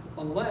for that,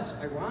 unless,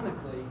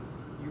 ironically,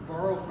 you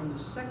borrow from the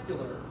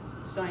secular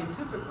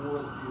scientific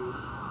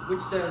worldview,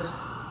 which says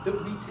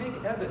that we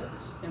take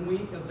evidence and we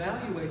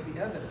evaluate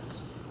the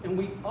evidence and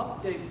we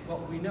update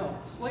what we know.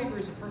 Slavery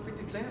is a perfect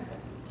example.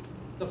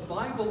 The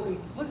Bible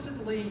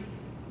implicitly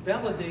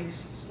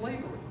validates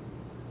slavery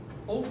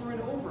over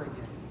and over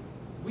again.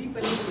 We've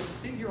been able to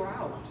figure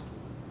out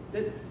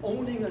that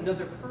owning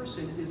another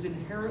person is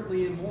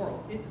inherently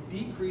immoral. It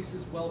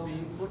decreases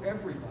well-being for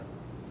everybody.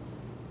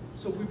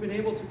 So we've been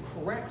able to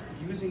correct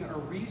using our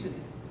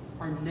reasoning,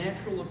 our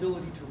natural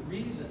ability to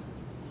reason,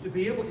 to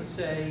be able to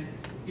say,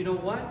 you know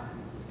what?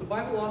 The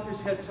Bible authors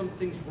had some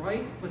things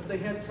right, but they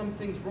had some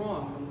things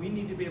wrong, and we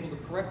need to be able to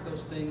correct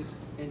those things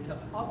and to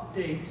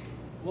update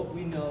what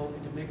we know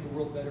and to make the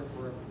world better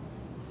for everyone.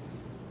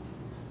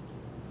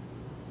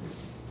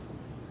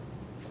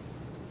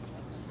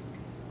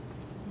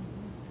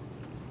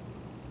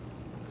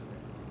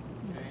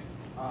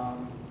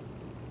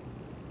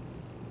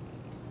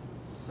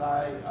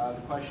 Sye,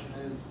 the question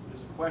is,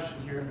 there's a question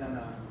here and then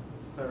a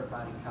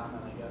clarifying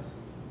comment, I guess.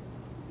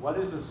 What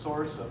is the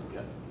source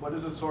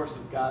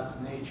of God's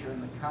nature?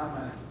 And the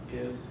comment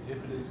is, if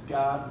it is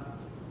God,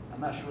 I'm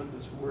not sure what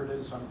this word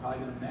is, so I'm probably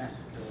going to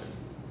massacre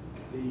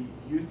it. The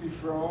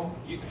Euthyphro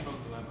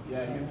dilemma.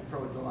 Yeah,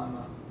 Euthyphro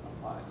dilemma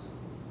applies.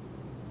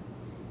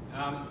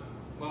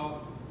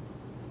 Well,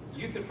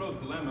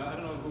 Euthyphro's dilemma, I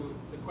don't know who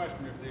the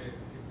questioner, if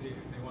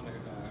they want to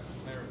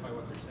clarify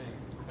what they're saying.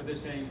 Are they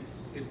saying,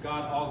 is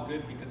God all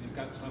good because he's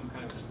got some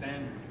kind of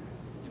standard,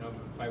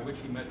 by which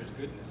he measures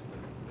goodness?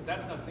 But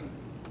that's nothing.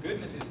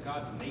 Goodness is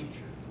God's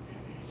nature.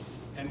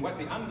 And what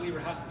the unbeliever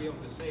has to be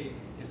able to say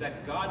is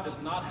that God does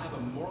not have a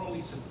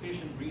morally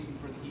sufficient reason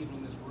for the evil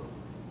in this world.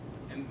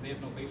 And they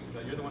have no basis for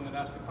that. You're the one that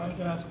asked the I was question.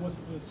 going to ask, what's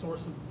the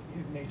source of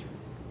his nature?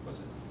 What's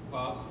it?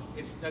 Well,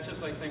 that's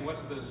just like saying,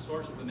 what's the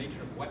source of the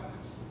nature of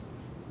wetness?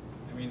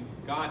 I mean,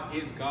 God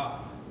is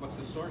God. What's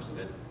the source of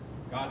it?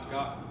 God's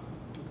God.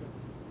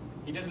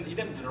 He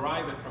didn't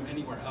derive it from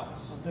anywhere else.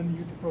 Then the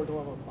Euthyphro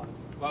dilemma applies.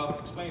 Well,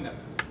 explain that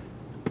to me.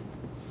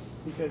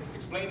 Because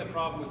Explain the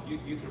problem with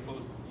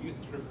Euthyphro's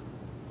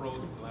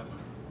dilemma.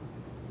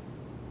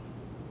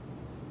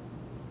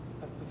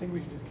 I think we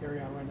should just carry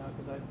on right now,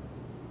 because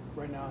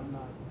right now I'm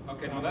not.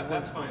 Okay, no,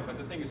 that's fine. But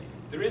the thing is,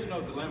 there is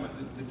no dilemma.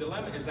 The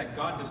dilemma is that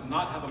God does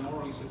not have a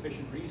morally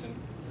sufficient reason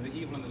for the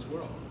evil in this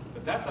world.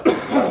 But that's up to the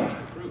Christians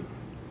to prove.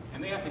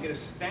 And they have to get a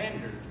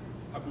standard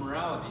of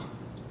morality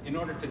in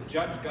order to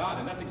judge God.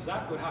 And that's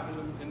exactly what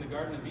happened in the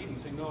Garden of Eden,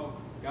 saying, no,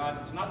 God,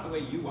 it's not the way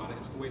you want it,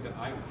 it's the way that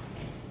I want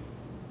it.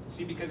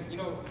 See, because,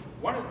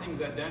 one of the things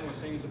that Dan was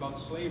saying is about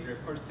slavery.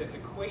 Of course, to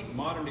equate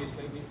modern-day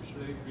slavery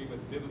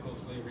with biblical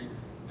slavery,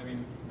 I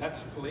mean, that's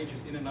fallacious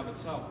in and of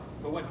itself.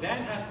 But what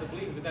Dan has to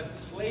believe is that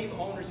slave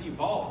owners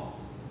evolved.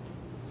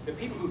 The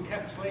people who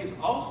kept slaves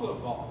also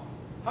evolved.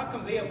 How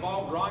come they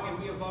evolved wrong and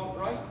we evolved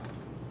right?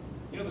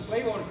 The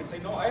slave owners could say,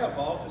 no, I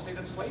evolved to say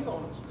that slave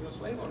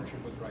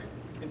ownership was right.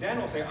 And Dan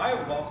will say, I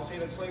evolved to say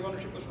that slave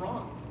ownership was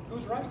wrong.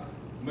 Who's right?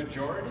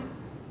 Majority?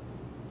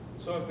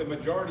 So if the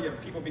majority of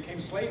people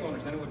became slave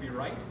owners, then it would be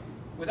right?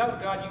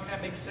 Without God, you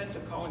can't make sense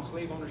of calling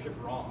slave ownership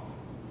wrong.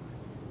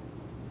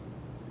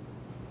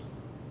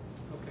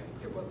 Okay,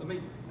 well, let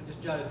me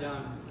just jot it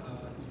down,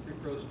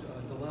 Euthyphro's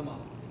dilemma.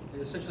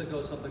 It essentially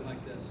goes something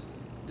like this.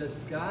 Does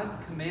God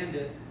command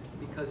it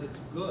because it's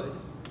good,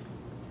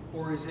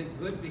 or is it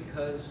good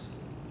because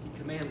he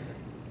commands it?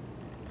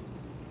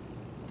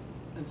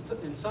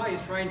 And Sye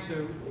is trying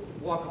to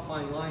walk a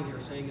fine line here,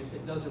 saying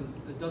it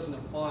doesn't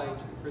apply to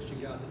the Christian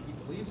God that he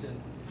believes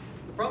in.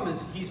 The problem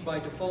is he's by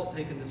default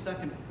taken the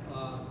second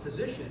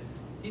position.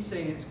 He's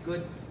saying it's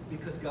good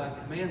because God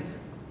commands it,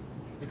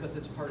 because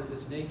it's part of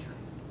his nature.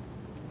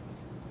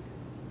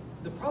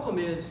 The problem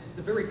is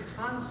the very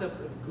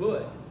concept of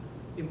good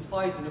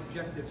implies an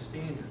objective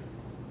standard.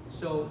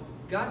 So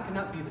God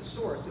cannot be the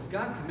source. If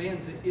God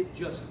commands it, it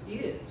just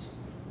is.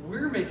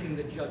 We're making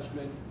the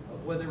judgment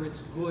of whether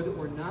it's good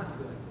or not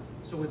good.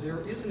 So there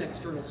is an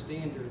external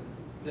standard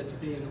that's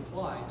being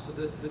applied. So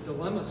the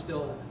dilemma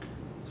still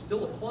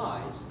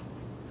applies,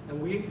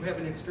 and we have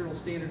an external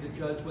standard to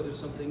judge whether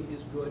something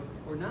is good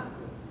or not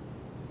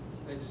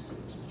good. It's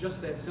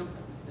just that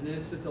simple. And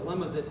it's a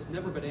dilemma that's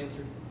never been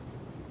answered,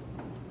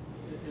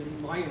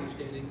 in my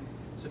understanding,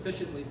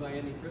 sufficiently by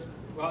any Christian.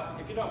 Well,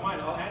 if you don't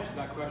mind, I'll answer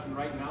that question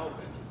right now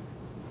then.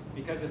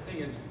 Because the thing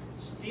is,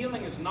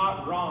 stealing is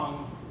not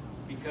wrong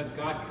because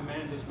God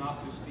commands us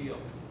not to steal.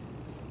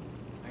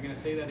 I'm going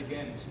to say that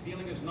again.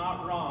 Stealing is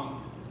not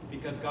wrong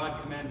because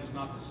God commands us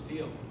not to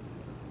steal.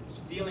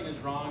 Stealing is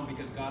wrong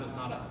because God is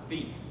not a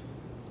thief,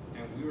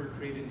 and we were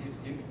created in his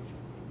image.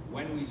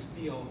 When we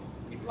steal,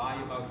 we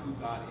lie about who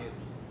God is.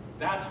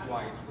 That's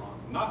why it's wrong.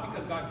 Not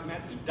because God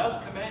commands it. He does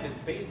command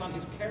it based on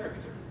his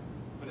character,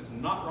 but it's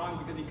not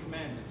wrong because he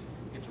commands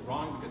it. It's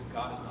wrong because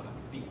God is not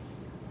a thief.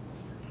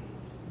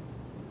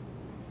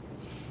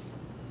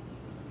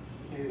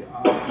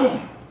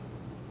 Okay,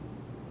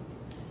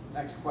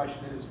 next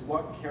question is,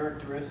 what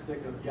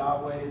characteristic of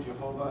Yahweh,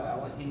 Jehovah,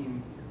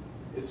 Elohim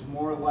is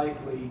more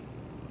likely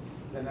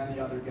than any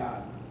other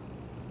God?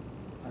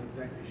 Not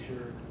exactly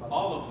sure.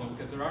 All of them,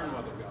 because there are no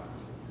other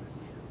gods.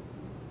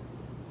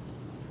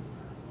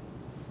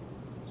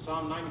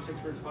 Psalm 96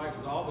 verse 5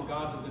 says, all the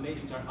gods of the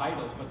nations are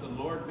idols, but the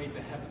Lord made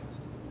the heavens.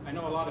 I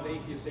know a lot of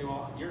atheists say,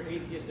 well, you're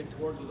atheistic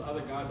towards those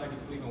other gods, I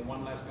just believe in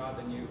one less God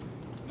than you.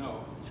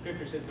 No,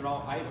 Scripture says they're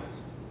all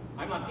idols.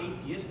 I'm not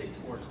atheistic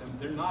towards them.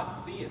 They're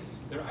not theists.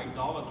 They're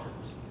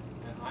idolaters.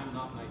 And I'm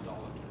not an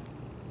idolater.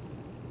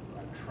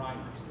 I try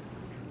not to.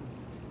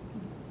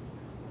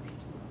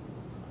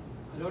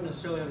 I don't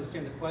necessarily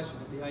understand the question,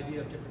 but the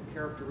idea of different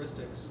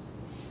characteristics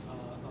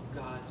of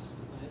gods,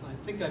 I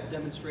think I've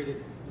demonstrated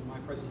in my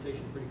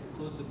presentation pretty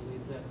conclusively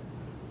that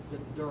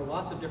there are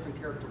lots of different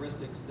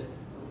characteristics that,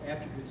 or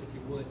attributes, if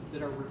you would,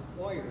 that are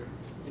required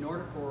in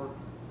order for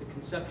the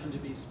conception to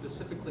be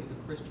specifically the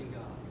Christian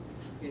God.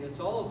 And it's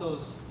all of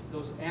those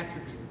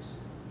attributes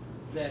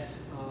that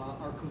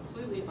are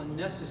completely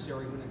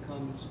unnecessary when it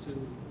comes to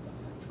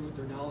truth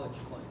or knowledge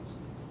claims.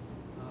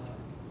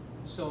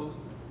 So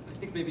I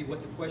think maybe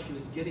what the question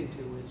is getting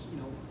to is, you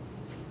know,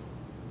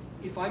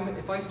 if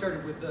I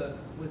started with the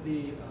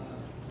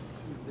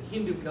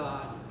Hindu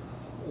God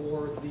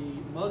or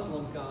the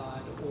Muslim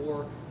God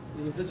or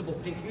the invisible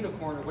pink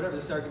unicorn or whatever,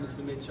 this argument's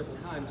been made several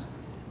times,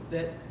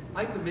 that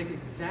I could make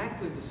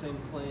exactly the same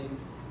claim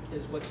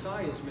as what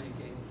Sye is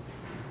making,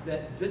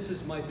 that this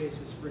is my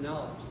basis for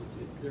knowledge.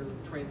 They're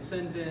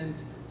transcendent,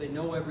 they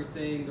know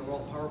everything, they're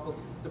all powerful.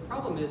 The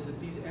problem is that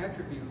these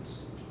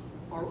attributes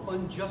are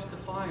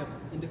unjustifiable,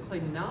 and to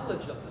claim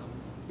knowledge of them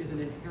is an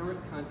inherent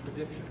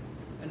contradiction.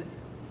 And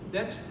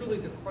that's really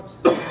the crux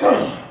of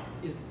the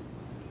is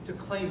to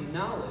claim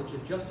knowledge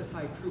and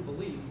justify true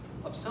belief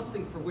of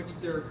something for which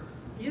there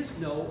is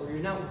no, or you're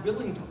not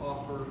willing to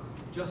offer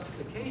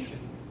justification,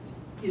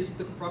 is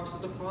the crux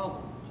of the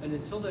problem. And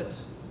until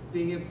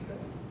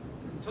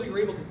until you're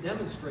able to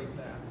demonstrate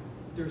that,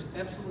 there's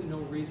absolutely no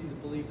reason to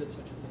believe that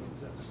such a thing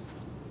exists.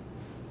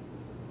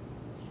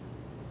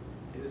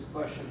 Okay, this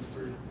question's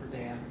for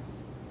Dan.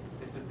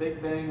 If the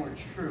Big Bang were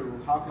true,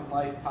 how can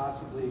life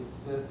possibly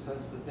exist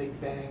since the Big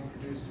Bang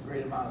produced a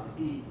great amount of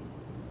heat,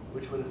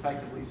 which would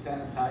effectively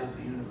sanitize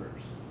the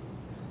universe?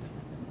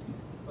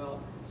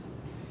 Well,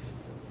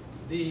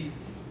 the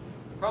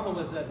problem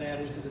is that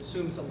it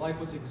assumes that life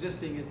was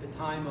existing at the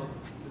time of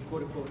the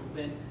quote-unquote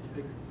event,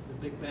 the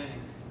Big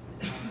Bang.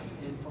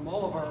 And from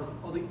all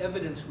the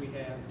evidence we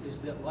have is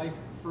that life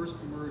first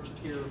emerged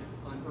here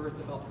on Earth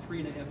about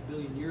 3.5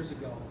 billion years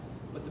ago,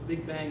 but the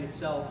Big Bang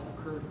itself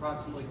occurred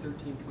approximately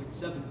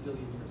 13.7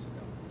 billion years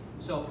ago.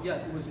 So yeah,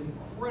 it was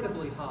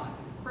incredibly hot,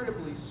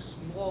 incredibly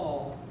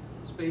small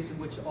space in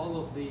which all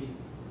of the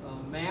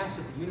mass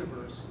of the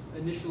universe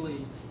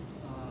initially,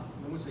 I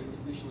wouldn't say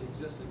initially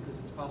existed because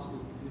it's possible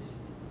it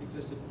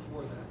existed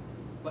before that.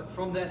 But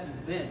from that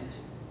event,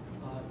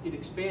 it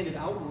expanded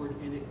outward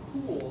and it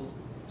cooled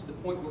to the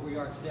point where we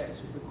are today.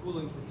 So it's been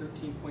cooling for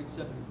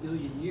 13.7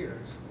 billion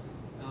years.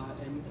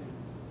 And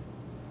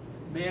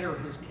matter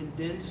has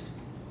condensed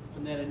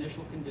from that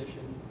initial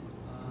condition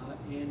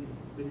and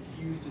been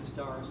fused in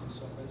stars and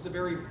so forth. It's a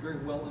very, very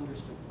well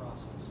understood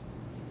process.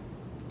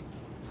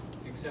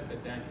 Except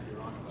that Dan could be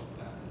wrong about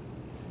that.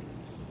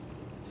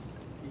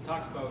 He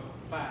talks about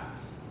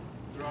facts.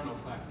 There are no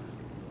facts.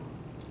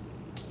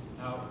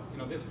 Now, you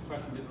know, this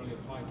question didn't really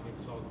apply to me,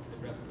 so I'll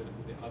address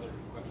the other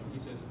question. He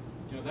says,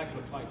 you know, that could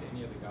apply to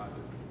any other god,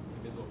 the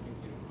invisible pink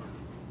unicorn.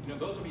 You know,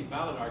 those would be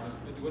valid arguments,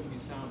 but they wouldn't be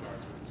sound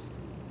arguments.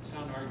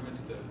 Sound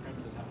arguments, the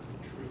premises have to be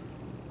true.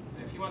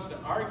 And if he wants to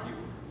argue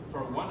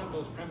for one of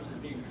those premises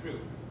being true,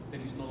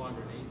 then he's no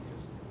longer an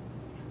atheist.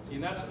 See,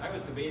 and I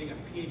was debating a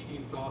PhD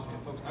in philosophy,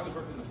 and folks, I was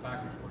working in the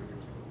factory 4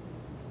 years ago.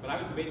 But I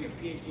was debating a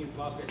PhD in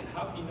philosophy. I said,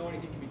 how can you know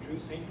anything can be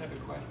true? Same type of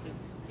question.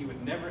 He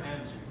would never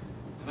answer.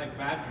 And I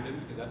badgered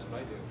him because that's what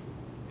I do.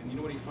 And you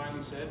know what he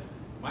finally said?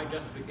 My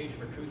justification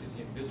for truth is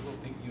the invisible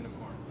pink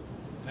unicorn.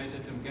 And I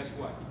said to him, guess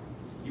what?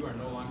 You are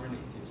no longer an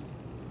atheist.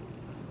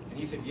 And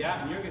he said,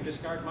 yeah, and you're going to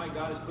discard my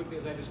God as quickly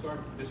as I discard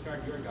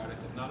your God. I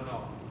said, not at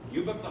all.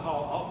 You book the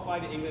hall, I'll fly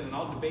to England and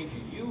I'll debate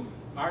you. You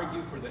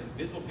argue for the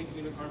invisible pink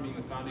unicorn being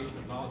the foundation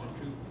of knowledge and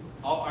truth.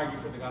 I'll argue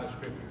for the God of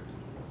Scriptures.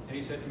 And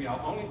he said to me,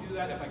 I'll only do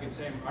that if I can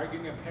say I'm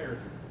arguing a parody,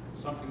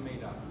 something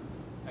made up.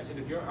 I said,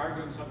 if you're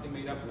arguing something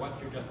made up, what's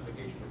your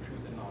justification for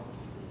truth and knowledge?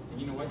 And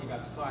you know what? You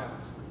got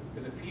silence.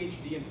 Because a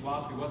PhD in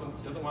philosophy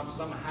doesn't want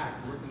some hack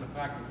who worked in the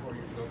factory 4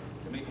 years ago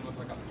to make him look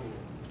like a fool.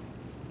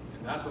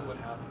 And that's what would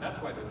happen. That's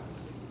why they won't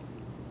debate.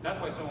 That's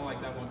why someone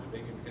like that won't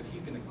debate me, because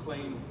he's going to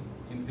claim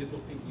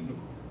invisible pink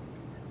unicorn.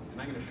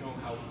 And I'm going to show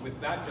him how, with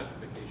that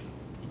justification,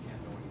 he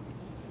can't know anything.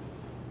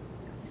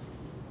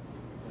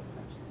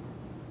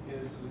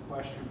 Okay, this is a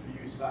question for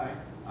you, Sye.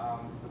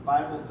 The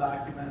Bible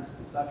documents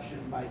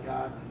deception by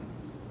God in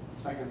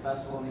 2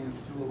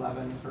 Thessalonians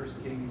 2:11,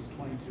 1 Kings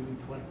 22,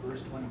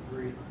 verse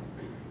 23.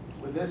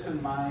 With this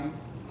in mind,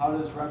 how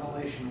does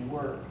revelation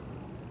work,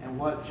 and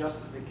what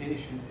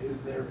justification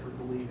is there for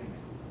believing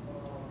it?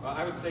 Well,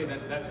 I would say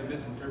that that's a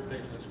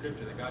misinterpretation of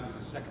Scripture, that God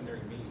uses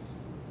secondary means.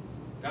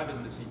 God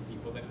doesn't deceive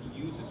people, that he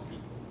uses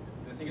people.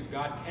 And the thing is,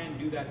 God can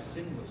do that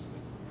sinlessly.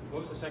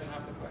 What was the second half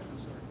of the question,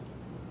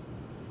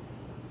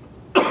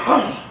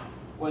 sorry?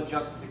 What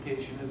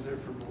justification is there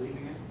for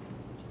believing it?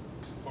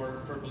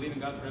 For believing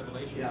God's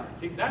revelation? Yeah.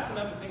 See, that's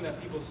another thing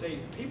that people say.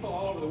 People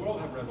all over the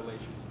world have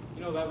revelations.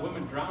 You know, that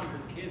woman drowned her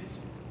kids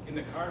in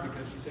the car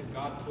because she said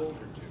God told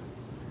her to.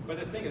 But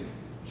the thing is,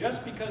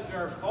 just because there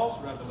are false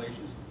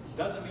revelations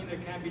doesn't mean there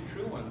can't be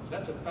true ones.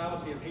 That's a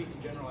fallacy of hasty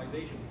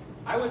generalization.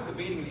 I was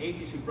debating an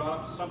atheist who brought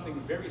up something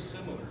very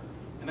similar.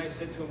 And I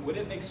said to him, would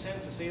it make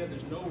sense to say that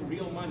there's no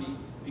real money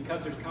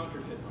because there's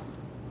counterfeit money?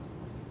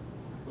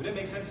 Would it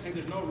make sense to say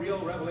there's no real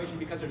revelation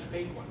because there's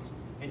fake ones?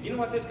 And you know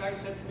what this guy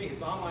said to me?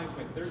 It's online, it's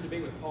my third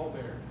debate with Paul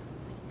Bear.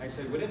 I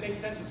said, would it make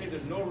sense to say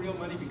there's no real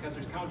money because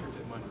there's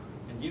counterfeit money?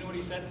 And you know what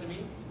he said to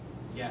me?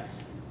 Yes.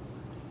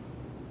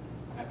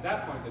 At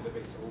that point, the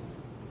debate's over.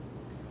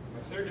 My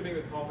third debate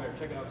with Paul Bear,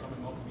 check it out, it's on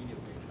my multimedia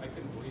page. I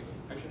couldn't believe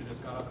it. I should have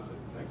just got up and said,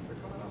 thank you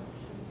for coming up.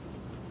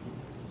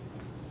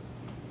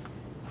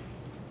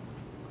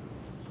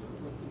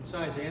 In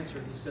Sye's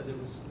answer, he said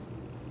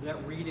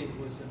that reading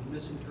was a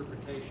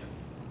misinterpretation.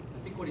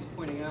 I think what he's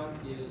pointing out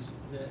is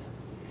that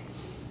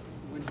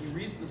when he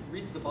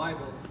reads the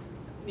Bible,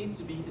 it needs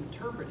to be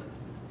interpreted.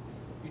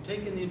 You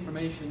take in the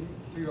information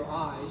through your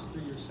eyes,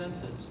 through your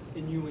senses,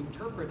 and you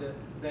interpret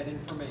that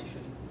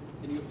information,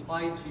 and you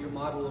apply it to your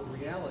model of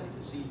reality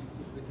to see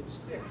if it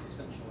sticks,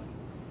 essentially.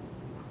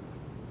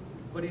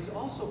 But he's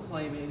also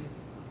claiming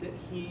that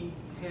he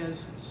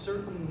has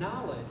certain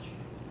knowledge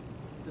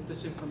that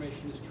this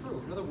information is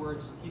true. In other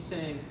words, he's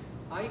saying,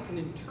 I can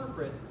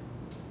interpret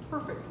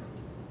perfectly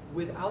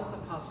without the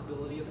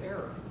possibility of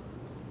error.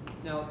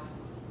 Now,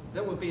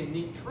 that would be a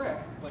neat trick,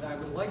 but I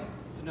would like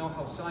to know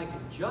how Sye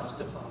can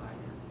justify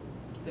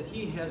that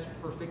he has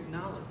perfect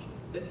knowledge,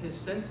 that his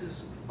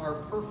senses are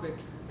perfect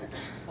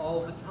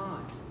all the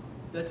time.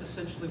 That's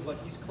essentially what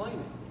he's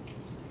claiming.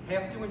 You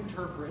have to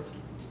interpret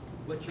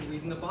what you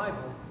read in the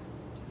Bible.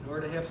 In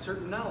order to have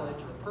certain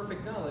knowledge, or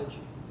perfect knowledge,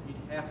 you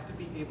have to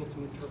be able to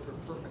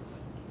interpret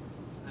perfectly.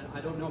 And I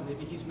don't know,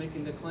 maybe he's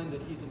making the claim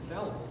that he's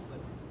infallible, but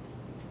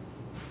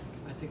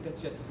I think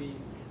that's yet to be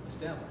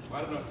established. Well,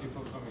 I don't know if you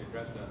folks want me to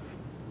address that,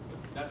 but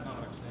that's not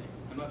what I'm saying.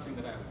 I'm not saying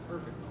that I have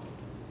perfect knowledge.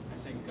 I'm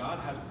saying God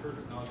has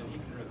perfect knowledge and he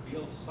can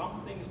reveal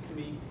some things to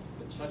me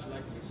that such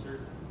like to be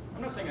certain.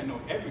 I'm not saying I know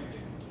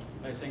everything,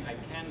 but I'm saying I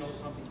can know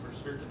something for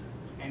certain.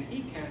 And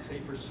he can't say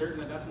for certain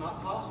that that's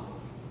not possible,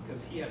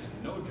 because he has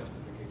no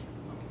justification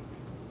for knowing.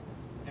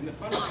 And the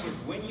funny thing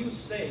is, when you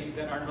say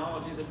that our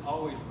knowledge isn't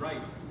always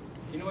right,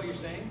 you know what you're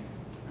saying?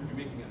 You're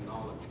making a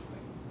knowledge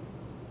claim.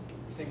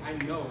 You're saying, I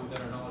know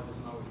that our knowledge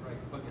isn't always right.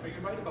 But are you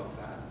right about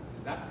that?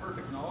 Is that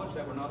perfect knowledge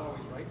that we're not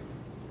always right?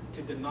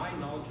 To deny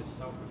knowledge is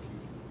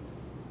self-refuting.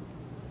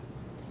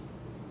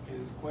 Okay,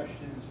 this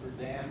question is for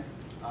Dan.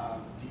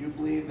 Do you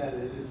believe that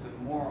it is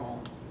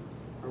immoral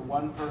for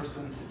one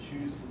person to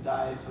choose to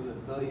die so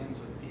that billions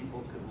of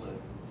people could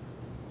live?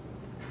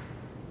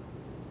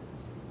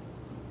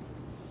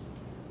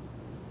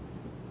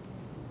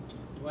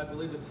 Do I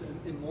believe it's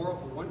immoral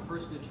for one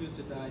person to choose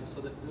to die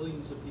so that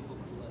billions of people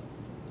can live?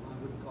 I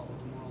wouldn't call it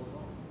immoral at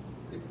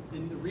all.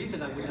 And the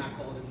reason I would not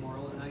call it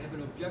immoral, and I have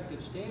an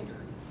objective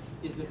standard,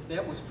 is that if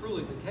that was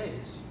truly the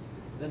case,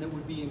 then it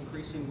would be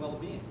increasing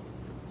well-being.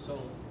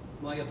 So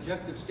my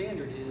objective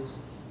standard is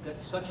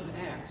that such an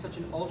act, such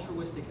an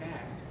altruistic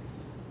act,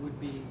 would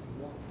be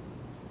moral.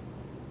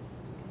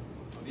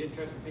 Well, the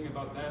interesting thing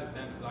about that is,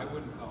 Dan says, I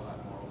wouldn't call that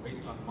moral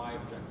based on my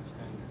objective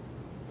standard.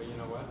 But you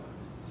know what?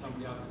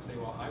 Somebody else could say,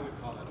 well, I would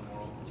call that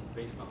immoral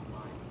based on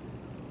mine.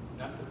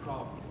 That's the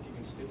problem. If you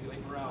can stipulate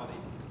morality,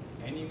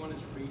 anyone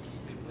is free to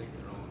stipulate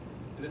their own.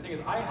 And the thing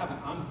is, I have an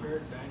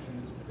unfair advantage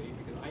in this debate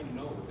because I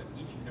know that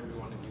each and every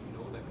one of you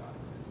know that God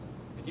exists.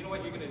 And you know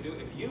what you're going to do?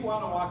 If you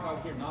want to walk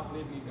out here not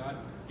believing in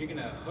God, you're going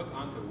to hook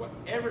onto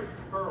whatever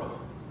pearl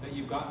that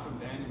you've got from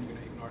Dan, and you're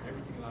going to ignore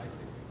everything that I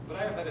say. But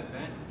I have that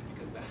advantage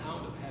because the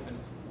hound of heaven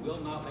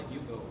will not let you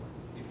go.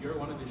 If you're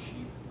one of his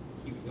sheep,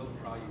 he will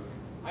draw you in.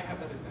 I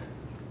have that advantage.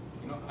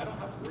 You know, I don't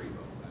have to worry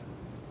about that.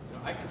 You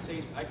know, I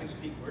can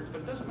speak words,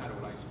 but it doesn't matter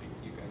what I speak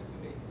to you guys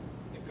today.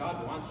 If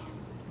God wants you,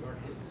 you're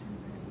his.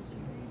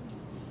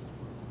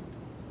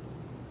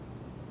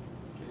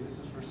 Okay, this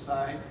is for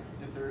Sye.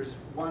 If there is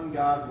one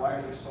God, why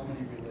are there so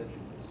many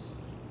religions?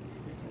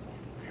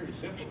 Very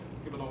simple.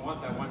 People don't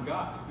want that one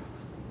God.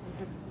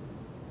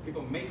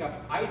 People make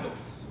up idols.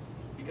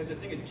 Because the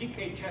thing is,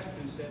 G.K.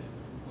 Chesterton said,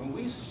 when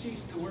we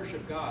cease to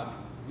worship God,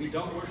 we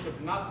don't worship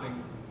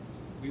nothing,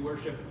 we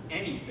worship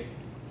anything.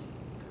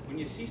 When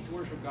you cease to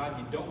worship God,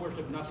 you don't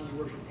worship nothing, you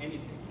worship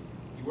anything.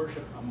 You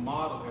worship a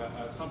model,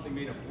 something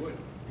made of wood.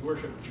 You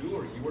worship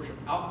jewelry, you worship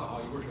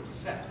alcohol, you worship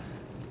sex.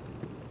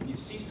 When you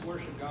cease to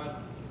worship God,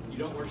 you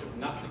don't worship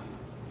nothing,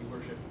 you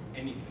worship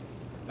anything.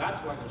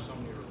 That's why there's so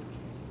many religions.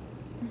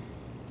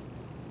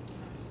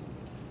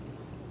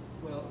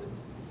 Well,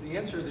 the the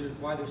answer to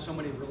why there's so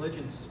many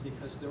religions is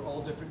because they're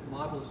all different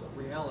models of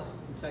reality.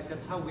 In fact,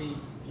 that's how we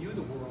view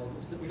the world,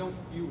 is that we don't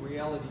view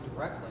reality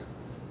directly,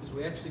 is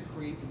we actually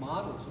create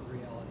models of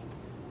reality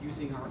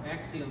using our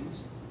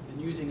axioms and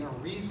using our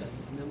reason.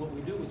 And then what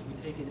we do is we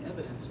take in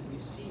evidence and we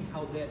see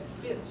how that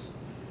fits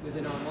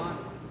within our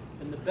model.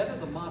 And the better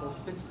the model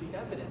fits the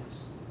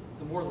evidence,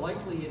 the more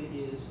likely it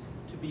is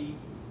to be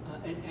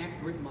an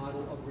accurate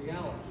model of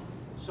reality.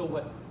 So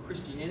what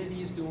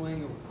Christianity is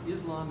doing or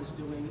Islam is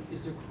doing is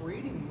they're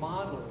creating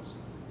models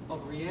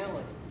of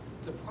reality.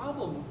 The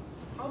problem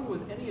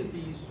with any of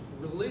these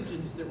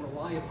religions that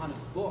rely upon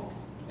a book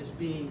as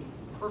being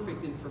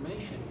perfect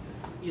information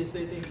is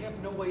that they have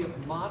no way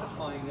of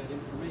modifying that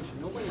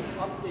information, no way of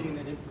updating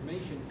that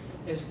information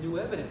as new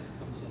evidence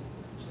comes in.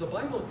 So the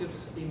Bible gives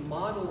us a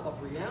model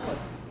of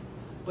reality,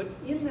 but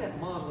in that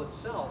model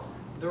itself,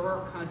 there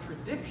are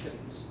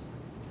contradictions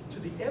to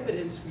the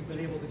evidence we've been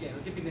able to gain.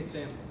 I'll give you an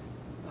example.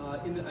 I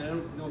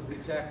don't know the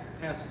exact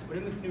passage, but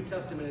in the New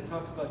Testament it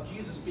talks about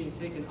Jesus being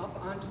taken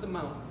up onto the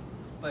mount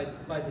by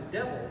the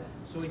devil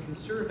so he can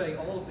survey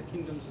all of the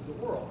kingdoms of the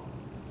world.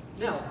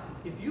 Now,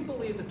 if you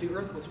believe that the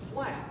earth was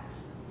flat,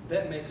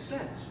 that makes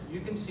sense.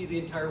 You can see the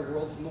entire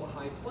world from a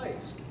high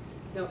place.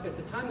 Now, at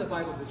the time the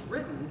Bible was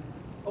written,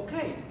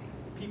 okay,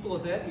 the people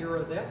of that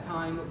era, that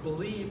time,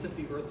 believed that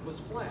the earth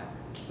was flat.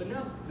 But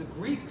now the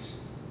Greeks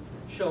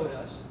showed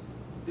us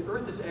the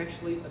earth is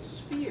actually a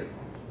sphere.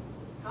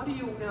 How do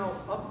you now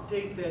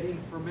update that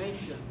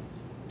information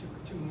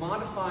to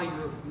modify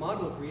your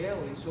model of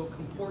reality so it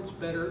comports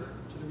better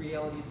to the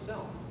reality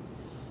itself?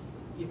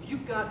 If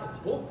you've got a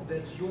book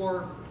that's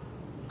your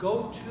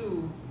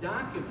go-to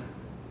document,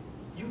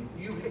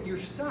 you're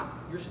stuck.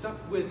 You're stuck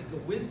with the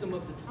wisdom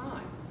of the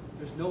time.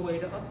 There's no way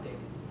to update it.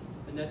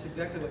 And that's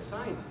exactly what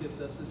science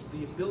gives us, is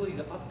the ability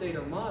to update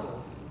our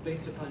model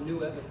based upon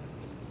new evidence.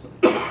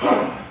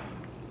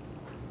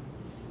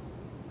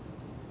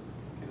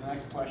 The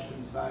next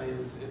question, Sye,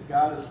 is if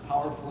God is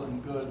powerful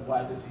and good,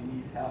 why does he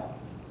need hell?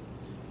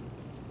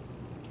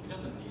 He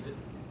doesn't need it.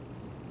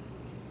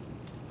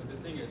 But the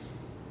thing is,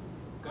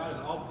 God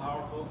is all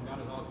powerful and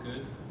God is all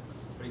good,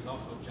 but he's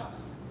also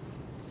just.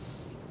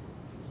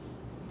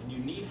 And you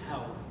need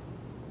hell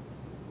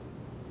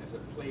as a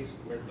place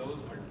where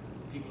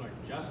people are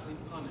justly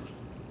punished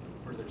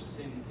for their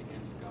sin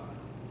against God.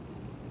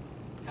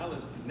 Hell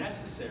is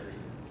necessary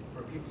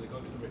for people to go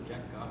to who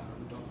reject God or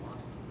who don't want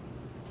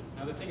it.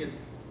 Now the thing is,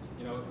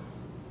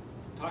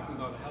 talking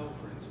about hell,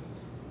 for instance,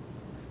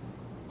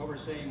 what we're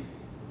saying,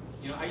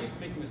 I used to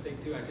make a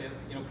mistake too. I said,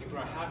 people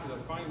are happy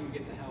they'll finally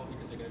get to hell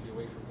because they're going to be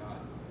away from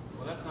God.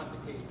 Well, that's not the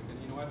case, because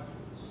you know what?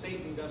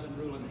 Satan doesn't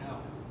rule in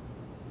hell.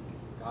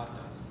 God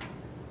does.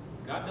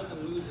 God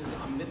doesn't lose his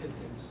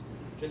omnipotence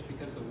just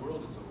because the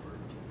world is over.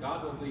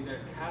 God will be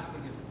there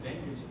casting his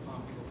vengeance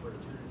upon people for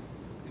eternity.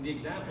 And the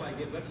example I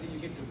give, let's say you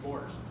get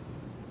divorced,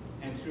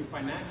 and through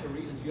financial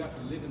reasons you have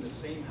to live in the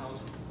same house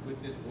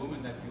with this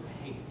woman that you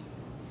hate.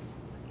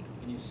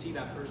 And you see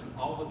that person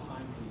all the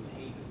time and you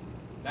hate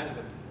it. That is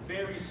a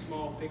very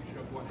small picture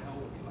of what hell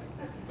will be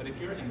like. But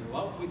if you're in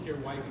love with your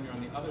wife and you're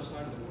on the other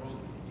side of the world,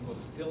 you will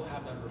still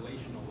have that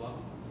relational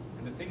love.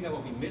 And the thing that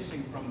will be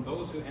missing from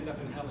those who end up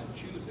in hell and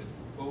choose it,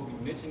 what will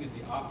be missing is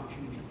the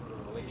opportunity for a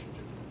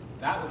relationship.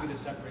 That will be the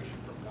separation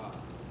from God.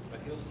 But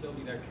he'll still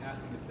be there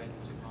casting the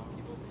vengeance upon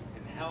people.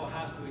 And hell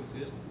has to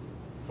exist.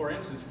 For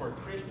instance, for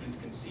Christians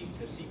to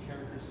see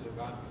characteristics of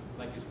God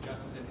like his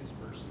justice and his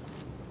mercy.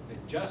 The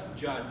just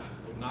judge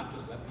would not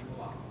just let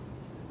people off.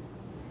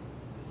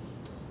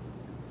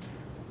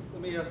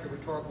 Let me ask a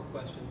rhetorical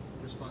question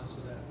in response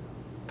to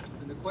that.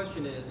 And the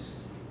question is,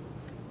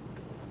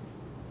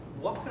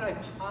 what could I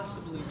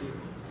possibly do?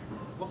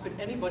 What could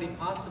anybody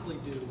possibly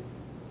do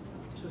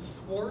to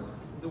thwart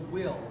the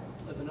will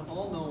of an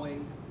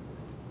all-knowing,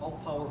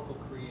 all-powerful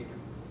creator?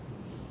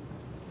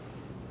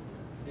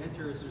 The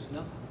answer is there's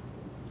nothing.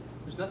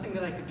 There's nothing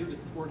that I could do to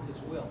thwart his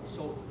will.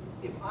 So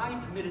if I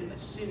committed a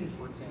sin,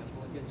 for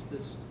example, against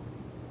this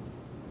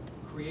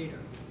creator,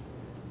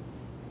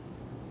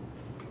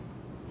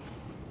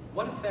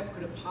 what effect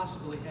could it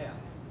possibly have?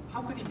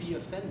 How could he be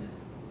offended?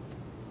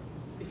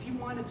 If he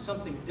wanted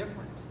something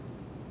different,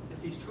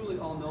 if he's truly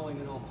all-knowing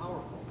and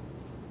all-powerful,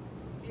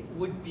 it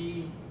would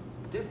be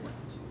different.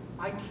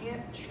 I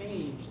can't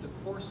change the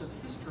course of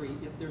history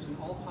if there's an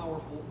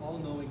all-powerful,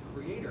 all-knowing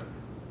creator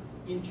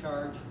in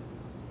charge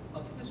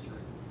of history.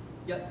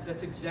 Yet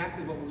that's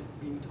exactly what we're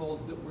being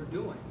told that we're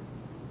doing.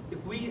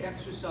 If we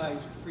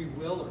exercise free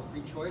will or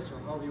free choice, or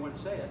however you want to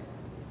say it,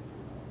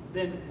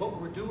 then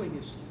what we're doing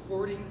is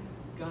thwarting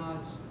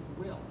God's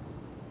will.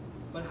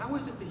 But how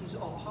is it that he's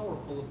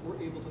all-powerful if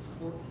we're able to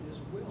thwart his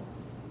will?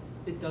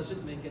 It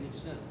doesn't make any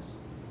sense.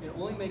 It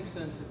only makes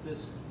sense if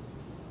this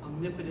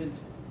omnipotent,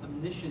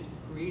 omniscient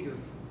creator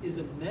is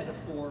a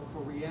metaphor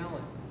for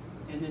reality.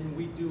 And then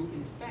we do,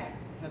 in fact,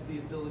 have the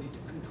ability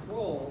to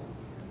control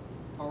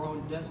our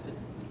own destiny.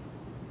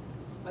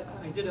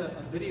 I did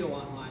a video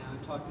online.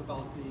 I talked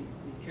about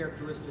the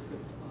characteristic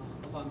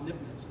of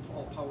omnipotence, of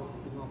all-powerful,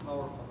 being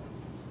all-powerful.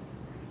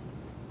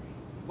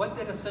 what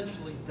that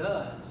essentially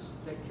does,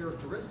 that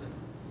characteristic,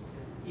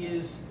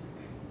 is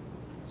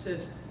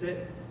says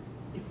that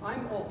if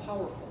I'm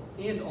all-powerful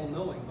and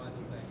all-knowing, by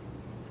the way,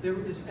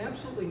 there is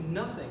absolutely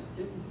nothing,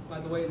 by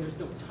the way, and there's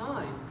no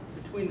time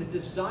between the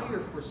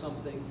desire for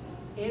something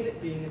and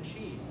it being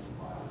achieved.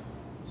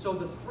 So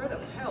the threat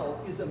of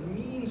hell is a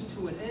means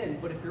to an end,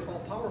 but if you're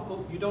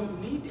all-powerful, you don't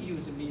need to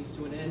use a means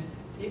to an end.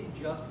 It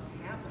just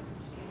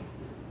happens.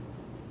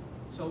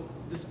 So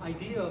this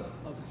idea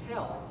of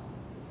hell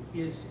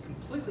is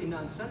completely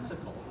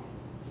nonsensical,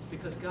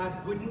 because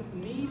God wouldn't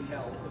need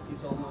hell if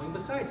he's all-knowing.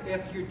 Besides,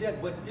 after you're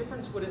dead, what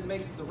difference would it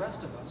make to the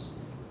rest of us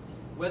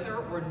whether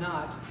or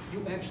not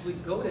you actually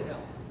go to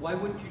hell? Why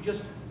wouldn't you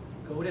just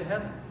go to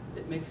heaven?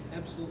 It makes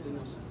absolutely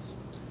no sense.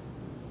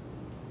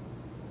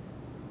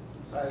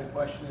 So the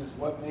question is,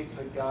 what makes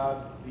a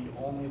God the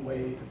only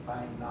way to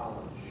find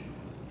knowledge?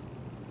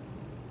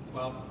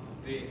 Well,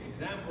 the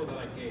example that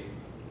I gave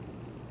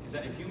is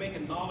that if you make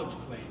a knowledge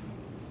claim,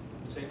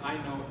 you say, I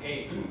know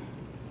A.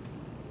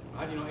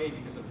 How do you know A?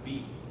 Because of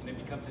B. And it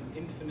becomes an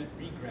infinite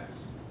regress.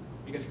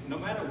 Because no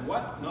matter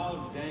what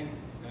knowledge claim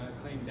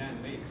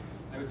Dan makes,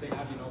 I would say,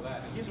 how do you know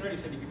that? And he's already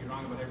said he could be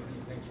wrong about everything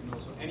he claims to know.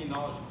 So any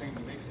knowledge claim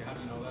he makes, say, how do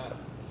you know that?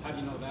 How do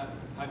you know that?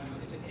 How do you know?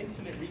 It's an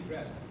infinite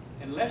regress.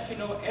 Unless you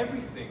know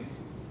everything,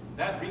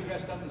 that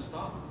regress doesn't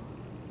stop.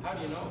 How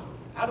do you know?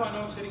 How do I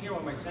know I'm sitting here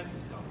while my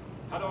senses tell me?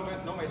 How do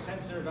I know my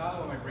senses are valid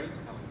while my brain's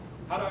telling me?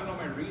 How do I know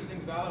my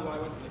reasoning's valid while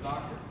I went to the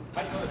doctor?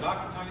 How do you know the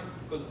doctor telling you?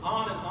 It goes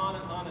on and on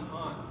and on and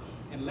on.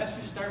 Unless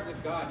you start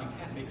with God, you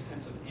can't make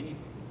sense of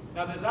anything.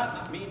 Now, does that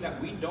not mean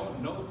that we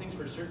don't know things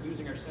for certain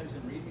using our sense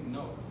and reasoning?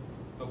 No.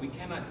 But we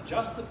cannot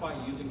justify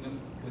using them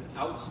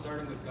without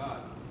starting with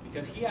God.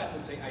 Because he has to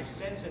say, I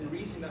sense and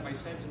reason that my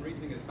sense and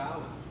reasoning is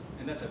valid.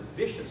 And that's a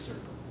vicious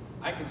circle.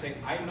 I can say,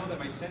 I know that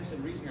my sense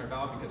and reasoning are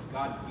valid because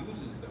God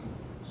uses them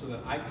so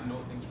that I can know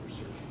things for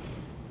certain.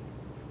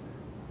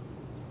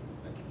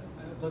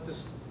 I've let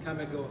this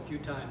comment go a few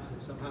times,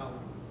 and somehow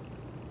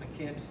I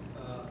can't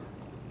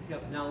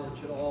have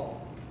knowledge at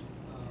all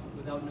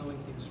without knowing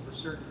things for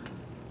certain,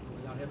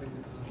 without having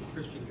a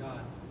Christian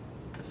God.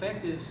 The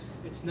fact is,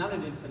 it's not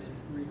an infinite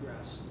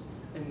regress,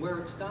 and where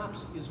it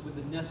stops is with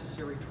the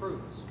necessary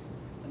truths.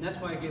 And that's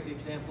why I gave the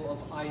example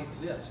of I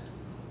exist.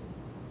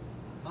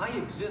 I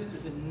exist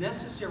is a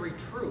necessary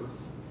truth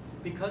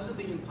because of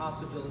the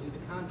impossibility of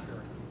the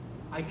contrary.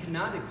 I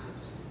cannot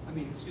exist.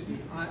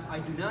 I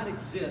do not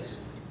exist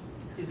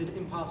is an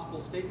impossible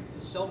statement.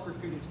 It's a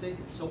self-refuting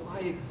statement. So I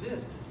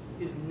exist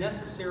is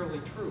necessarily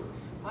true.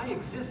 I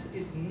exist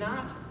is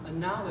not a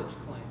knowledge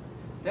claim.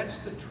 That's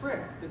the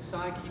trick that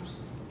Sye keeps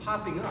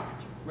popping up.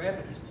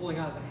 Rabbit he's pulling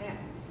out of the hat.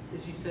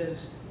 Is he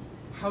says,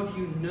 how do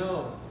you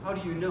know? How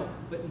do you know?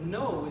 But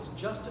know is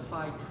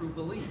justified true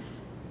belief.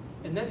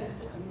 And then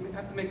I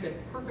have to make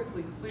that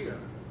perfectly clear.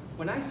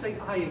 When I say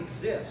I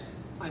exist,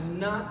 I'm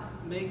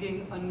not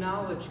making a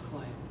knowledge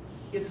claim.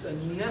 It's a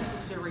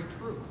necessary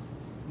truth.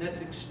 And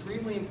that's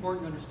extremely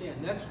important to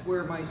understand. That's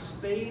where my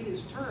spade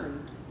is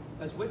turned,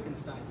 as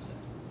Wittgenstein said.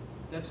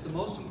 That's the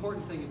most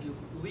important thing. If you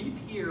leave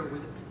here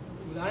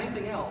without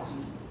anything else,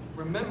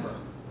 remember,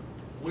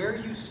 where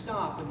you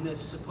stop in this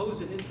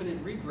supposed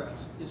infinite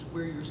regress is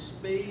where your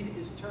spade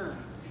is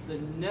turned, the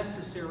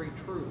necessary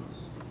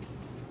truths.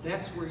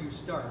 That's where you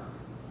start.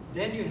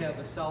 Then you have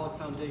a solid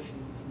foundation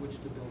on which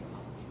to build knowledge.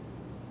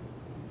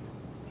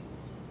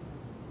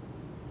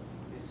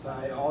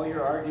 Sye, all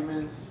your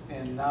arguments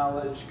and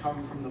knowledge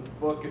come from the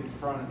book in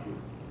front of you.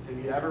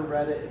 Have you ever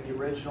read it in the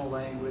original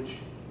language?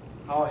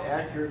 How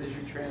accurate is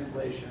your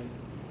translation?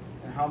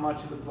 And how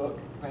much of the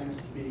book claims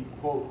to be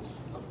quotes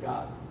of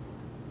God?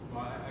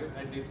 Well,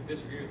 I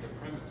disagree with the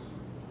premise.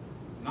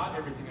 Not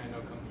everything I know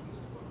comes from this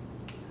book.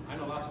 I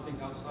know lots of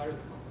things outside of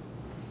the book.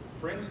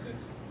 For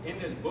instance, in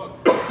this book,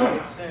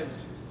 it says,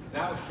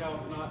 thou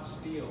shalt not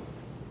steal.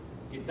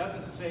 It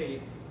doesn't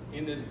say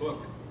in this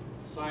book,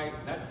 Sye,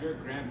 that's your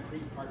Grand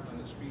Prix parked on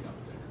the street up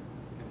there,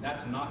 and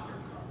that's not your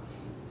car.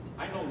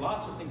 I know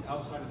lots of things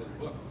outside of this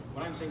book.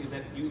 What I'm saying is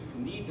that you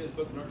need this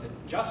book in order to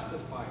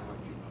justify what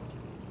you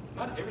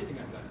know. Not everything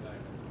I've done that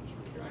comes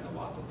from here. I know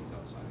lots of things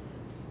outside of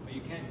here. But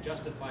you can't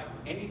justify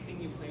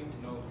anything you claim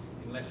to know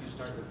unless you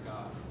start with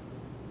God.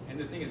 And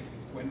the thing is,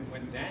 when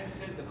Dan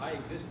says that I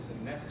exist is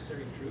a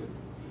necessary truth,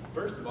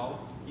 first of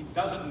all, he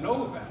doesn't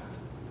know that.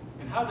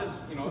 And how does,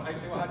 I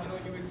say, well, how do you know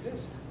you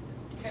exist?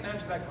 You can't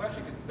answer that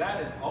question because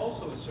that is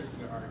also a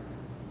circular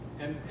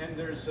argument. And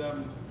there's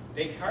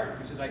Descartes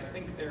who says, I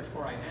think,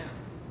 therefore I am.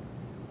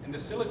 And the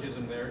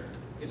syllogism there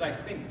is I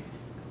think.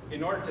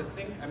 In order to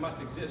think, I must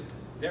exist.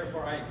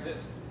 Therefore, I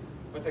exist.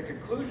 But the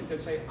conclusion to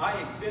say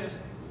I exist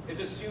is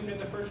assumed in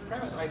the first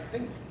premise, I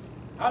think.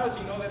 How does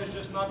he know that it's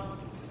just not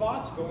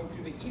thoughts going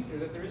through the ether,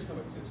 that there is no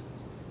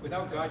existence?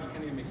 Without God, you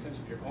can't even make sense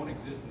of your own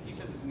existence. He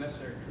says it's a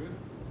necessary truth.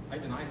 I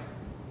deny that.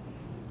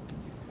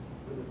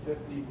 For the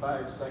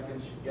 55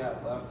 seconds you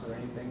got left, or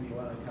anything you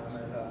want to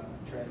comment on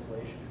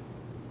translation?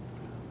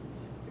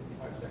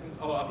 55 seconds?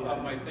 Oh,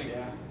 of my thing.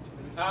 Yeah.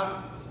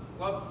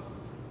 Well,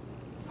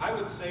 I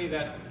would say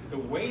that the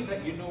way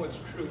that you know it's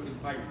true is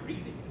by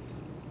reading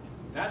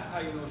it. That's how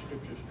you know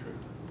Scripture is true.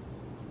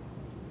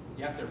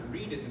 You have to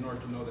read it in order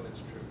to know that it's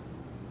true.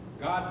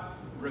 God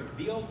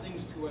revealed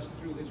things to us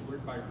through His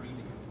Word by reading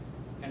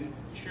it. And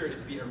sure,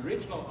 it's the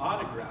original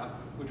autograph,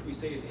 which we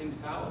say is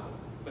infallible.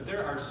 But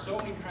there are so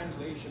many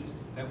translations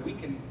that we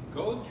can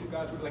go to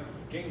God's Word. Like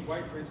James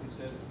White, for instance,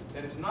 says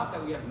that it's not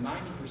that we have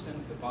 90%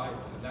 of the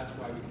Bible, and that's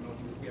why we can know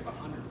things. We have 110%.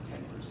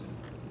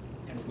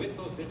 And with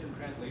those different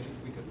translations,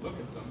 we could look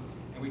at them,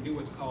 and we do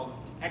what's called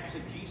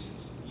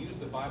exegesis. Use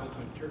the Bible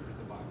to interpret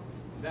the Bible.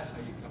 And that's how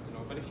you come to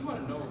know. But if you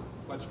want to know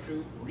what's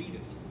true, read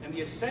it. And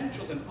the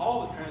essentials in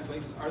all the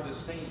translations are the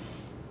same,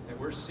 that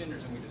we're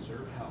sinners and we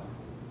deserve hell.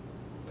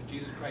 But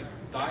Jesus Christ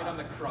died on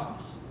the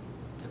cross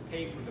to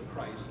pay for the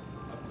price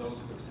of those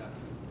who accept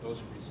Him, those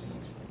who receive Him.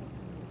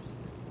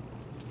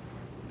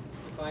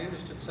 If I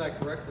understood Sye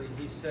correctly,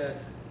 he said,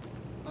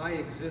 I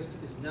exist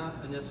is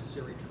not a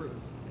necessary truth.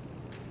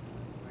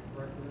 Am I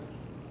correct in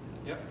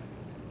that? Yep.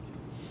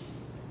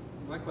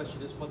 My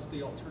question is, what's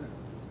the alternative?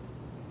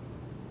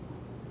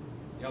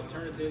 The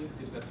alternative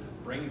is that there's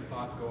brain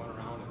thought going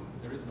around and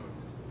there is no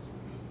existence.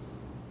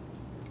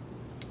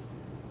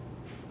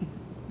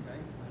 Okay,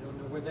 I don't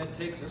know where that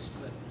takes us,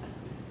 but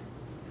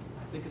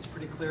I think it's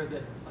pretty clear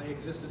that I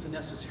exist is a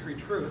necessary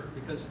truth,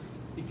 because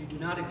if you do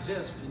not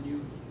exist and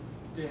you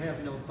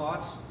have no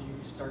thoughts, you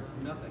start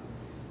from nothing.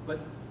 But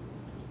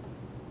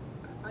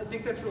I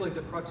think that's really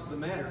the crux of the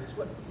matter. It's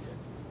what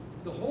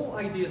the whole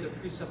idea of the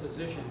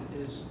presupposition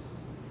is.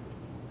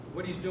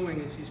 What he's doing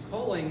is he's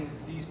calling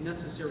these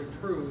necessary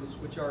truths,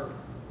 which are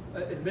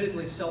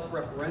admittedly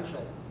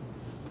self-referential,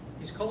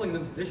 he's calling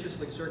them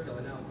viciously circular.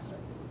 Now,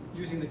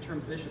 using the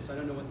term vicious, I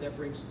don't know what that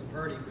brings to the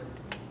party,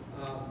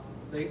 but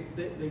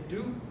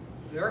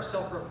they are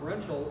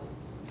self-referential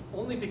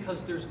only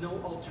because there's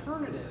no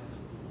alternative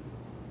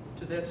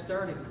to that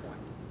starting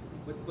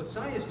point. What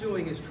Sye is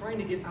doing is trying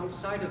to get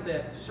outside of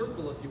that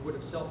circle, if you would,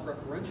 of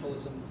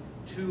self-referentialism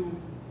to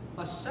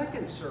a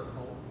second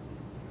circle,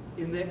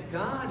 in that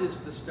God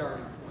is the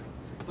starting point.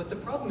 But the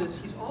problem is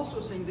he's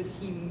also saying that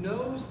he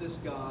knows this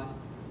God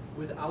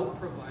without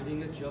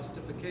providing a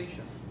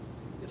justification.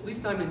 At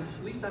least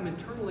I'm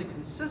internally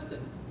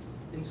consistent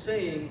in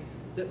saying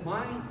that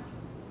my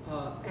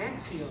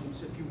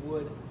axioms, if you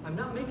would, I'm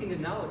not making a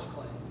knowledge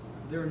claim.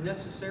 They're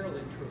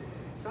necessarily true.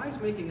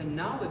 Sye's making a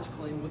knowledge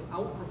claim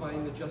without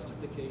providing the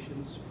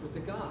justifications for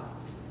the God.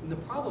 And the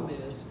problem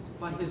is,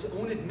 by his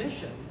own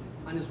admission,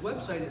 on his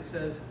website it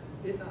says,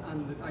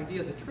 on the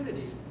idea of the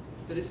Trinity,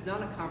 that it's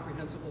not a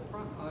comprehensible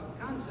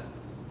concept.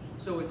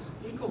 So it's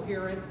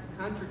incoherent,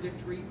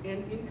 contradictory,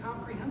 and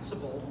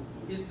incomprehensible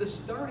is the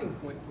starting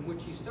point from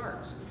which he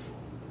starts.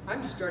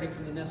 I'm just starting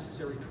from the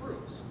necessary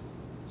truths.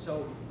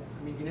 So,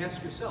 I mean, you can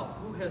ask yourself,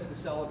 who has the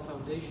solid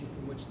foundation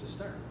from which to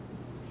start?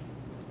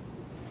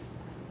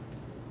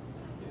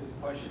 His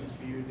question's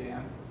for you,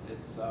 Dan.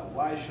 It's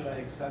why should I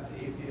accept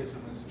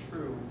atheism as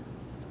true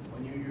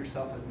when you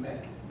yourself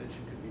admit that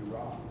you could be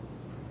wrong?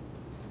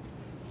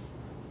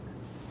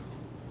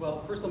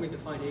 Well, first let me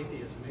define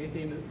atheism.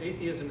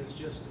 Atheism is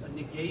just a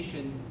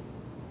negation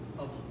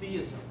of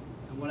theism.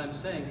 And what I'm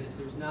saying is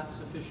there's not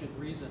sufficient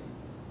reason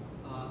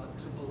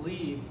to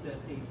believe that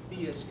a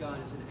theist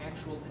God is an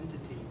actual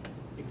entity,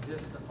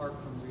 exists apart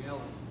from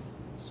reality.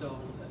 So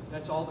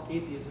that's all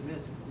atheism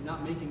is. We're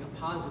not making a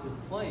positive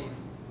claim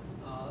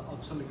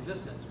of some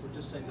existence. We're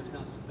just saying there's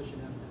not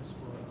sufficient evidence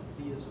for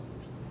a theism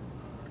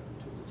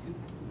to exist. Can you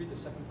read the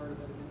second part of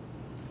that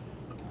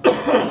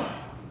again?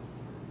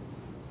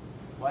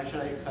 Why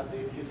should I accept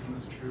atheism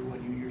as true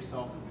when you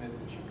yourself admit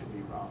that you could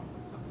be wrong?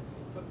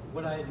 But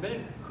what I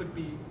admitted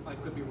I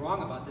could be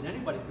wrong about, that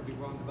anybody could be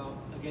wrong about,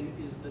 again,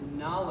 is the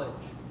knowledge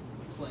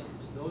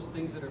claims, those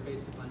things that are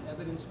based upon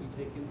evidence we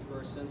take in through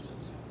our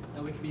senses.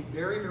 Now, we can be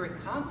very, very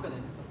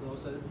confident of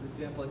those. The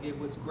example I gave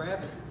was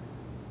gravity.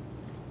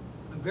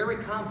 I'm very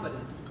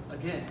confident,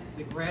 again,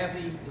 that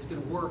gravity is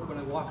going to work when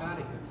I walk out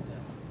of here today.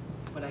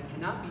 But I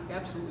cannot be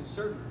absolutely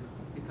certain,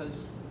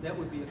 because that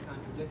would be a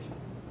contradiction.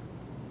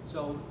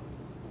 So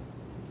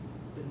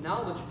the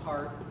knowledge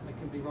part, I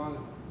can be wrong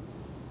about.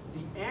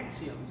 The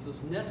axioms,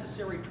 those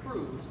necessary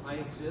truths, I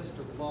exist,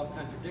 or the law of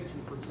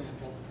contradiction, for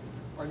example,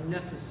 are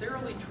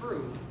necessarily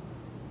true,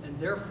 and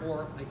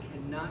therefore I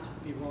cannot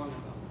be wrong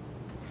about them.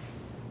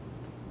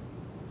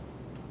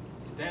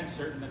 Is Dan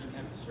certain that you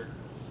can't be certain?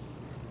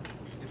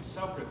 It's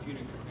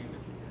self-refuting to claim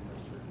that you can't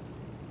be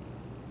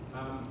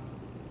certain.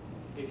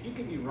 If you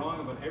can be wrong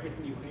about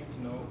everything you claim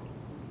to know,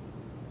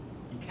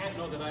 you can't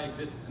know that I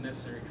exist as a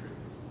necessary truth.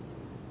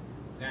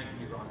 Dan can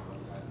be wrong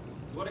about that.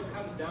 What it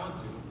comes down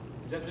to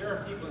is that there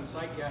are people in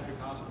psychiatric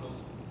hospitals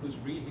whose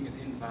reasoning is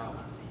invalid.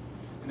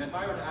 And if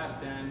I were to ask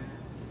Dan,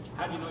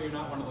 how do you know you're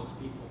not one of those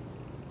people?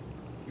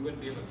 He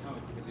wouldn't be able to tell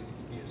me, because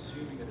he'd be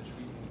assuming that his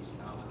reasoning is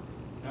valid.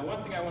 Now,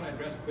 one thing I want to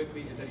address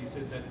quickly is that he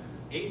says that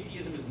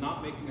atheism is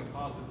not making a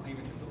positive claim,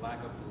 it's just a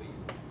lack of belief.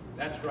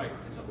 That's right,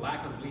 it's a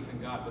lack of belief in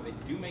God, but they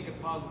do make a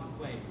positive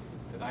claim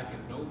that I can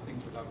know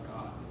things without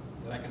God,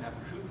 that I can have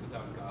truth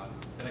without God,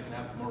 that I can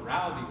have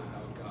morality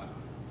without God.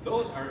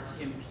 Those are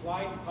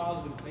implied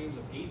positive claims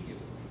of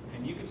atheism. And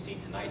And you can see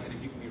tonight that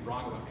if you can be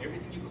wrong about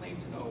everything you claim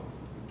to know,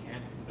 you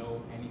can't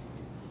know anything.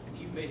 And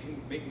he's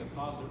making a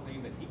positive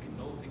claim that he can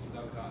know things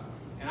without God.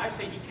 And I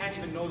say he can't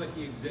even know that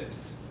he exists.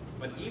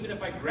 But even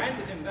if I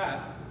granted him that,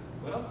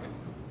 what else can he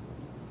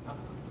know?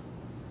 Nothing.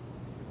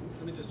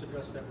 Let me just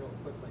address that real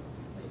quickly.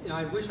 You know,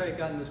 I wish I had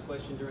gotten this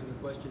question during the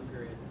question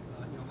period.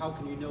 You know, how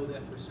can you know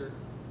that for certain?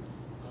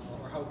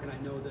 Or how can I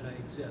know that I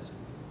exist?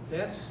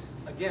 That's,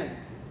 again,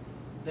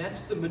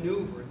 that's the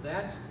maneuver.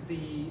 That's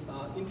the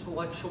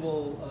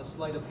intellectual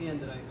sleight of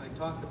hand that I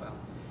talked about.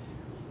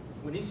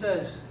 When he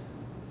says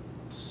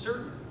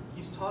certain,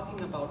 he's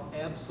talking about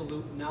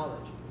absolute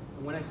knowledge.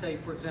 And when I say,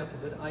 for example,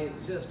 that I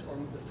exist, or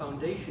the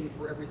foundation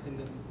for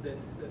everything that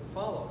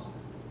follows,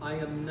 I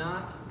am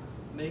not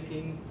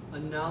making a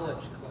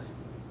knowledge claim.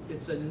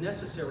 It's a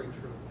necessary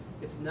truth.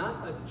 It's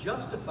not a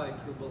justified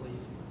true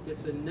belief.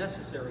 It's a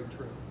necessary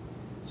truth.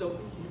 So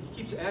he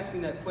keeps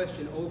asking that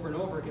question over and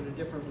over again in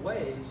different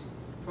ways,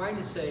 trying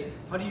to say,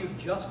 how do you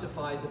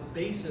justify the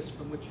basis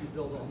from which you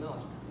build all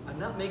knowledge? I'm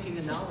not making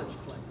a knowledge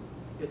claim.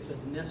 It's a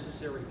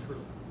necessary truth.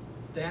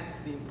 That's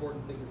the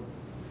important thing to remember.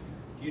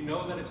 Do you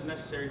know that it's a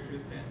necessary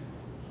truth, Dan?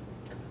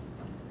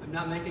 I'm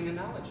not making a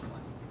knowledge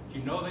claim. Do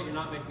you know that you're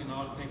not making a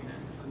knowledge claim, Dan?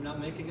 I'm not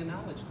making a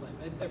knowledge claim.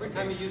 Every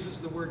time he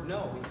uses the word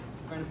no, he's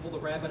trying to pull the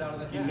rabbit out of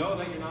the hat. You know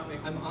that you're not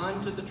making. I'm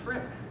on to the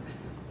trick.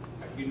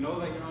 You know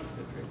that you're on to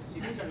the trick. See,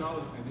 these are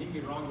knowledge claims. He can be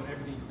wrong about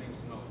everything he thinks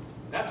to know.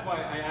 That's why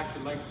I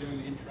actually like doing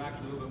the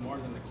interaction a little bit more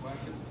than the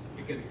questions,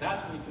 because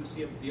that's when you can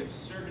see the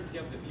absurdity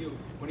of the view.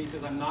 When he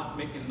says, I'm not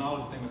making a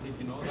knowledge claim, I say,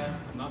 you know that?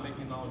 I'm not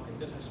making a knowledge claim.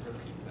 Just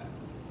repeat that.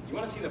 You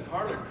want to see the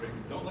parlor trick,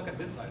 don't look at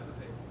this side of the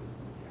table.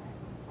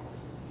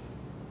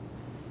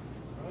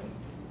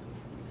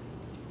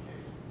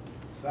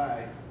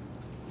 Sye,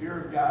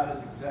 fear of God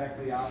is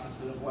exactly the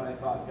opposite of what I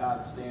thought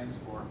God stands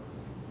for.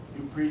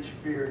 You preach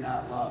fear,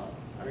 not love.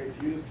 I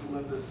refuse to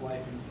live this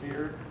life in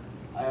fear.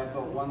 I have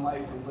but one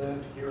life to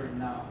live, here and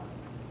now.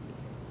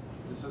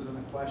 This isn't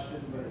a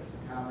question, but it's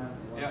a comment.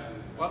 Yeah,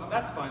 well,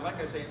 that's fine, like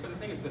I say, but the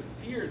thing is, the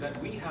fear that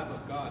we have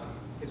of God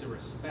is a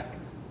respect.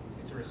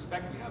 It's a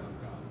respect we have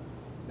of God.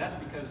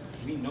 That's because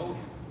we know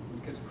him,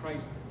 because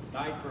Christ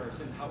died for our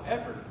sins.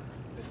 However,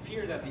 the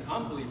fear that the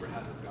unbeliever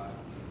has of God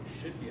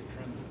should be a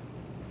trembling.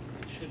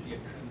 It should be a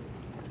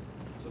trembling.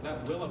 So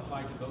that will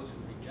apply to those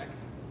who reject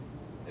him.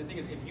 And the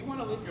thing is, if you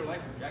want to live your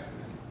life rejecting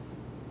him,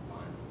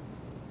 fine.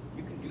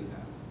 You can do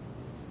that.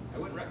 I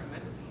wouldn't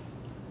recommend it.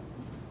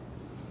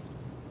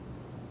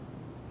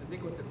 I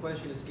think what the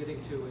question is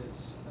getting to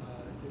is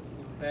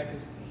back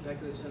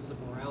to the sense of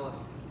morality.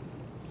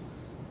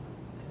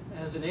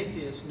 As an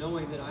atheist,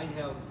 knowing that I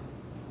have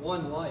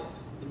one life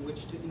in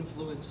which to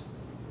influence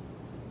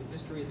the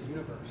history of the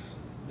universe,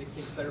 make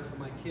things better for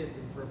my kids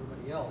and for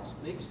everybody else,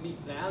 makes me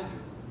value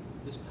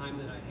this time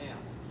that I have.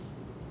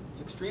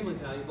 It's extremely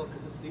valuable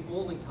because it's the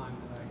only time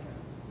that I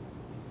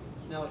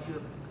have. Now, if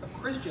you're a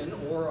Christian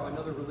or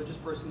another religious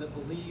person that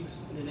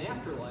believes in an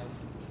afterlife,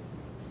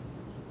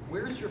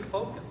 where's your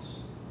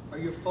focus? Are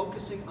you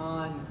focusing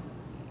on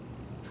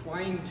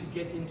trying to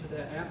get into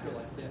that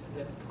afterlife,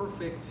 that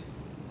perfect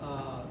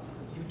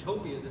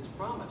utopia that's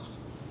promised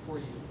for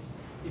you?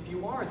 If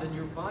you are, then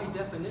you're by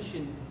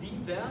definition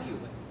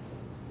devaluing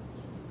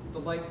the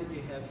life that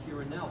you have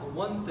here and now, the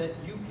one that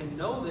you can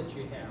know that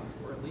you have,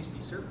 or at least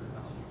be certain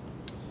about.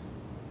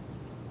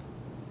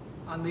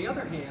 On the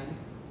other hand,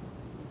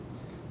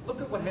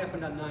 look at what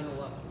happened on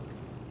 9/11.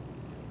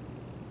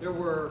 There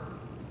were,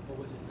 what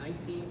was it,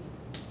 19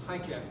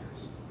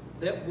 hijackers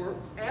that were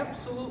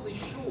absolutely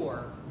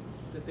sure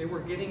that they were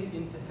getting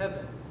into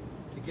heaven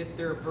to get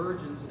their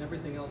virgins and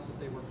everything else that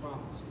they were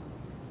promised.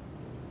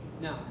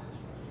 Now,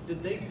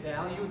 did they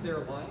value their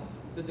life?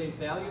 Did they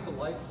value the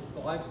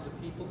lives of the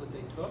people that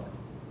they took?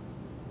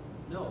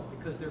 No,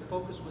 because their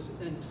focus was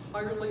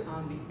entirely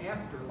on the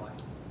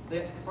afterlife,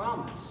 that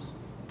promise.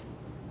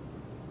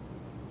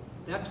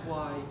 That's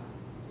why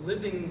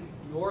living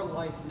your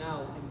life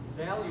now and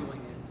valuing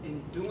it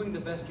and doing the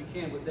best you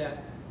can with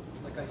that,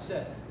 like I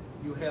said,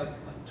 you have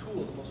a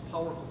tool, the most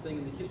powerful thing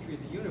in the history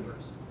of the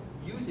universe,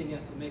 using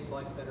it to make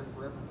life better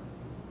for everyone.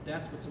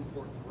 That's what's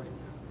important right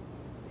now.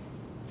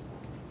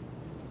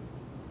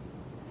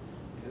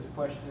 This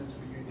question is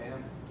for you,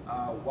 Dan.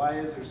 Why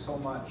is there so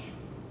much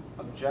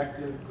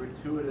objective,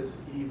 gratuitous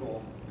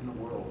evil in the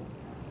world?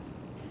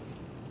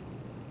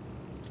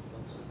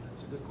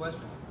 That's a good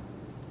question.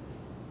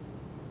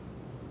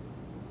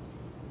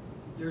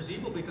 There's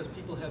evil because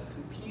people have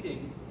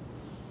competing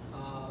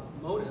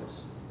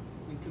motives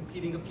and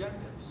competing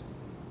objectives.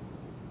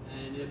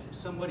 And if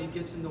somebody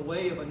gets in the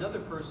way of another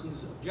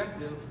person's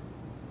objective,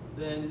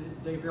 then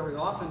they very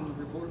often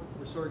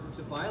resort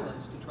to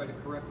violence to try to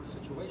correct the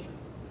situation.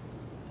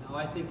 Now,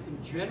 I think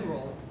in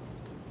general,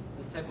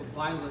 the type of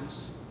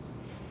violence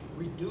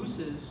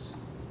reduces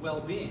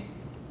well-being,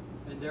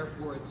 and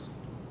therefore it's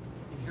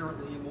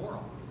inherently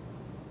immoral.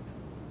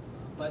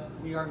 But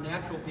we are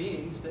natural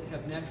beings that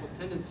have natural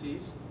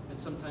tendencies, and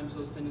sometimes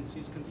those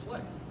tendencies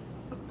conflict.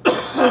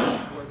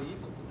 That's where the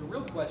evil. But the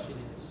real question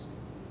is,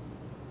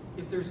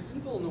 if there's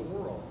evil in the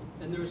world,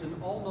 and there's an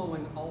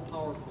all-knowing,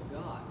 all-powerful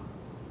God,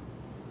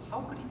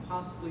 how could he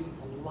possibly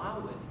allow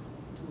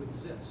it to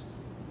exist?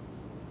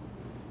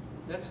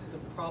 That's the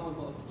problem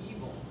of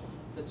evil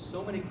that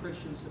so many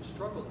Christians have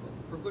struggled with,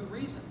 for good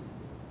reason.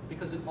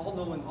 Because an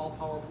all-knowing,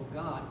 all-powerful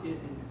God, and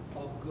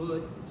all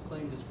good, it's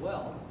claimed as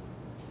well,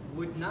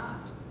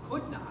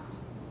 could not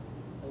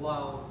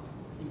allow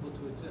evil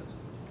to exist.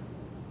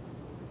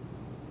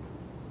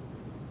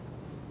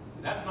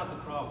 That's not the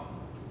problem.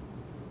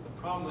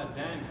 The problem that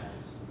Dan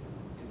has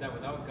is that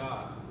without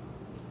God,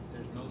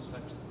 there's no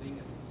such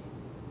thing as evil.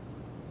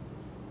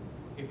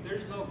 If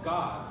there's no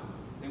God,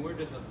 then we're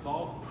just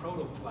evolved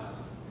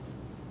protoplasm.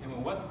 And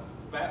when what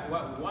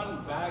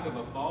one bag of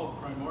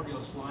evolved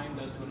primordial slime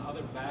does to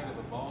another bag of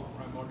evolved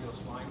primordial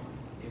slime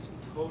is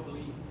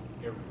totally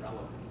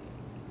irrelevant.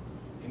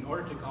 In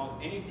order to call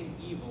anything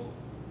evil,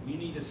 you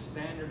need a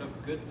standard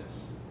of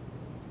goodness.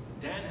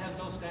 Dan has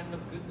no standard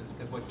of goodness,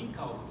 because what he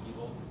calls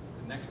evil,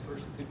 the next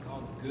person could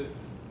call good.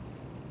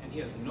 And he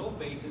has no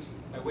basis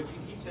by which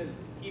he says,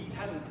 he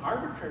has an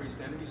arbitrary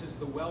standard. He says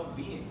the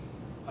well-being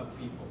of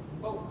people.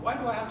 Well, why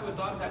do I have to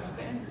adopt that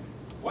standard?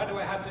 Why do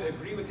I have to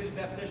agree with his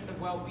definition of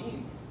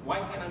well-being? Why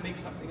can't I make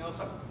something else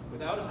up?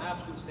 Without an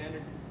absolute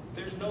standard,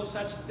 there's no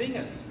such thing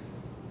as evil.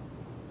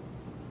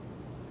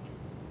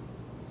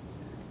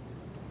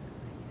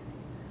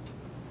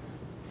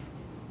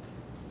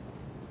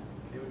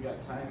 Okay, we've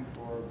got time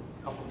for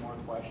a couple more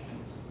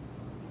questions.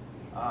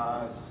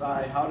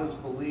 Sye, how does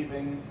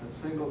believing a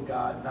single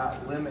God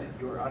not limit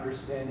your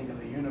understanding of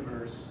the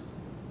universe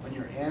when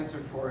your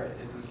answer for it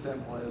is as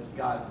simple as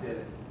God did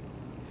it?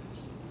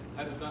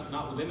 How does that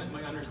not limit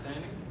my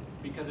understanding?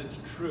 Because it's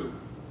true.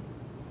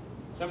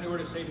 Somebody were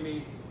to say to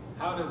me,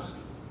 how does,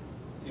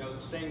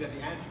 saying that the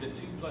answer to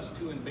 2 plus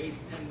 2 in base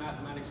 10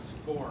 mathematics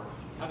is 4,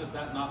 how does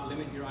that not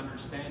limit your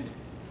understanding?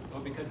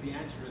 Well, because the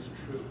answer is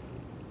true.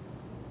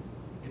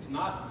 It's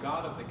not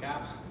God of the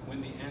gaps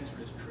when the answer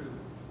is true.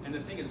 And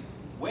the thing is,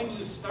 when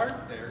you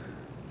start there,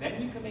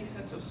 then you can make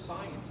sense of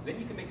science. Then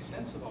you can make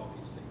sense of all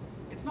these things.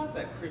 It's not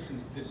that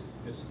Christians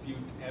dispute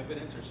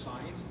evidence or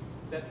science,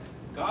 that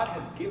God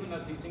has given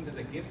us these things as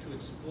a gift to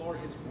explore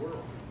his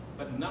world.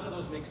 But none of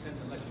those make sense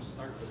unless you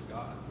start with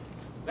God.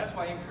 That's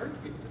why I encourage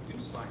people to do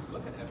science.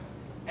 Look at evidence.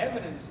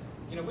 Evidence,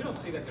 we don't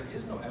say that there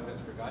is no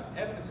evidence for God.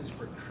 Evidence is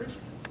for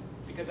Christians.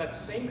 Because that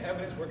same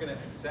evidence we're going to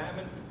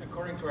examine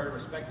according to our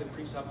respective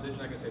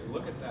presupposition. I can say,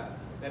 look at that.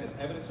 That is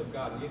evidence of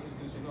God. And the atheist is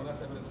going to say, no,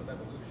 that's evidence of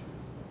evolution.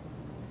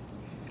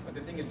 But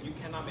the thing is, you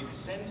cannot make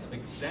sense of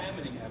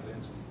examining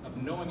evidence, of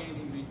knowing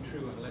anything to be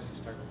true, unless you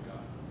start with God.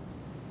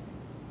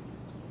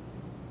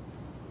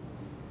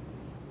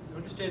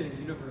 Understanding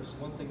the universe,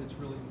 one thing that's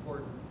really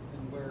important,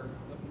 and where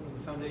one of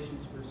the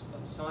foundations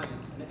of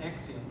science, an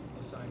axiom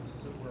of science,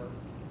 as it were,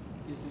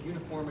 is the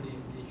uniformity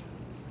of nature.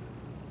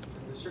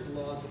 And there's certain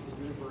laws that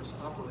the universe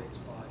operates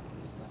by.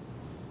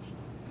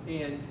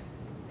 And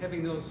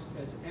having those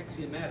as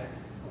axiomatic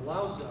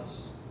allows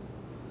us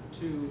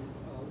to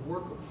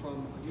work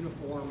from a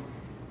uniform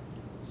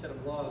set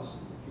of laws,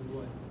 if you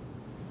would,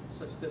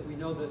 such that we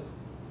know that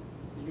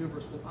the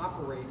universe will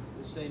operate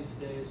the same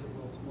today as it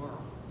will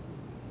tomorrow.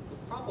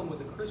 The problem with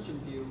the Christian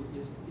view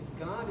is if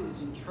God is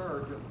in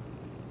charge of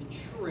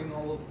ensuring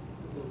all of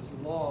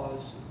those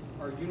laws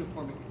are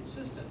uniform and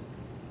consistent,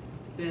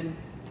 then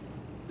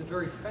the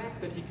very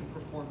fact that he can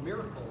perform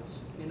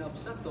miracles and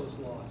upset those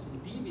laws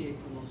and deviate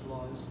from those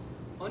laws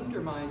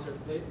undermines our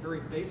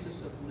very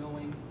basis of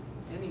knowing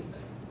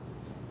anything.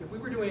 If we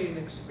were doing an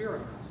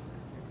experiment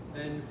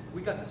and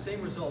we got the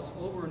same results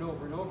over and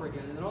over and over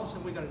again, and then all of a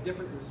sudden we got a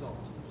different result,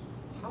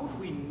 how do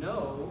we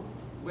know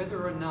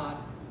whether or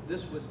not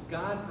this was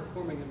God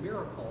performing a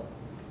miracle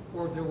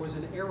or there was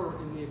an error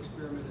in the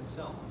experiment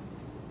itself?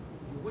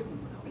 You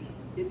wouldn't know.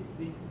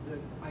 The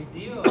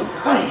idea of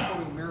God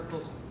performing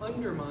miracles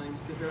undermines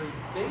the very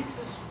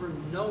basis for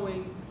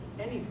knowing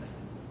anything.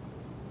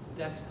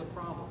 That's the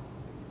problem.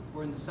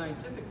 Where in the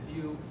scientific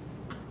view,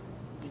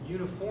 the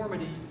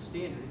uniformity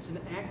standard, it's an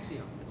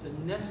axiom. It's a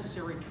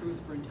necessary truth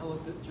for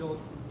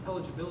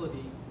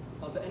intelligibility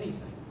of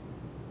anything.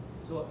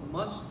 So it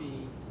must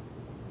be,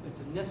 it's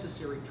a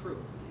necessary truth.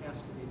 It has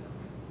to be that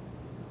way.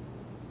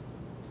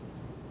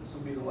 This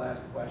will be the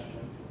last question.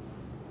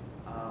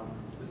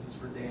 This is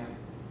for Dan.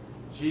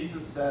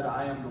 Jesus said,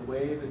 I am the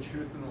way, the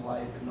truth, and the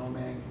life, and no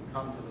man can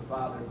come to the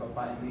Father but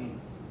by me.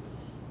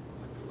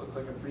 It looks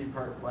like a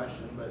three-part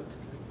question, but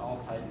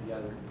all tied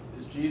together.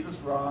 Is Jesus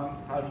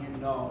wrong? How do you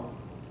know?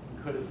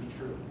 Could it be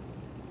true?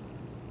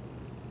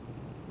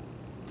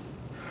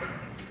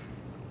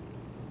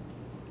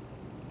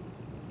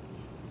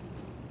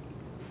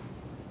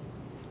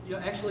 Yeah,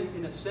 actually,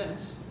 in a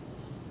sense,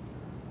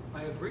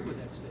 I agree with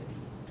that statement.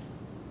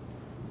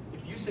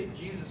 If you say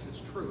Jesus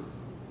is truth,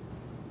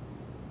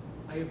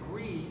 I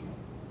agree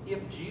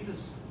if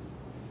Jesus,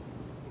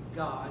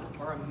 God,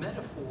 are a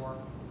metaphor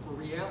for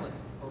reality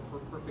or for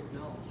perfect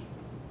knowledge.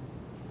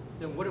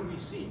 Then what do we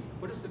seek?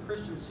 What does the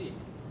Christian seek?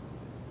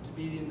 To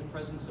be in the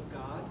presence of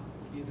God?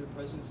 To be in the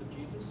presence of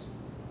Jesus?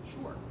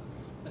 Sure.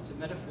 That's a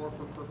metaphor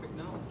for perfect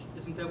knowledge.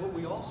 Isn't that what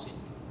we all seek?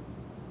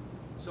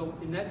 So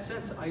in that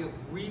sense, I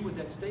agree with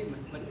that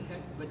statement,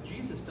 but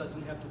Jesus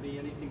doesn't have to be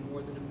anything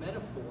more than a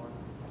metaphor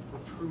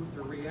for truth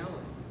or reality.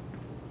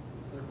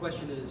 The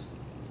question is,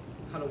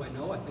 how do I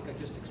know? I think I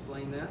just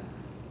explained that.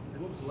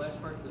 And what was the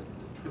last part?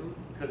 The true?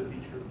 Could it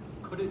be true?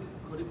 Could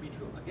it be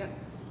true? Again,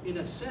 in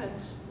a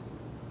sense,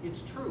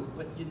 it's true,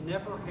 but you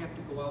never have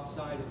to go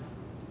outside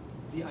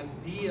of the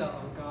idea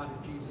of God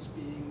and Jesus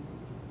being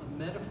a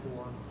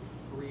metaphor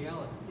for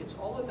reality. It's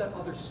all of that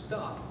other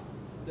stuff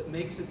that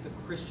makes it the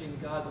Christian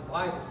God, the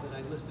Bible, that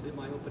I listed in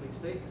my opening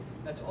statement.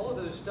 That's all of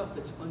those stuff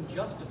that's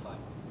unjustified.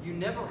 You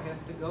never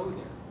have to go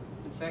there.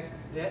 In fact,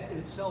 that in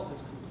itself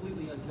is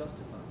completely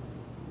unjustified.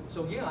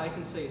 So yeah, I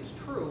can say it's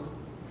true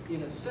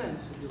in a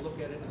sense if you look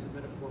at it as a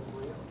metaphor for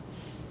reality.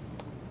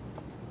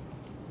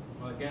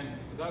 Well, again,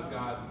 without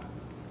God,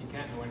 you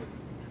can't know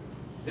anything.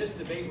 This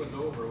debate was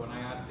over when I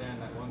asked Dan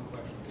that one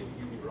question, can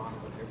you be wrong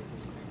about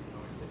everything you think to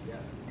know? He said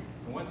yes.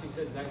 And once he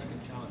says that, you can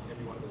challenge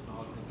every one of his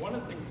knowledge. And one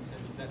of the things he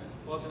said,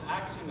 well, it's an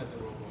axiom that the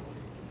world won't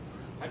change.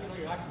 How do you know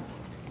your axiom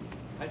won't change?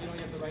 How do you know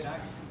you have the right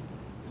axiom?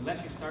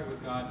 Unless you start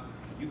with God,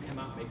 you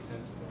cannot make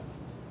sense of that.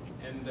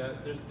 And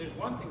there's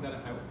one thing that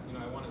I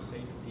want to say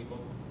to people.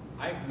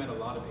 I've met a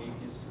lot of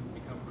atheists who've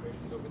become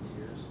Christians over the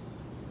years.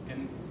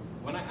 And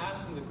when I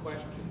ask them the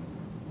question,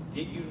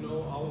 did you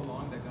know all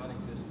along that God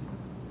existed?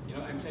 You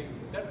know, I'm saying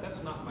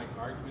that's not my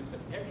argument,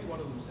 but every one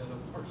of them says,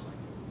 of course I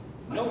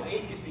do. No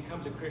atheist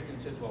becomes a Christian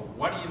and says, well,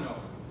 what do you know?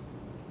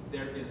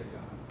 There is a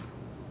God.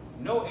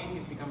 No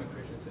atheist becomes a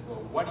Christian and says,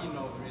 well, what do you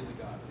know? There is a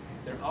God.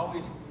 They're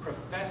always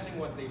professing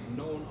what they've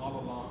known all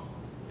along.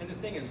 And the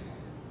thing is,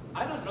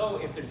 I don't know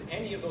if there's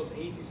any of those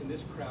atheists in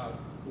this crowd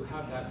who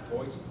have that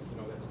voice,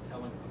 that's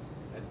telling them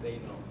that they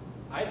know.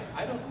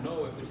 I don't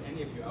know if there's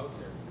any of you out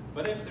there.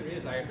 But if there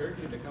is, I urge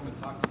you to come and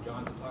talk to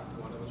John, to talk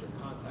to one of us, or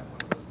contact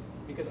one of us.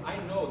 Because I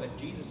know that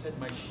Jesus said,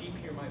 my sheep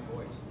hear my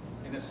voice.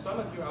 And if some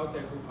of you out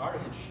there who are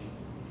his sheep,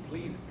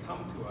 please come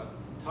to us,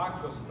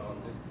 talk to us about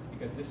this,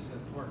 because this is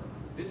important.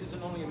 This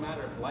isn't only a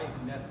matter of life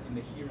and death in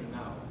the here and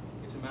now.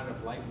 It's a matter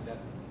of life and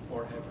death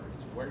forever.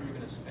 It's where you're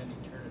going to spend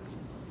eternity.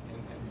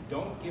 And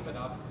don't give it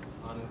up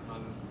on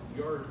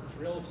your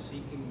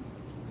thrill-seeking,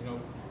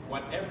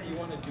 whatever you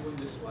want to do in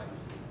this life.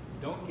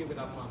 Don't give it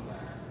up on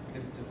that,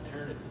 because it's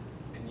eternity.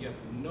 And you have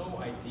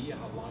no idea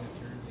how long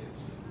eternity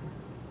is.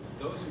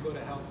 Those who go to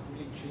hell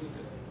freely choose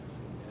it.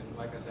 And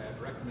like I say,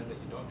 I'd recommend that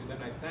you don't do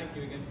that. And I thank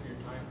you again for your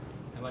time.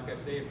 And like I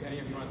say, if any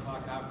of you want to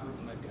talk afterwards,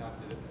 and I'd be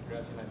happy to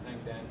address you. And I